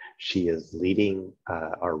 She is leading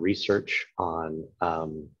our research on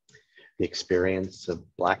the experience of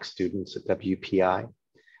Black students at WPI,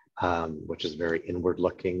 which is very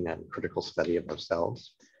inward-looking and critical study of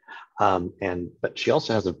ourselves. But she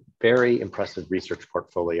also has a very impressive research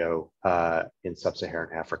portfolio in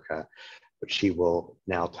sub-Saharan Africa, which she will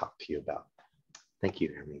now talk to you about. Thank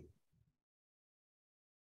you, Hermine.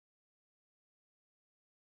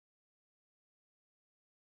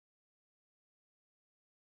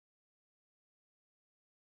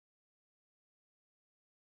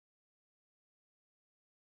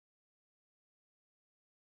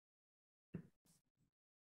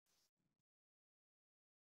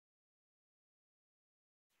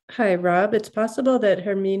 Hi, Rob. It's possible that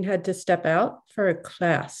Hermine had to step out for a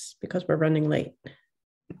class because we're running late.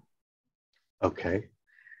 Okay.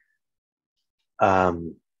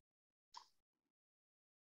 Well,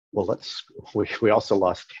 we also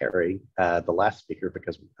lost Carrie, the last speaker,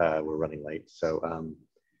 because we're running late. So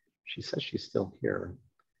she says she's still here.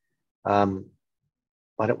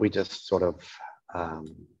 Why don't we just sort of, oh,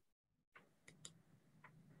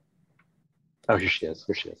 here she is,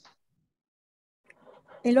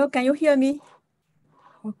 Hello, can you hear me?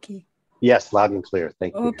 Okay. Yes, loud and clear,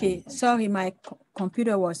 thank you. Okay, sorry, my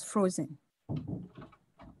computer was frozen.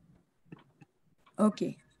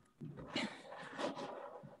 Okay.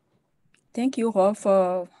 Thank you, Rob,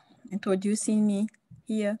 for introducing me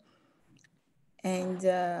here. And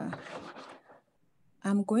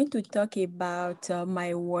I'm going to talk about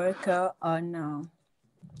my work on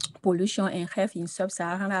pollution and health in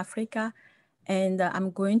sub-Saharan Africa. And I'm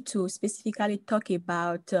going to specifically talk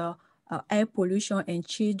about air pollution and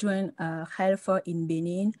children health in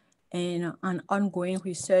Benin, and an ongoing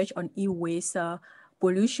research on e-waste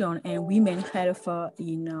pollution and women health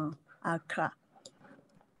in Accra.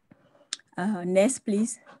 Next,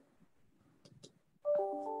 please.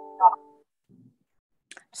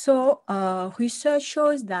 So research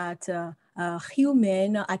shows that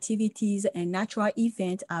human activities and natural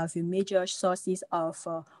events are the major sources of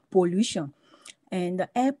pollution. And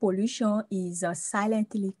air pollution is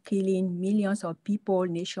silently killing millions of people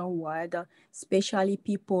nationwide, especially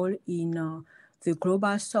people in the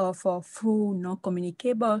global south through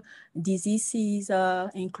non-communicable diseases,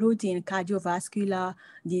 including cardiovascular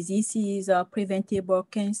diseases, preventable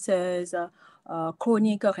cancers,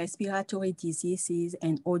 chronic respiratory diseases,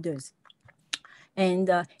 and others. And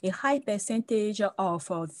a high percentage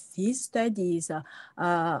of these studies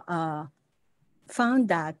found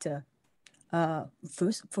that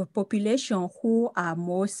for population who are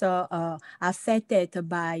most affected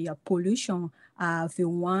by pollution are the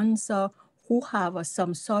ones who have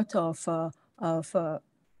some sort of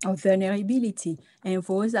vulnerability, and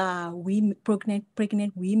those are women,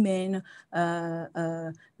 pregnant women,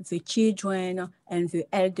 the children, and the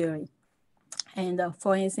elderly. And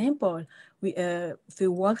for example, the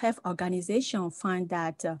World Health Organization found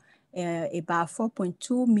that about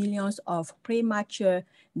 4.2 million of premature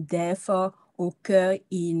deaths occurred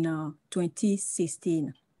in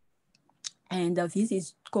 2016. And this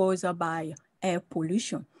is caused by air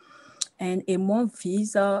pollution. And among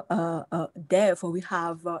these deaths, we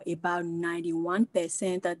have about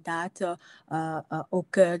 91% that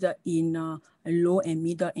occurred in low and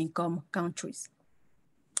middle income countries.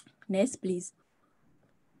 Next, please.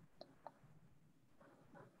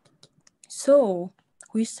 So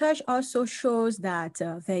research also shows that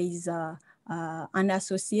there is an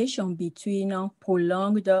association between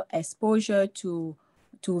prolonged exposure to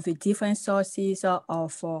the different sources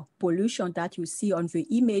of pollution that you see on the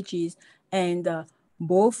images, and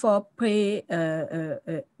both preterm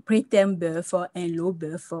birth and low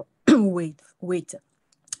birth weight.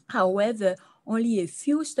 However, only a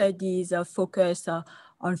few studies focus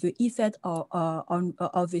on the effect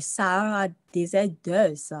of the Sahara Desert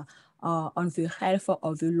dust on the health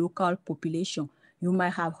of the local population. You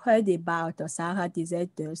might have heard about Sahara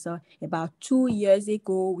Desert dust. About 2 years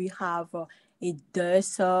ago, we have a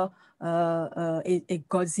dust, a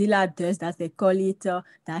Godzilla dust, that they call it,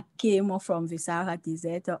 that came from the Sahara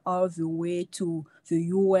Desert all the way to the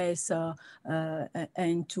US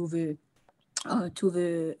and to the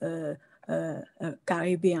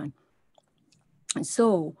Caribbean.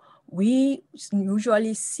 So we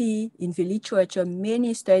usually see in the literature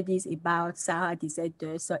many studies about Sahara Desert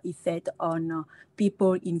dust effect on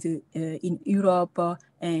people in Europe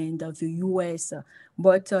and the US,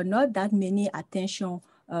 but not that many attention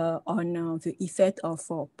on the effect of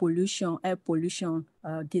pollution, air pollution,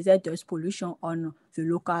 desert dust pollution on the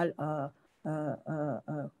local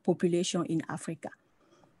population in Africa.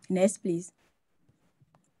 Next, please.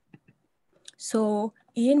 So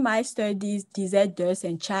in my studies, desert dust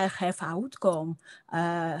and child health outcome,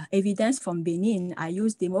 evidence from Benin, I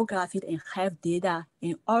use demographic and health data,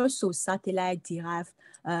 and also satellite-derived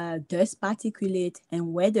dust particulate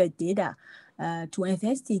and weather data to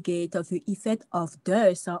investigate the effect of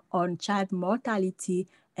dust on child mortality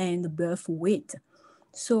and birth weight.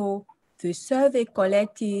 So the survey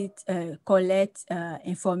collects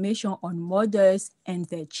information on mothers and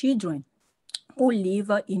their children who live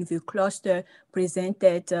in the cluster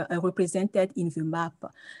represented in the map.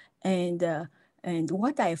 And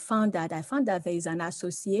what I found that there is an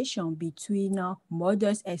association between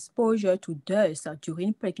mothers' exposure to dust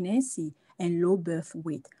during pregnancy and low birth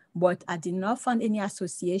weight, but I did not find any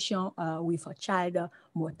association with child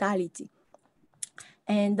mortality.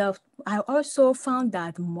 And I also found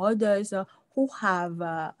that mothers who have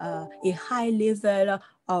a high level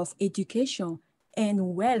of education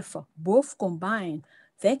and wealth, both combined,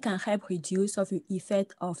 they can help reduce the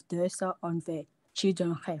effect of dust on their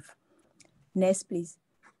children's health. Next, please.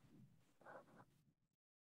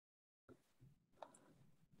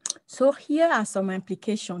 So here are some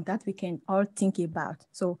implications that we can all think about.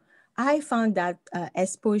 So I found that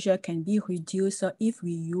exposure can be reduced if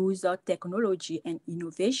we use technology and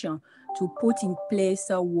innovation to put in place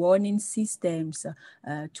warning systems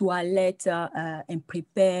to alert and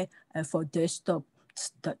prepare for dust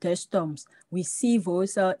storms. We see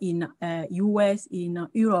those in US, in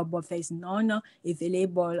Europe, but there's none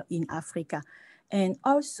available in Africa. and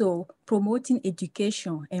also promoting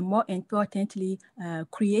education, and more importantly,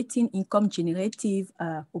 creating income generative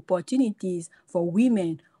opportunities for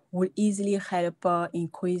women will easily help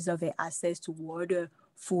increase their access to water,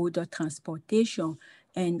 food, transportation,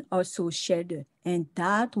 and also shelter. And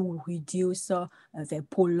that will reduce the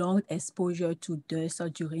prolonged exposure to dust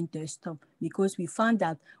during the storm, because we found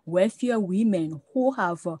that wealthier women who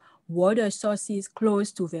have water sources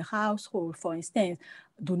close to their household, for instance,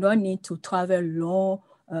 do not need to travel long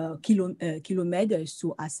kilometers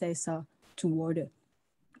to access to water.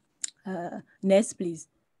 Next, please.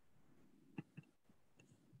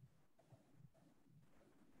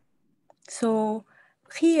 So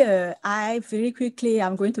here, very quickly,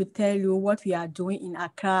 I'm going to tell you what we are doing in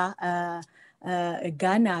Accra,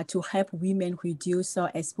 Ghana, to help women reduce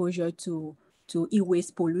exposure to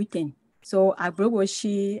e-waste pollutant. So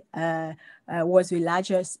Agbogoshi was the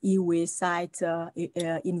largest e-waste site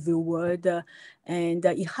in the world, and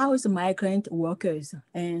it housed migrant workers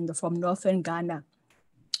and from northern Ghana.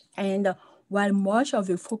 And while much of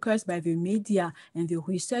the focus by the media and the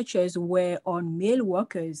researchers were on male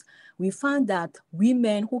workers, we found that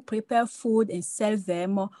women who prepare food and sell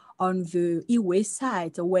them on the e-waste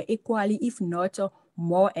site were equally, if not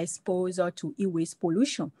more, exposed to e-waste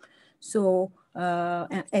pollution. So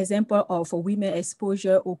an example of women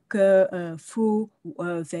exposure occur through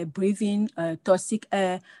their breathing toxic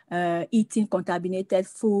air, eating contaminated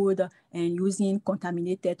food, and using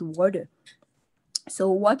contaminated water.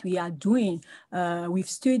 So what we are doing with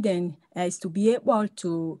students is to be able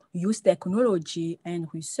to use technology and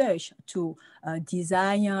research to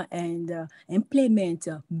design and implement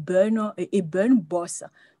a burn box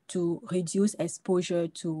to reduce exposure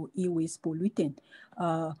to e-waste pollutant.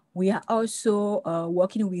 We are also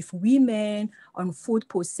working with women on food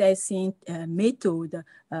processing method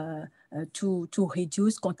to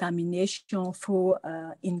reduce contamination through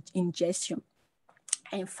ingestion.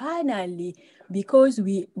 And finally, because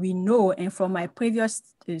we know, and from my previous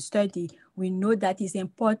study, we know that it's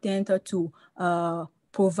important to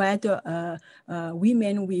provide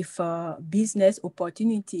women with business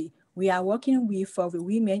opportunity. We are working with the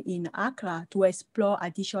women in Accra to explore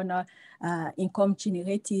additional income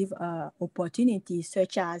generative opportunities,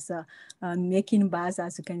 such as making bags,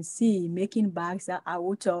 as you can see, making bags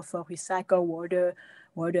out of recycled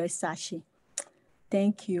water sachet.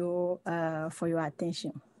 Thank you for your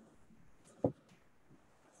attention.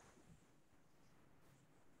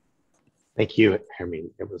 Thank you, Hermine.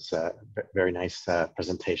 It was a very nice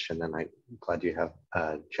presentation, and I'm glad you have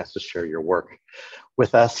a chance to share your work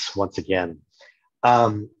with us once again.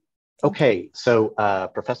 Okay, so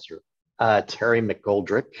Professor Terry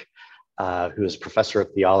McGoldrick, who is Professor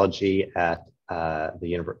of Theology at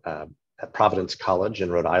at Providence College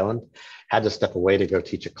in Rhode Island, had to step away to go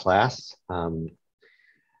teach a class.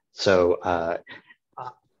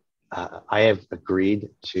 I have agreed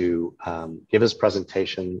to give his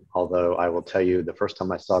presentation, although I will tell you the first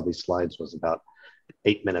time I saw these slides was about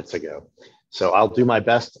 8 minutes ago. So I'll do my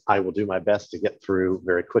best. I will do my best to get through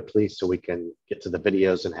very quickly so we can get to the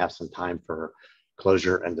videos and have some time for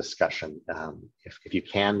closure and discussion. If you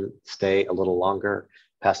can stay a little longer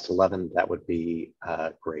past 11, that would be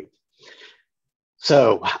great.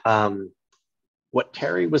 So what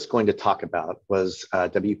Terry was going to talk about was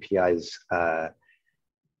WPI's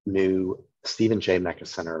new Stephen J. Mecca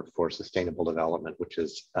Center for Sustainable Development, which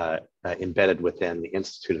is embedded within the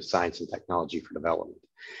Institute of Science and Technology for Development.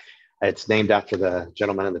 It's named after the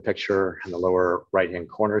gentleman in the picture in the lower right-hand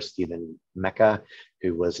corner, Stephen Mecca,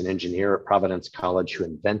 who was an engineer at Providence College who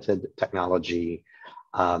invented technology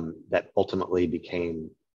that ultimately became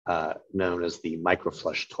known as the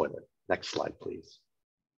microflush toilet. Next slide, please.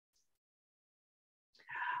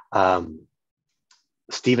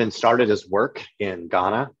 Stephen started his work in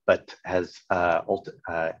Ghana, but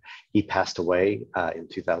he passed away in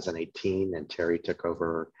 2018, and Terry took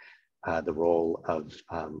over the role of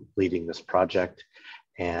leading this project.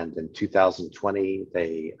 And in 2020,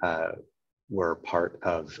 they were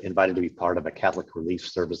invited to be part of a Catholic Relief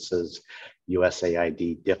Services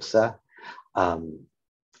USAID DIPSA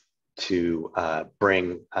to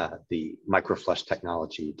bring the microflush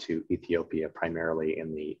technology to Ethiopia, primarily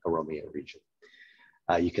in the Oromia region.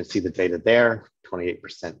 You can see the data there,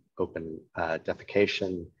 28% open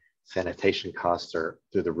defecation, sanitation costs are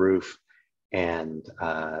through the roof, and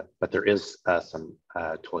but there is some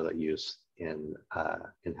toilet use in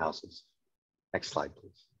houses. Next slide,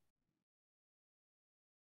 please.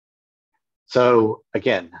 So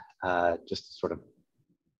again, just sort of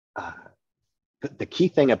the key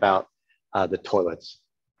thing about the toilets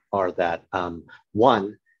are that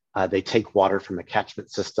one, they take water from a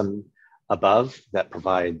catchment system above that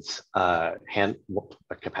provides a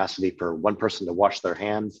capacity for one person to wash their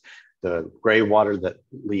hands. The gray water that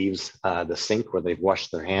leaves the sink where they've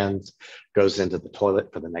washed their hands goes into the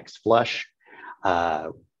toilet for the next flush.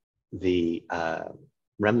 The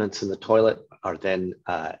remnants in the toilet are then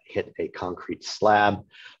hit a concrete slab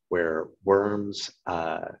where worms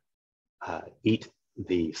eat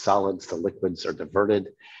the solids, the liquids are diverted.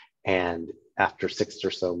 And after 6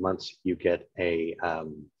 or so months, you get a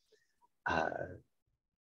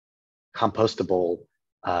compostable,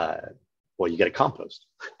 you get a compost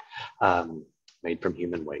made from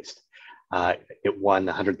human waste. It won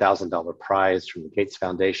the $100,000 prize from the Gates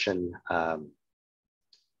Foundation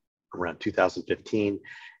around 2015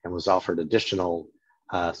 and was offered additional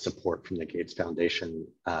support from the Gates Foundation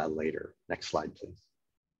later. Next slide, please.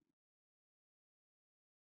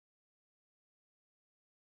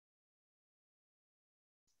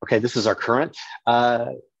 Okay, this is our current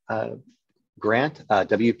grant.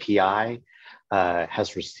 WPI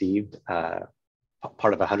has received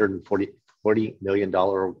part of a $140 million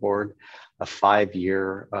award, a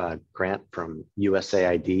 5-year grant from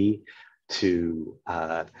USAID to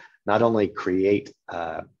not only create,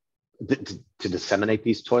 to disseminate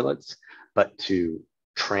these toilets, but to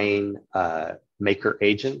train maker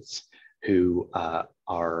agents who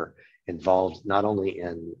are involved not only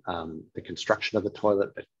in the construction of the toilet,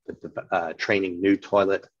 but training new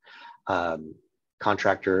toilet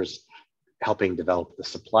contractors, helping develop the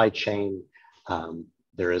supply chain.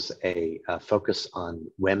 There is a focus on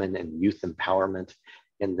women and youth empowerment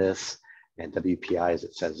in this, and WPI, as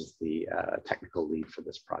it says, is the technical lead for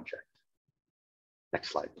this project. Next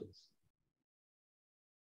slide, please.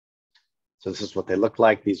 So this is what they look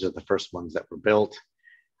like. These are the first ones that were built.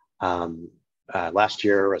 Last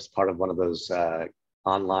year, as part of one of those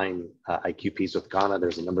online IQPs with Ghana,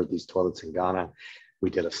 there's a number of these toilets in Ghana. We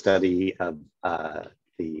did a study of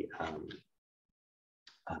the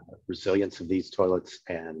resilience of these toilets,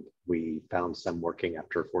 and we found some working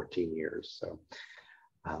after 14 years. So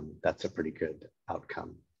that's a pretty good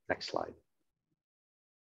outcome. Next slide.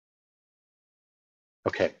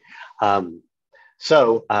 Okay.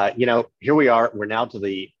 Here we are. We're now to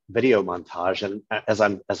the video montage, and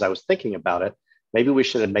as I was thinking about it, maybe we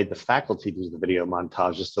should have made the faculty do the video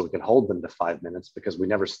montage just so we could hold them to 5 minutes, because we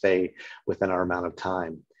never stay within our amount of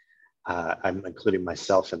time. I'm including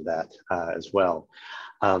myself in that as well.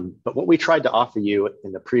 But what we tried to offer you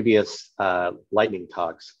in the previous lightning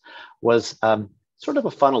talks was sort of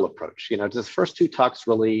a funnel approach. The first 2 talks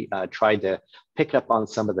really tried to pick up on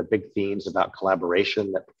some of the big themes about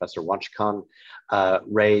collaboration that Professor Wanchikon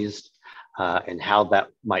raised and how that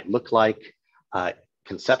might look like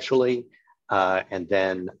conceptually. And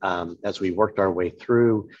then as we worked our way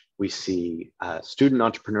through, we see student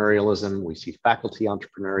entrepreneurialism, we see faculty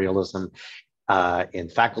entrepreneurialism in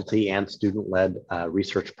faculty and student-led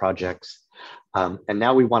research projects. And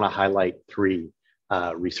now we want to highlight 3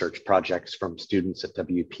 research projects from students at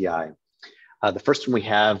WPI. The first one we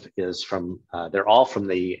have is from, they're all from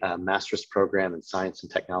the Master's Program in Science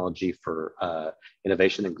and Technology for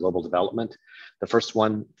Innovation and Global Development. The first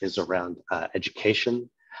one is around education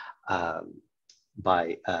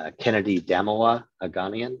by Kennedy Damowa, a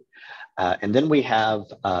Ghanaian. And then we have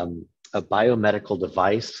a biomedical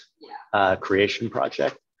device creation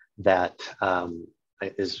project that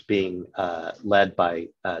is being led by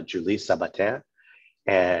Julie Sabater.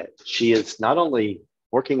 She is not only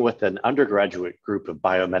working with an undergraduate group of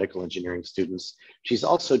biomedical engineering students, she's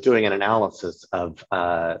also doing an analysis of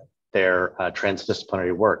their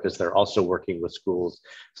transdisciplinary work, as they're also working with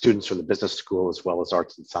students from the business school as well as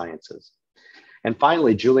arts and sciences. And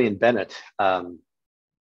finally, Julian Bennett,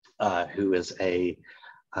 who is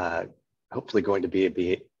hopefully going to be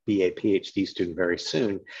a PhD student very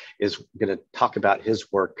soon, is going to talk about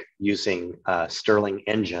his work using Stirling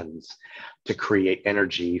engines to create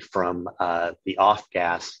energy from the off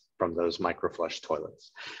gas from those microflush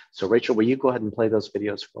toilets. So Rachel, will you go ahead and play those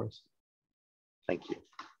videos for us? Thank you.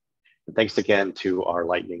 And thanks again to our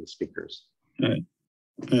lightning speakers. Hi,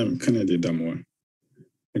 I am Kennedy Damowa,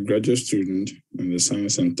 a graduate student in the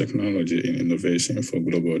Science and Technology in Innovation for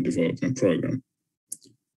Global Development program.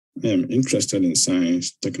 I am interested in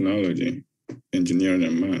science, technology, engineering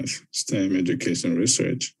and math, STEM education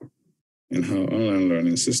research, and how online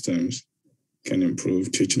learning systems can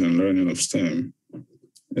improve teaching and learning of STEM,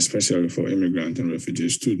 especially for immigrant and refugee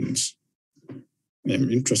students. I am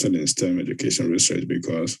interested in STEM education research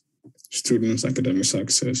because students' academic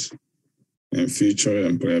success and future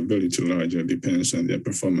employability largely depends on their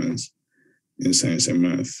performance in science and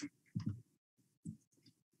math.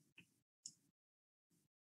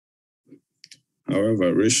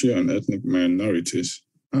 However, racial and ethnic minorities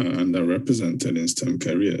are underrepresented in STEM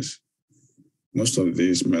careers. Most of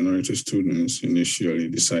these minority students initially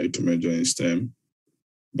decide to major in STEM,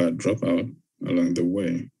 but drop out along the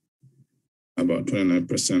way. About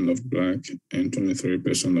 29% of Black and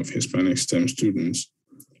 23% of Hispanic STEM students,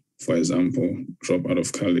 for example, drop out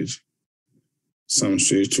of college. Some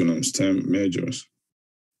switch to non-STEM majors.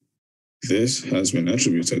 This has been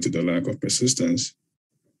attributed to the lack of persistence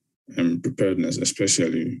and preparedness,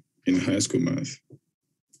 especially in high school math.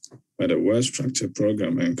 But a well-structured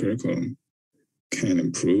program and curriculum can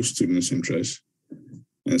improve students' interest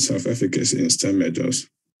and self-efficacy in STEM majors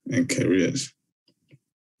and careers.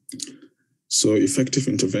 So effective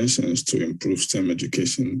interventions to improve STEM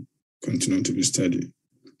education continue to be studied,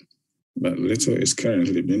 but little is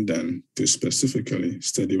currently being done to specifically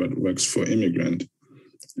study what works for immigrant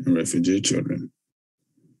and refugee children.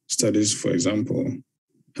 Studies, for example,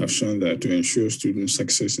 have shown that to ensure student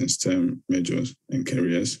success in STEM majors and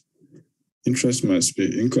careers, interest must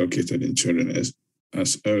be inculcated in children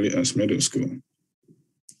as early as middle school.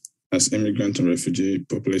 As immigrant and refugee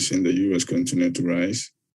population in the US continue to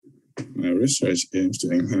rise, my research aims to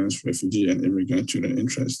enhance refugee and immigrant children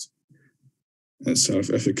interest and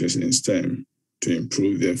self-efficacy in STEM to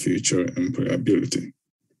improve their future employability.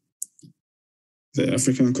 The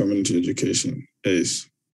African Community Education, ACE,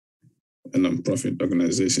 a nonprofit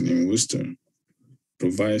organization in Worcester,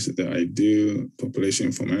 provides the ideal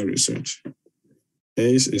population for my research.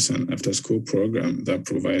 ACE is an after-school program that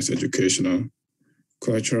provides educational,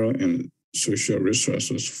 cultural, and social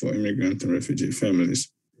resources for immigrant and refugee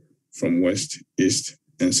families from West, East,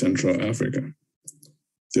 and Central Africa.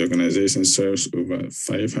 The organization serves over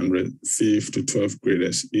 500 5th to 12th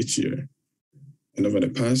graders each year, and over the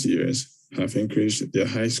past years have increased their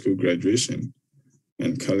high school graduation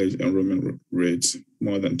and college enrollment rates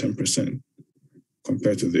more than 10%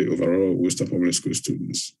 compared to the overall Worcester Public School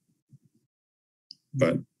students.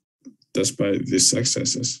 But despite these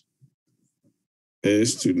successes,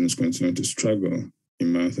 ACE students continue to struggle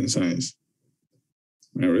in math and science.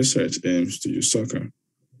 My research aims to use soccer,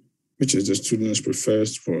 which is the students' preferred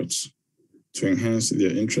sports, to enhance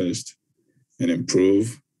their interest and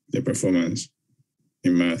improve their performance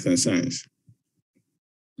in math and science.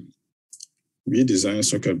 We design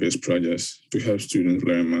soccer-based projects to help students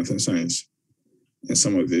learn math and science, and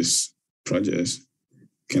some of these projects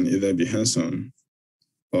can either be hands-on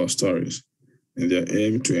or stories, and they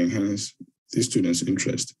aim to enhance these students'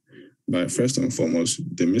 interest by first and foremost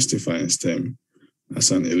demystifying STEM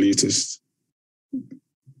as an elitist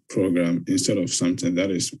program instead of something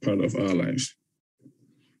that is part of our lives.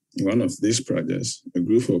 In one of these projects, a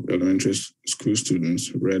group of elementary school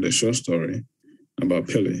students read a short story about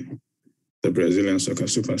Pele, the Brazilian soccer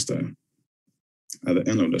superstar. At the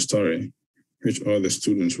end of the story, which all the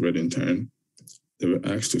students read in turn, they were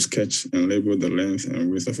asked to sketch and label the length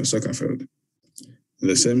and width of a soccer field. In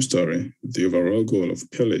the same story, the overall goals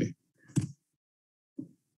of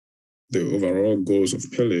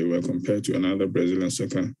Pele were compared to another Brazilian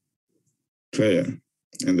soccer player,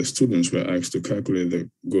 and the students were asked to calculate the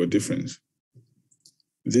goal difference.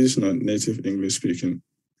 These non-native English-speaking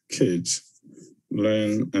kids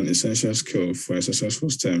learn an essential skill for a successful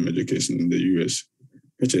STEM education in the US,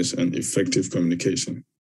 which is an effective communication.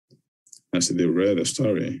 As they read the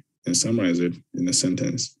story and summarize it in a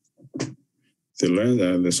sentence, they learn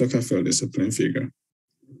that the soccer field is a plane figure.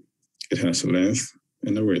 It has a length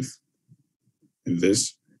and a width. In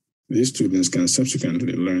this, these students can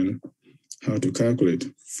subsequently learn how to calculate,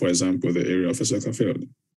 for example, the area of a soccer field.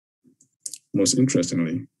 Most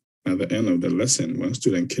interestingly, at the end of the lesson, one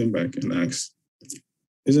student came back and asked,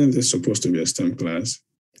 "Isn't this supposed to be a STEM class?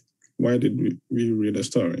 Why did we read a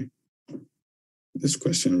story?" This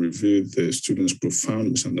question revealed the students'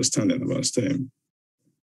 profound misunderstanding about STEM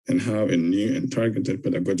and how a new and targeted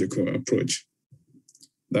pedagogical approach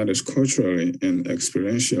that is culturally and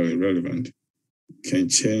experientially relevant can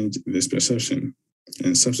change this perception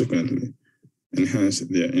and subsequently enhance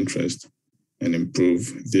their interest and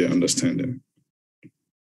improve their understanding.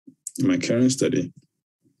 In my current study,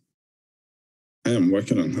 I am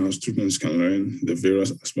working on how students can learn the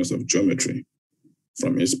various aspects of geometry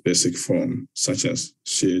from its basic form, such as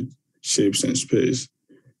shapes and space,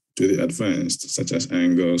 to the advanced, such as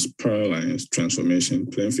angles, parallel lines, transformation,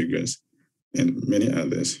 plane figures, and many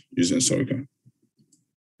others using soccer.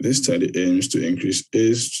 This study aims to increase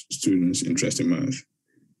ACE students' interest in math,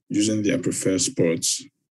 using their preferred sports,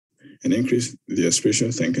 and increase their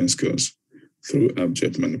spatial thinking skills through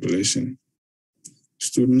object manipulation.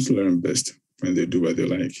 Students learn best when they do what they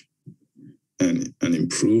like, and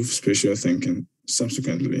improve spatial thinking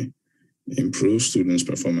subsequently improve students'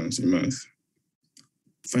 performance in math.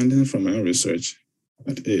 Findings from our research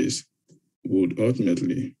at ACE would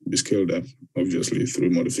ultimately be scaled up, obviously, through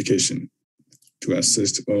modification to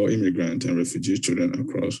assist all immigrant and refugee children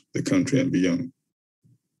across the country and beyond.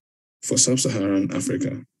 For sub-Saharan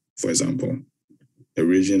Africa, for example, a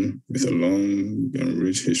region with a long and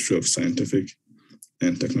rich history of scientific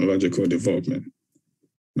and technological development,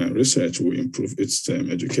 my research will improve its STEM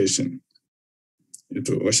education. It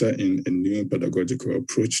will usher in a new pedagogical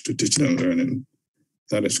approach to teaching and learning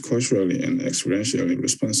that is culturally and experientially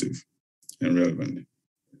responsive and relevant,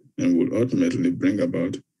 and would ultimately bring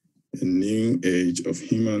about a new age of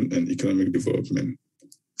human and economic development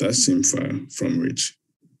that seems far from reach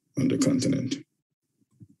on the continent.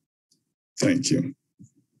 Thank you.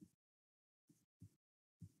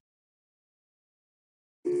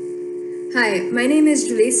 Hi, my name is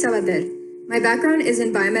Julie Sabater. My background is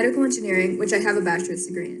in biomedical engineering, which I have a bachelor's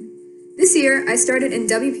degree in. This year, I started in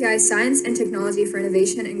WPI's Science and Technology for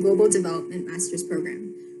Innovation and Global Development Master's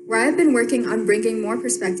Program, where I have been working on bringing more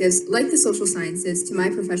perspectives like the social sciences to my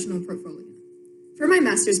professional portfolio. For my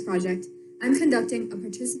master's project, I'm conducting a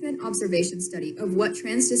participant observation study of what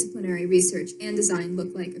transdisciplinary research and design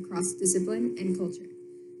look like across discipline and culture.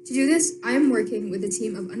 To do this, I am working with a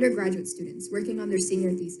team of undergraduate students working on their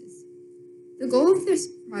senior thesis. The goal of this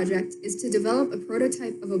project is to develop a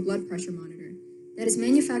prototype of a blood pressure monitor that is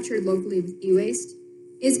manufactured locally with e-waste,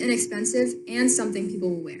 is inexpensive, and something people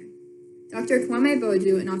will wear. Dr. Kwame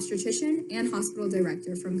Bodu, an obstetrician and hospital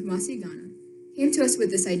director from Kumasi, Ghana, came to us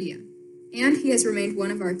with this idea, and he has remained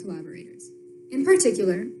one of our collaborators. In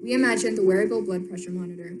particular, we imagine the wearable blood pressure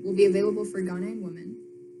monitor will be available for Ghanaian women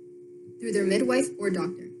through their midwife or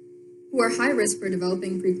doctor, who are high risk for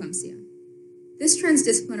developing preeclampsia. This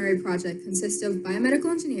transdisciplinary project consists of biomedical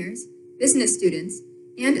engineers, business students,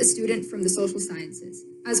 and a student from the social sciences,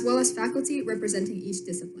 as well as faculty representing each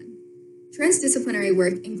discipline. Transdisciplinary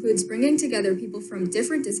work includes bringing together people from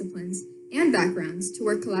different disciplines and backgrounds to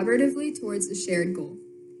work collaboratively towards a shared goal.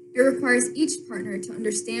 It requires each partner to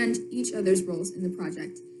understand each other's roles in the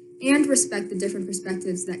project and respect the different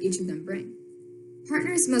perspectives that each of them bring.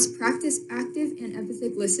 Partners must practice active and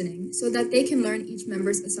empathic listening so that they can learn each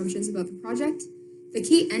member's assumptions about the project, the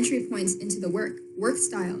key entry points into the work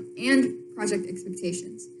style, and project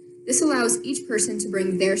expectations. This allows each person to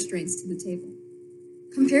bring their strengths to the table.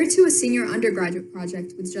 Compared to a senior undergraduate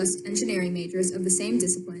project with just engineering majors of the same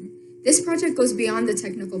discipline, this project goes beyond the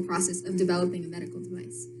technical process of developing a medical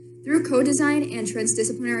device. Through co-design and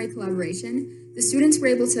transdisciplinary collaboration, the students were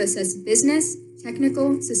able to assess business,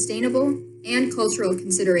 technical, sustainable, and cultural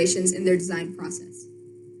considerations in their design process.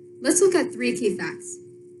 Let's look at 3 key facts.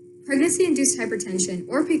 Pregnancy-induced hypertension,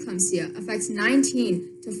 or preeclampsia, affects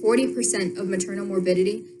 19 to 40% of maternal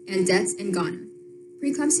morbidity and deaths in Ghana.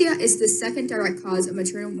 Preeclampsia is the second direct cause of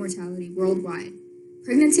maternal mortality worldwide.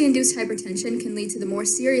 Pregnancy-induced hypertension can lead to the more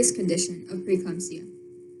serious condition of preeclampsia.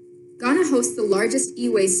 Ghana hosts the largest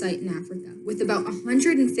e-waste site in Africa, with about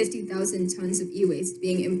 150,000 tons of e-waste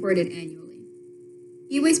being imported annually.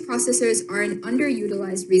 E-waste processors are an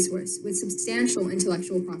underutilized resource with substantial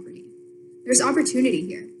intellectual property. There's opportunity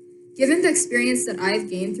here. Given the experience that I've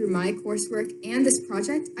gained through my coursework and this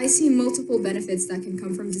project, I see multiple benefits that can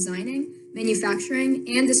come from designing, manufacturing,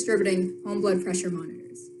 and distributing home blood pressure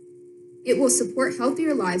monitors. It will support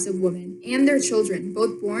healthier lives of women and their children,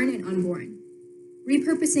 both born and unborn.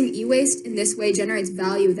 Repurposing e-waste in this way generates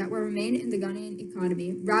value that will remain in the Ghanaian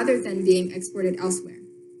economy rather than being exported elsewhere.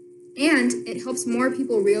 And it helps more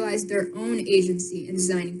people realize their own agency in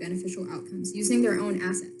designing beneficial outcomes using their own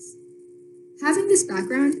assets. Having this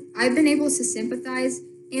background, I've been able to sympathize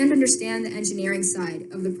and understand the engineering side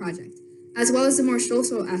of the project, as well as the more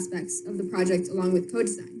social aspects of the project along with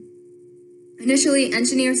co-design. Initially,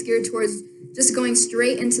 engineers geared towards just going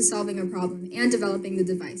straight into solving a problem and developing the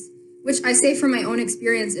device, which I say from my own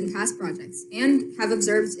experience in past projects and have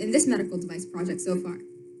observed in this medical device project so far.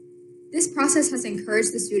 This process has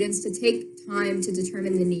encouraged the students to take time to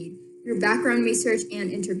determine the need through background research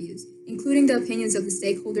and interviews, including the opinions of the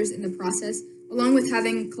stakeholders in the process, along with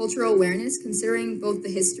having cultural awareness considering both the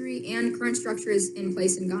history and current structures in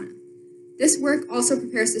place in Ghana. This work also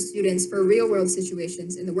prepares the students for real-world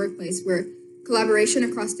situations in the workplace where collaboration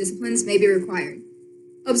across disciplines may be required.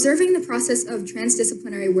 Observing the process of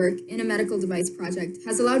transdisciplinary work in a medical device project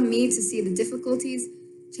has allowed me to see the difficulties,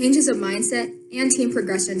 changes of mindset, and team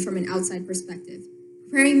progression from an outside perspective,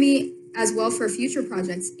 preparing me as well for future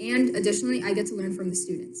projects, and additionally, I get to learn from the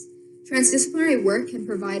students. Transdisciplinary work can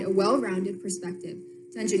provide a well-rounded perspective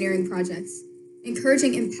to engineering projects,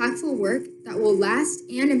 encouraging impactful work that will last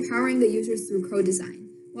and empowering the users through co-design,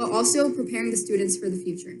 while also preparing the students for the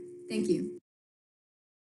future. Thank you.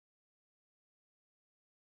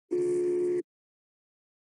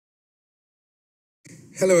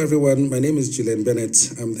 Hello, everyone. My name is Julian Bennett.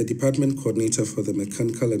 I'm the Department Coordinator for the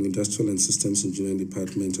Mechanical and Industrial and Systems Engineering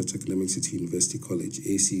Department at Economic City University College,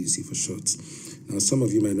 ACUC for short. Now, some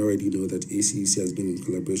of you might already know that ACUC has been in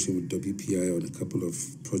collaboration with WPI on a couple of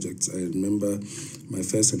projects. I remember my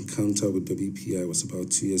first encounter with WPI was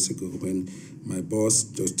about 2 years ago when my boss,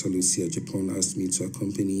 Dr. Lucia Japon, asked me to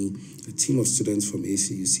accompany a team of students from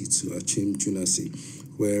ACUC to Achim Junase,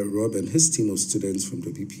 where Rob and his team of students from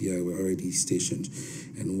WPI were already stationed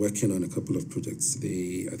and working on a couple of projects.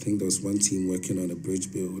 I think there was one team working on a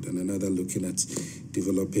bridge build and another looking at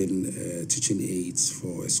developing teaching aids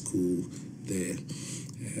for a school there.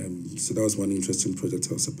 So that was one interesting project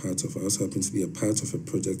I was a part of. I also happened to be a part of a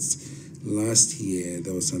project last year.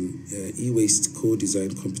 There was an e-waste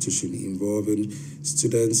co-design competition involving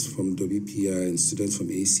students from WPI and students from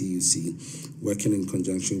ACUC working in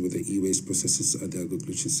conjunction with the e-waste processes at the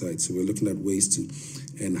Agogluchi site. So we're looking at ways to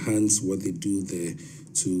enhance what they do there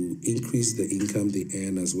to increase the income they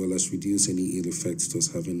earn as well as reduce any ill effects it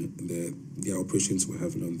was having their operations were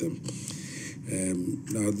having on them.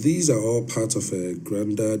 Now, these are all part of a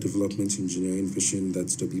grander development engineering vision that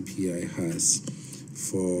WPI has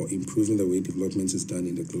for improving the way development is done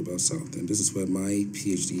in the Global South. And this is where my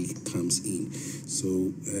PhD comes in.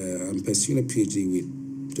 So I'm pursuing a PhD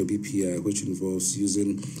with WPI, which involves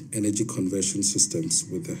using energy conversion systems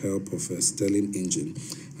with the help of a Stirling engine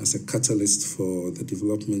as a catalyst for the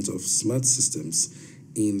development of smart systems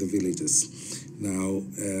in the villages. Now,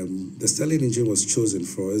 the Stirling engine was chosen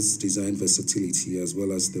for its design versatility as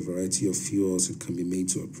well as the variety of fuels it can be made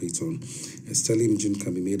to operate on. A Stirling engine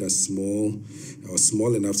can be made as small or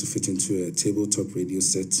small enough to fit into a tabletop radio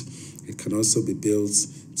set. It can also be built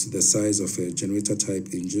to the size of a generator type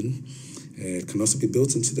engine. It can also be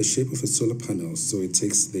built into the shape of a solar panel, so it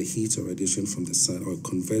takes the heat or radiation from the sun, or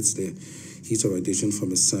converts the heat or radiation from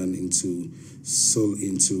the sun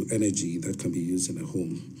into energy that can be used in a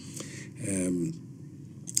home.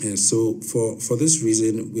 And so for this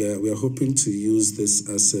reason, we are hoping to use this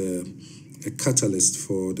as a catalyst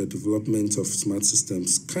for the development of smart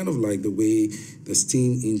systems, kind of like the way the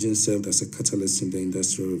steam engine served as a catalyst in the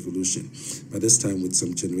Industrial Revolution, but this time with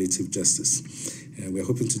some generative justice. And we're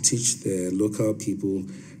hoping to teach the local people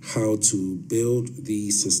how to build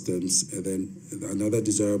these systems. And then another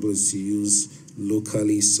desirable is to use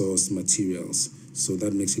locally sourced materials. So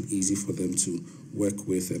that makes it easy for them to work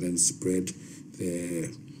with and then spread their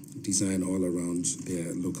design all around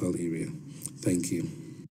their local area. Thank you.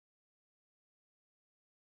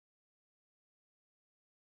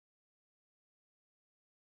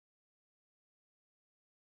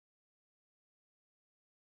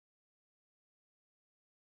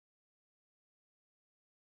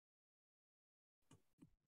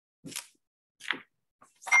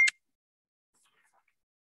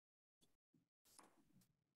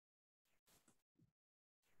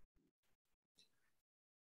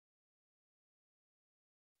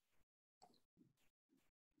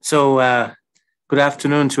 So good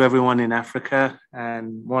afternoon to everyone in Africa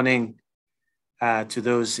and morning to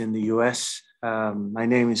those in the US. My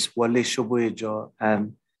name is Wale Shoboyejo,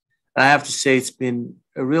 and I have to say it's been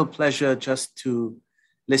a real pleasure just to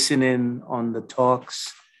listen in on the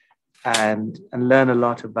talks and learn a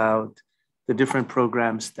lot about the different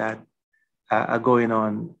programs that are going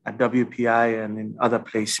on at WPI and in other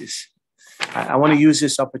places. I want to use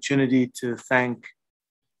this opportunity to thank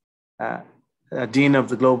Dean of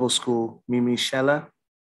the Global School, Mimi Scheller,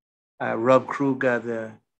 Rob Kruger,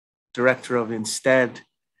 the Director of Instead,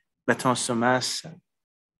 Bertrand Somas,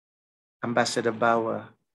 Ambassador Bauer,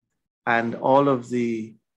 and all of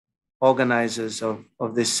the organizers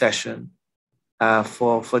of this session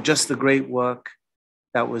for just the great work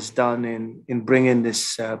that was done in bringing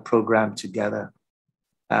this program together.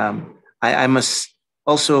 I must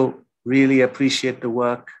also really appreciate the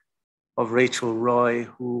work of Rachel Roy,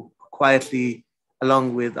 who quietly,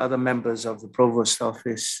 along with other members of the Provost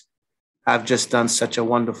Office, have just done such a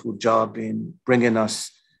wonderful job in bringing us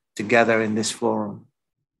together in this forum.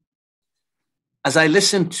 As I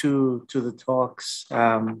listened to the talks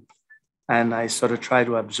and I sort of try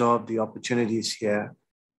to absorb the opportunities here,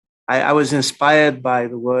 I was inspired by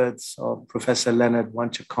the words of Professor Leonard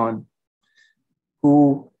Wanchakon,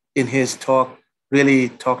 who in his talk really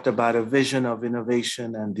talked about a vision of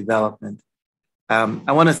innovation and development.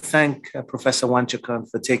 I want to thank Professor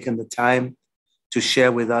Wanchakon for taking the time to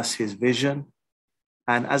share with us his vision.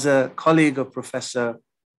 And as a colleague of Professor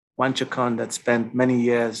Wanchakon that spent many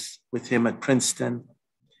years with him at Princeton,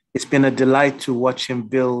 it's been a delight to watch him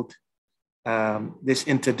build this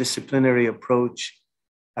interdisciplinary approach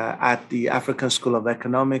at the African School of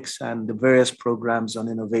Economics and the various programs on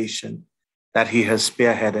innovation that he has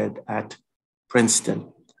spearheaded at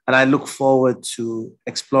Princeton. And I look forward to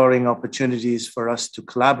exploring opportunities for us to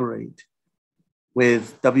collaborate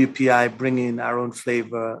with WPI, bringing our own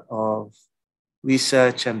flavor of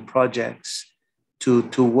research and projects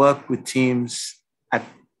to work with teams at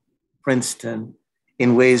Princeton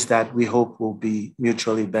in ways that we hope will be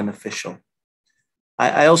mutually beneficial.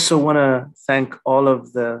 I also want to thank all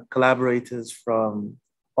of the collaborators from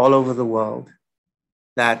all over the world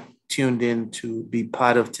that tuned in to be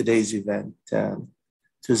part of today's event.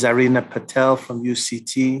 To Zarina Patel from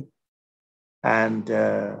UCT and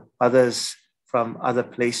others from other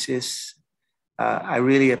places. I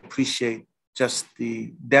really appreciate just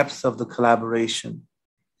the depth of the collaboration.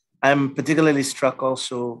 I'm particularly struck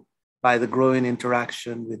also by the growing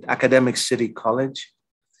interaction with Academic City College.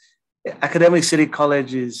 Academic City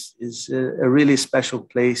College is a really special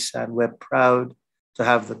place, and we're proud to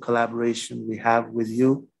have the collaboration we have with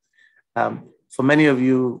you. For many of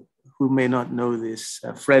you who may not know this,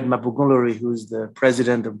 Fred Mabugulori, who's the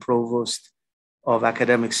president and provost of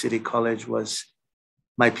Academic City College, was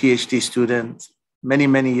my PhD student many,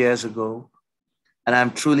 many years ago. And I'm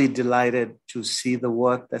truly delighted to see the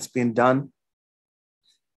work that's been done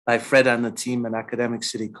by Fred and the team at Academic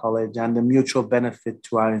City College and the mutual benefit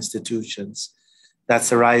to our institutions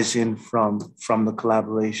that's arising from the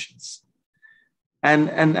collaborations.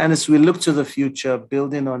 And as we look to the future,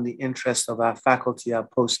 building on the interest of our faculty, our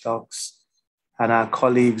postdocs, and our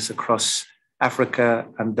colleagues across Africa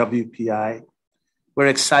and WPI, we're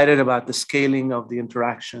excited about the scaling of the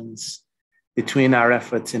interactions between our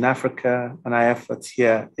efforts in Africa and our efforts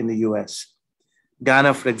here in the US.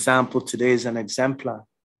 Ghana, for example, today is an exemplar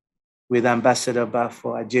with Ambassador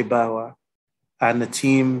Bafo Ajebawa and the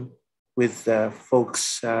team with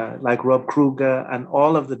folks like Rob Kruger and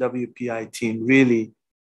all of the WPI team really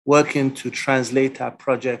working to translate our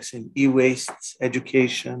projects in e-waste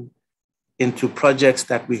education into projects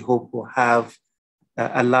that we hope will have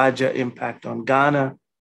a larger impact on Ghana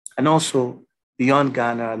and also beyond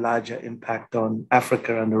Ghana, a larger impact on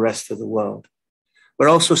Africa and the rest of the world. We're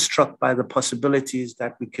also struck by the possibilities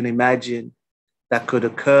that we can imagine that could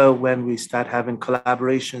occur when we start having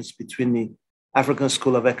collaborations between the African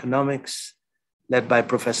School of Economics, led by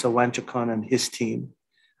Professor Wanchakon and his team,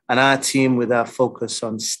 and our team with our focus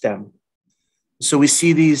on STEM. So we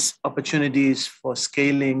see these opportunities for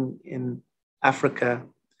scaling in Africa,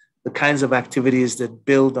 the kinds of activities that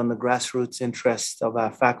build on the grassroots interests of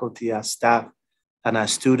our faculty, our staff, and our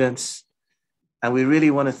students. And we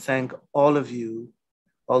really want to thank all of you,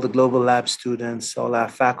 all the Global Lab students, all our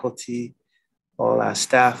faculty, all our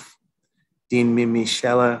staff, Dean Mimi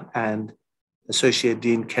Scheller and Associate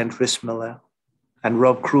Dean Kent Rismiller, and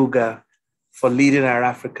Rob Kruger for leading our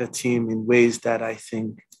Africa team in ways that I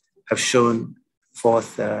think have shown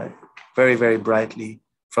forth very, very brightly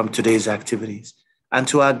from today's activities. And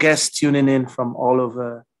to our guests tuning in from all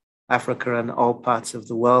over Africa and all parts of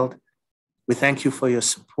the world, we thank you for your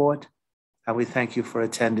support and we thank you for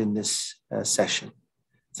attending this session.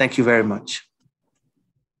 Thank you very much.